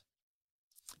 6.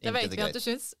 Det vet vi att det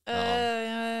syns.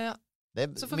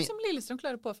 Så får vi se om Lillestrøm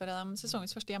klarar att påföra dem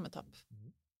säsongens första hjemmetapp.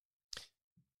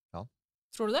 Ja.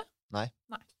 Tror du det? Nej.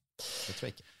 Det tror jag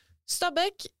inte.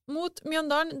 Stabæk mot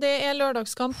Mjøndalen, det är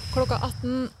lördagskamp klockan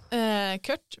 18.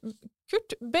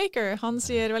 Kurt Baker, han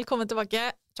säger velkommen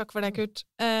tillbaka. Tack för det, Kurt.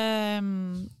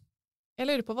 Jag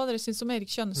lurer på vad dere syns om Erik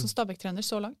Kjønne som Stabæk-trener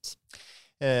så långt.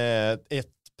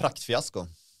 Ett praktfiasko.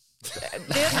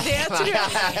 Det tror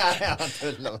jag.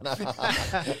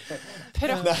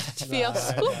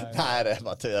 Praktfiasko. Nej, det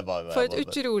var för ett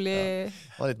utroligt... Det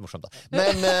var lite morsomt.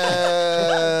 Men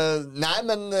nej,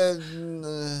 men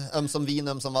ömsom vin,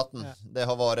 ömsom vatten. Det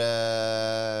har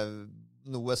varit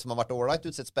något som har varit all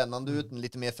right, sett spännande ut,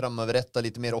 lite mer framöverrätta,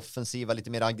 lite mer offensiva, lite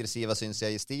mer aggressiva syns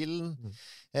jag i stilen.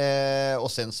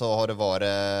 Och sen så har det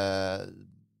varit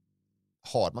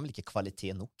har man väl inte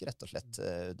kvalitet nog rätt och slett.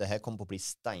 Det här kommer på att bli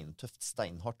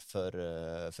steinhardt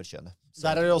för Kjønne.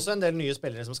 Där är det också en del nya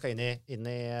spelare som ska in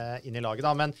i laget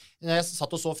då, men när jag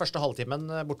satt och så första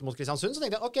halvtimmen bort mot Kristiansund så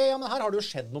tänkte jag okej, ja, men här har det ju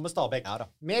skett något med Stabæk. Ja,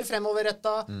 mer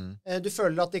fremoverrätta. Du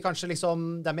føler att de kanske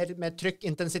liksom det är mer tryck,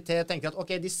 intensitet, tänker att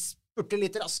okej, de spurter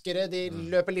lite raskare, de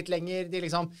löper lite längre, de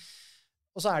liksom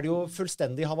Og så det jo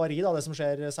fullstendig havari, da, det som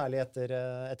skjer særlig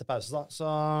etter pause, da. Så,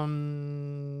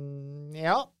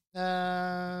 ja,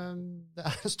 det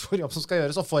en stor jobb som skal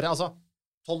gjøres, og for, altså,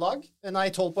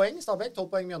 12 poeng, Stabæk, 12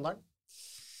 poeng Mjøndalen.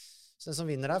 Så den som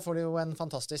vinner her får jo en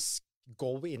fantastisk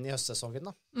go in i høstsesongen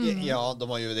da. Ja, de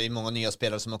har ju, det är många nya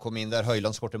spelare som har kommit in där.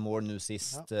 Höjland skårte mål nu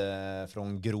sist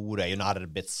från Grora, ju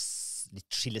en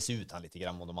skilles ut han lite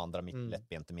grann mot de andra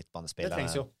lättbente mittbanespelare. Det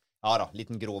trängs ju. Ja då,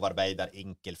 liten grovarbeider,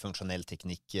 enkel, funktionell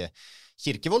teknik.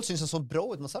 Kirkevold syns han så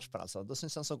bra ut med Sarpsborg alltså. Då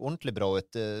syns han så ordentligt bra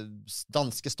ut.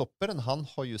 Danske stopperen, han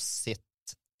har ju sett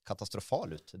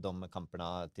katastrofal ut de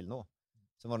kamperna till nå.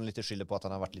 Så var det lite skyldig på att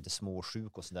han har varit lite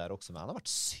småsjuk och så där också, men han har varit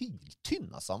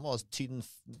syltynn alltså. Han var tynn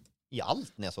i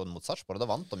allt när jag såg mot Sarpsborg, då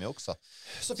vann de ju också.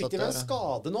 Så fick de en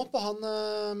skade nå på han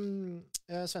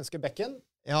svenske becken.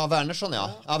 Ja, Wernersson,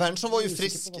 ja. Ja, Wernersson var ju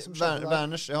frisk.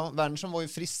 Wernersson var ju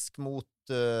frisk mot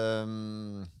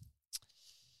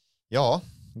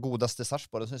godaste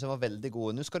Sarpsborg. Det syns jag var väldigt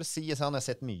god. Nu ska det sägas, han har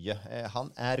sett mycket.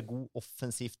 Han är god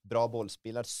offensivt, bra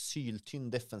bollspelare, syltynn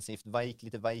defensivt,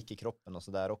 lite veik i kroppen och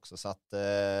så där också. Så att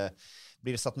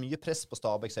blir det satt mycket press på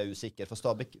Stabæk så är jag usikker. För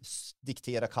Stabæk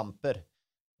dikterar kamper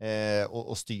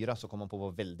och styra, så kommer man på att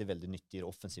vara väldigt, väldigt nyttig i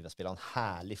offensiva spel. Han har en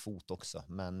härlig fot också,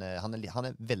 men han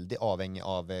är väldigt avhängig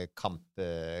av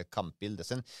kampbilder.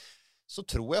 Sen så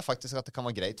tror jag faktiskt att det kan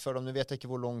vara grejt för dem. Nu vet jag inte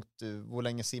hur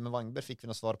länge Simon Wangberg fick vi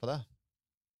något svar på det.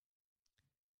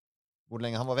 Hur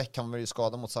länge han var väck, han var ju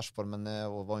skadad mot Sarpsborg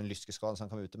och var en lyskeskada så han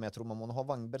kom ut. Men jag tror man måste ha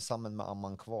Wangberg samman med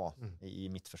Amman kvar i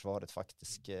mittförsvaret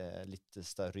faktiskt.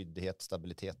 Lite ryddighet,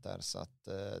 stabilitet där. Så att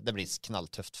det blir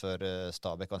knalltufft för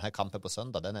Stabæk. Och den här kampen på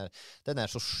söndag, den är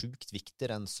så sjukt viktig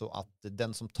den, så att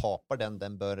den som tapar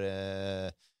den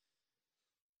bör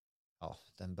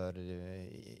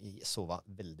sova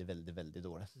väldigt, väldigt, väldigt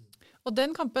dåligt. Og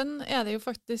den kampen det jo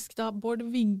faktisk da Bård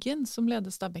Wiggen som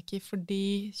leder Stabæk i,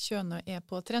 fordi Kjønø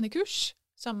på trenerkurs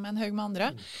sammen med en høg med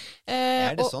andre.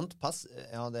 Det sånt pass?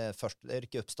 Ja, det är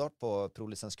ikke uppstart på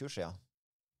prolicenskurs, ja.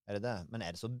 Det det? Men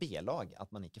det så B-lag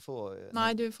att man inte får...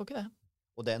 Nej, du får ikke det.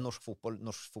 Och det Norsk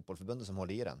fotbollförbundet som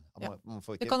håller i den? Ja. Man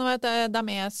får ikke... Det kan være at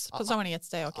de på samling et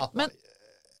sted, okay. Men...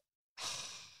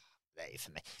 Nej,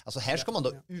 för mig. Alltså här ska man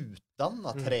då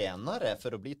utdanna tränare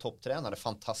för att bli topptränare.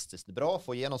 Fantastiskt bra.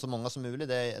 Få igenom så många som möjligt.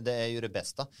 Det är ju det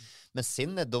bästa. Men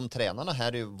sen är de tränarna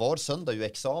här var söndag ju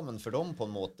examen för dem på en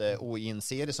måte. Och i en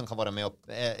serie som kan vara med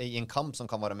i en kamp som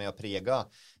kan vara med och prega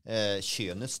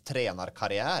Kjønøs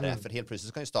tränarkarriär. För helt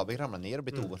plötsligt kan ju Stabæk ramla ner och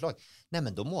bli ett overslag. Nej,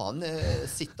 men då må han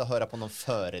sitta och höra på någon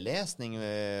föreläsning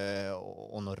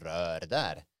och någon rör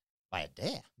där. Vad är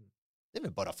det? Det är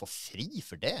väl bara att få fri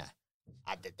för det.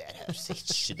 Ja,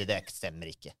 det där stämmer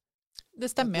inte. Det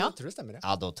stämmer, ja. Jag tror det stämmer, ja.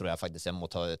 Ja, då tror jag faktiskt jag må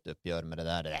ta ett uppgör med det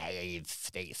där.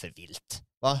 Det är för vilt.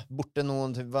 Va? Borte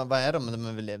någon, vad är de?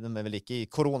 De är väl inte i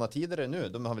coronatider nu.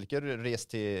 De har väl inte rest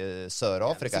till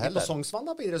Sør-Afrika heller. På Sognsvann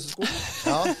da, på idrettsskolen.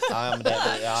 ja, men det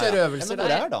kör övelser. Men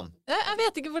hvor är de? Jag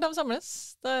vet inte var de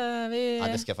samlas.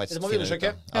 Det ska jag faktiskt det må vi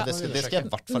undersöka. Ja, det ska jag i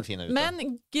vart fall finna ut.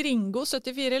 Men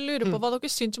Gringo74 lurer på vad dere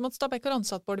syns om att Stabæk har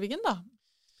ansatt Bård Wiggen da?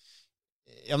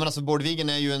 Ja, men alltså Bård Wiggen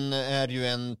är ju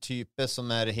en type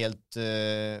som är helt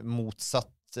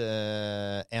motsatt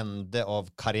ände av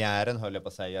karriären, höll jag på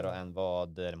att säga, och än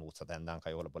vad är motsatt ände. Han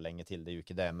kan ju hålla på länge till, det är ju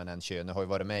inte det, men en Kjønø har ju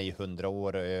varit med i 100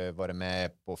 år, varit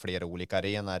med på flera olika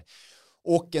arenor.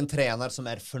 Och en tränare som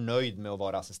är förnöjd med att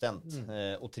vara assistent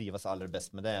och trivas allra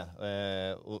bäst med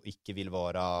det och inte vill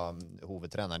vara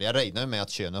huvudtränare. Jag räknar med att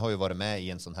Kjønø har ju varit med i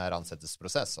en sån här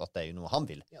ansättningsprocess och att det är ju nog han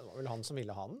vill. Ja, det var väl han som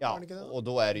ville han. Ja, och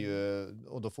då är det ju,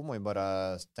 och då får man ju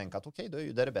bara tänka att okej, då är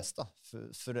ju det bästa.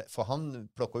 För han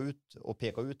plocka ut och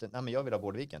peka ut, nej men jag vill ha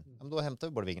Bård Wiggen. Ja, men då hämtar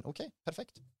vi Bård Wiggen. Okej,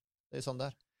 perfekt. Det är sån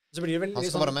där. Så blir det väl han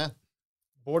ska vara med.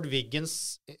 Bård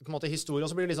Wiggens på en måte historie, og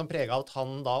så blir det liksom preget av at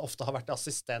han da ofte har vært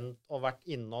assistent og vært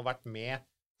inne og vært med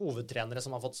hovedtrenere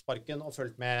som har fått sparken og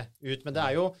følt med ut. Men det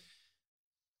er jo,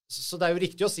 så det er jo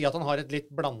riktig å si at han har et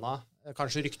litt blandet,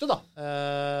 kanskje rykte da,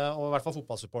 og i hvert fall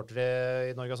fotballsupportere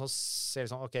i Norge som ser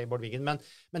liksom, ok, Bård Wiggen, men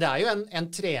det er jo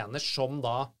en trener som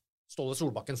da Ståle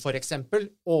Solbakken for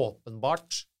eksempel,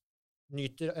 åpenbart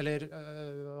nyter, eller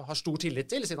har stor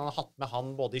tillit til, siden han har hatt med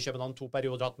han både i København 2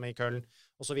 perioder, hatt med i Köln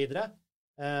og så videre.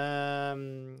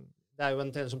 Det er jo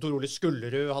en trener som Tor Ole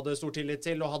Skullerud hadde stor tillit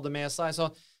til og hadde med seg, så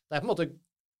det er på en måte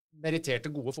meritterte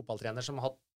gode fotballtrener som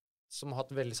har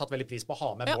satt veldig pris på å ha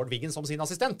med Bård Wiggen som sin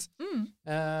assistent.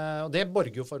 Og det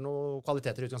borger jo for noen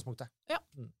kvaliteter i utgangspunktet. Ja.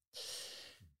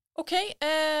 Ok,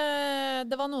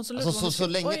 det var noen som lurte alltså, så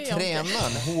länge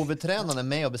tränaren, huvudtränaren är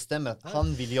med och bestämmer att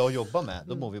han vill jag jobba med,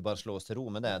 då må vi bara slå oss till ro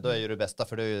med det. Då är ju det bästa,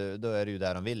 för då är det ju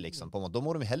där de vill liksom. Då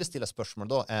må de heller stilla spørsmål.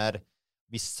 Då är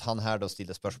hvis han här då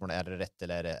ställde spørsmålet, är det rätt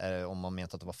eller är det, om man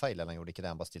mente att det var fel eller han gjorde inte det,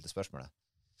 han bara ställde spørsmålet.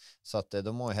 Så att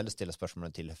då må jag heller ställa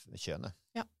spørsmålet till Kjøne.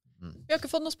 Ja. Vi har ikke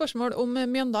fått noen spørsmål om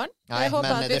Mjøndalen. Nej, jeg håper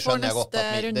men at vi det får skjønner jeg godt neste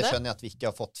at runde. det skjønner jeg at vi ikke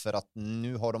har fått, for at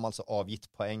nu har de altså avgitt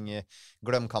poeng.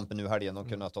 Glöm kampen nu helgen, de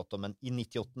kunne ha tatt dem, men i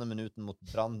 98. minuten mot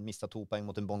Brann, mistet 2 poeng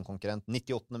mot en båndkonkurrent.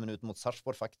 98. minuten mot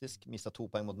Sarpsborg faktisk, mistet 2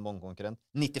 poeng mot en båndkonkurrent.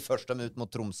 91. minut mot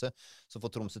Tromsø, så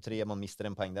får Tromsø 3, man mister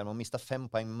 1 poeng der. Man mister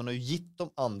 5 poeng, men man har jo gitt de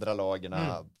andre lagene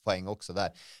poeng også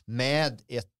der. Med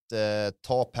et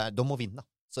tap her, de må vinne.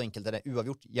 Så enkelt er det.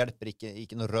 Uavgjort hjelper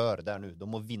ikke noe rør der nå. De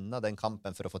må vinne den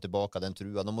kampen for å få tilbake den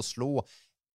trua. De må slå.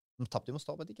 De tappte jo mot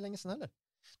Stabæk ikke lenge siden heller.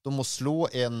 De må slå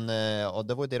en, og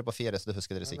det var jo dere på ferie, så det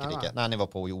husker dere sikkert ikke. Nei, ni var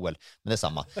på OL, men det er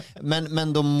samme.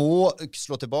 Men de må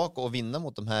slå tilbake og vinne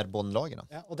mot de her båndlagene.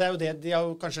 Ja, og det er jo det, de har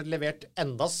jo kanskje levert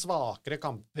enda svakere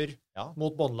kamper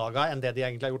mot båndlaga enn det de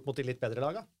egentlig har gjort mot de litt bedre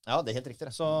laga. Ja, det er helt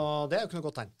riktig. Så det er jo ikke noe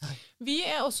godt tegn. Vi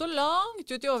er også langt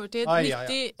ut i overtid.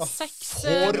 96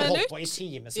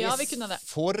 minutter. Ja, vi kunne det.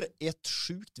 For et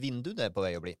sjukt vindu det er på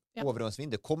vei å bli.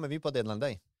 Overgangsvindu. Kommer vi på deadline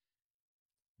day?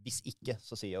 Hvis ikke,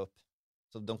 så sier jeg opp.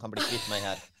 Så de kan bli kvitt meg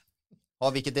her. Har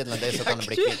vi ikke deadline day, så kan de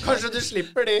bli kvitt meg. Kanskje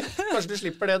du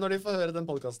slipper det når de får høre den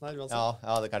podcasten her.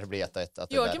 Ja, det kanskje blir 1-1.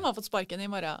 Joakim har fått sparken i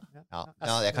morgen. Ja,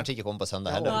 jeg kanskje ikke kommer på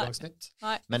søndag heller.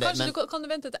 Nei. Kanskje kan du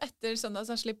vente til etter søndag,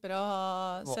 så jeg slipper å ha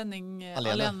sending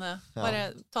alene. Bare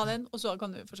ta den, og så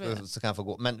kan du forsvinne. Så kan jeg få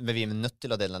gå. Men vi er nødt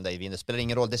til å dele day. Det spiller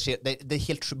ingen roll. Det er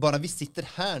helt sjukt. Bare vi sitter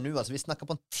her nå, altså vi snakker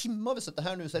på en time, vi sitter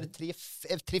her nå, så er det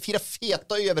 3-4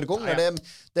 feta övergångar.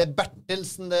 Det er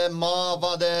Bertelsen, det er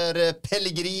Mava, det er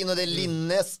Pellegrino, det er Linnes.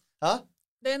 Ja?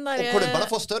 Och klubbarna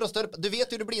får större och större. Du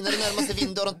vet hur det blir när det närmar sig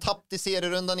vinter. Har de tappat i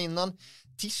serierundan innan.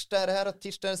 Tirsdag är det här och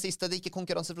tirsdag är det sista. Det är inte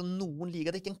konkurrens från någon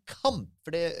liga. Det är inte en kamp.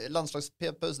 För det är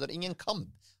landslagspauser. Ingen kamp.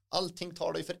 Allting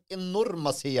tar dig för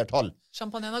enorma seertall.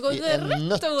 Champagnen har gått rätt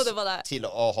och det var det. Till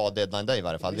att ha deadline day i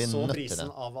varje fall. Vi så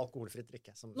prisen av alkoholfritt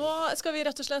drikke. Nå skal vi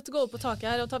rett og slett gå opp på taket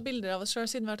her og ta bilder av oss selv,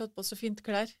 siden vi har tatt på så fint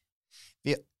klær.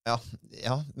 Ja,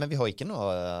 men vi har ikke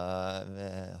noe...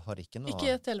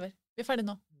 Ikke et elver. Vi er ferdig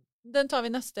nå. Den tar vi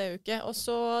neste uke. Og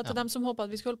så til dem som håper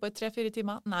at vi skal holde på i 3-4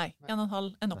 timer. Nei,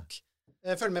 1,5 er nok.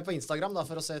 Følg med på Instagram da,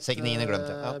 for å se et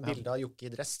bilde av Jokke i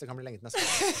dress. Det kan bli lenge til neste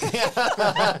gang.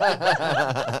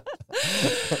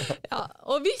 Ja,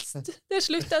 og hvis det er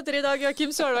slutt etter i dag,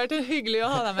 Joakim, så har det vært hyggelig å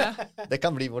ha deg med. Det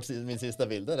kan bli min sista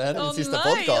bilder. Det här är min sista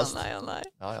podcast. Nei.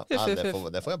 Ja,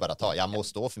 det får jag bara ta. Jag må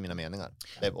stå för mina meningar.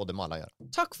 Og det må alla göra.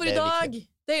 Takk for i dag.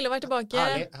 Deilig å være tilbake.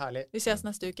 Herlig. Vi ses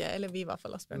neste uke. Eller vi i hvert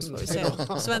fall, Asbjørn. Så vi ser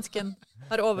om svensken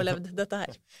har overlevd dette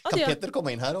her. Kan Petter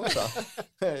komme inn her også?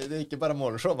 Det er ikke bare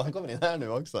målshow. Han kommer inn her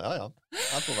nu også. Ja.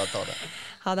 Han får bare ta det.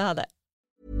 Ha det.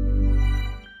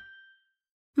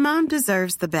 Mom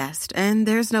deserves the best, and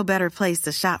there's no better place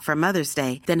to shop for Mother's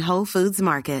Day than Whole Foods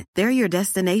Market. They're your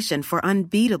destination for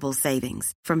unbeatable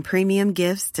savings, from premium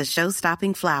gifts to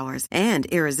show-stopping flowers and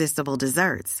irresistible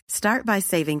desserts. Start by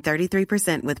saving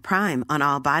 33% with Prime on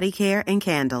all body care and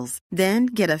candles. Then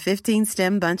get a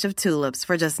 15-stem bunch of tulips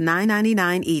for just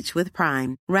 $9.99 each with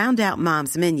Prime. Round out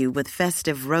Mom's menu with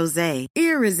festive rosé,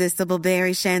 irresistible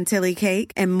berry chantilly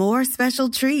cake, and more special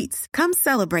treats. Come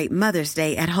celebrate Mother's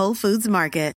Day at Whole Foods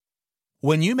Market.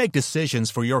 When you make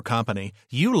decisions for your company,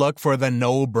 you look for the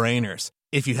no-brainers.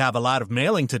 If you have a lot of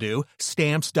mailing to do,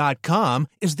 Stamps.com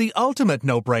is the ultimate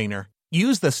no-brainer.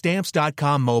 Use the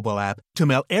Stamps.com mobile app to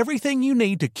mail everything you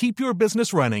need to keep your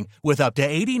business running with up to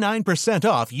 89%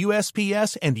 off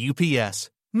USPS and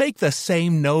UPS. Make the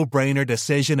same no-brainer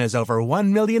decision as over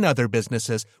 1 million other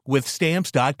businesses with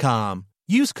Stamps.com.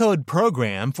 Use code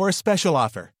PROGRAM for a special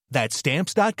offer. That's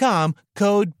Stamps.com,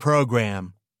 code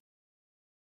PROGRAM.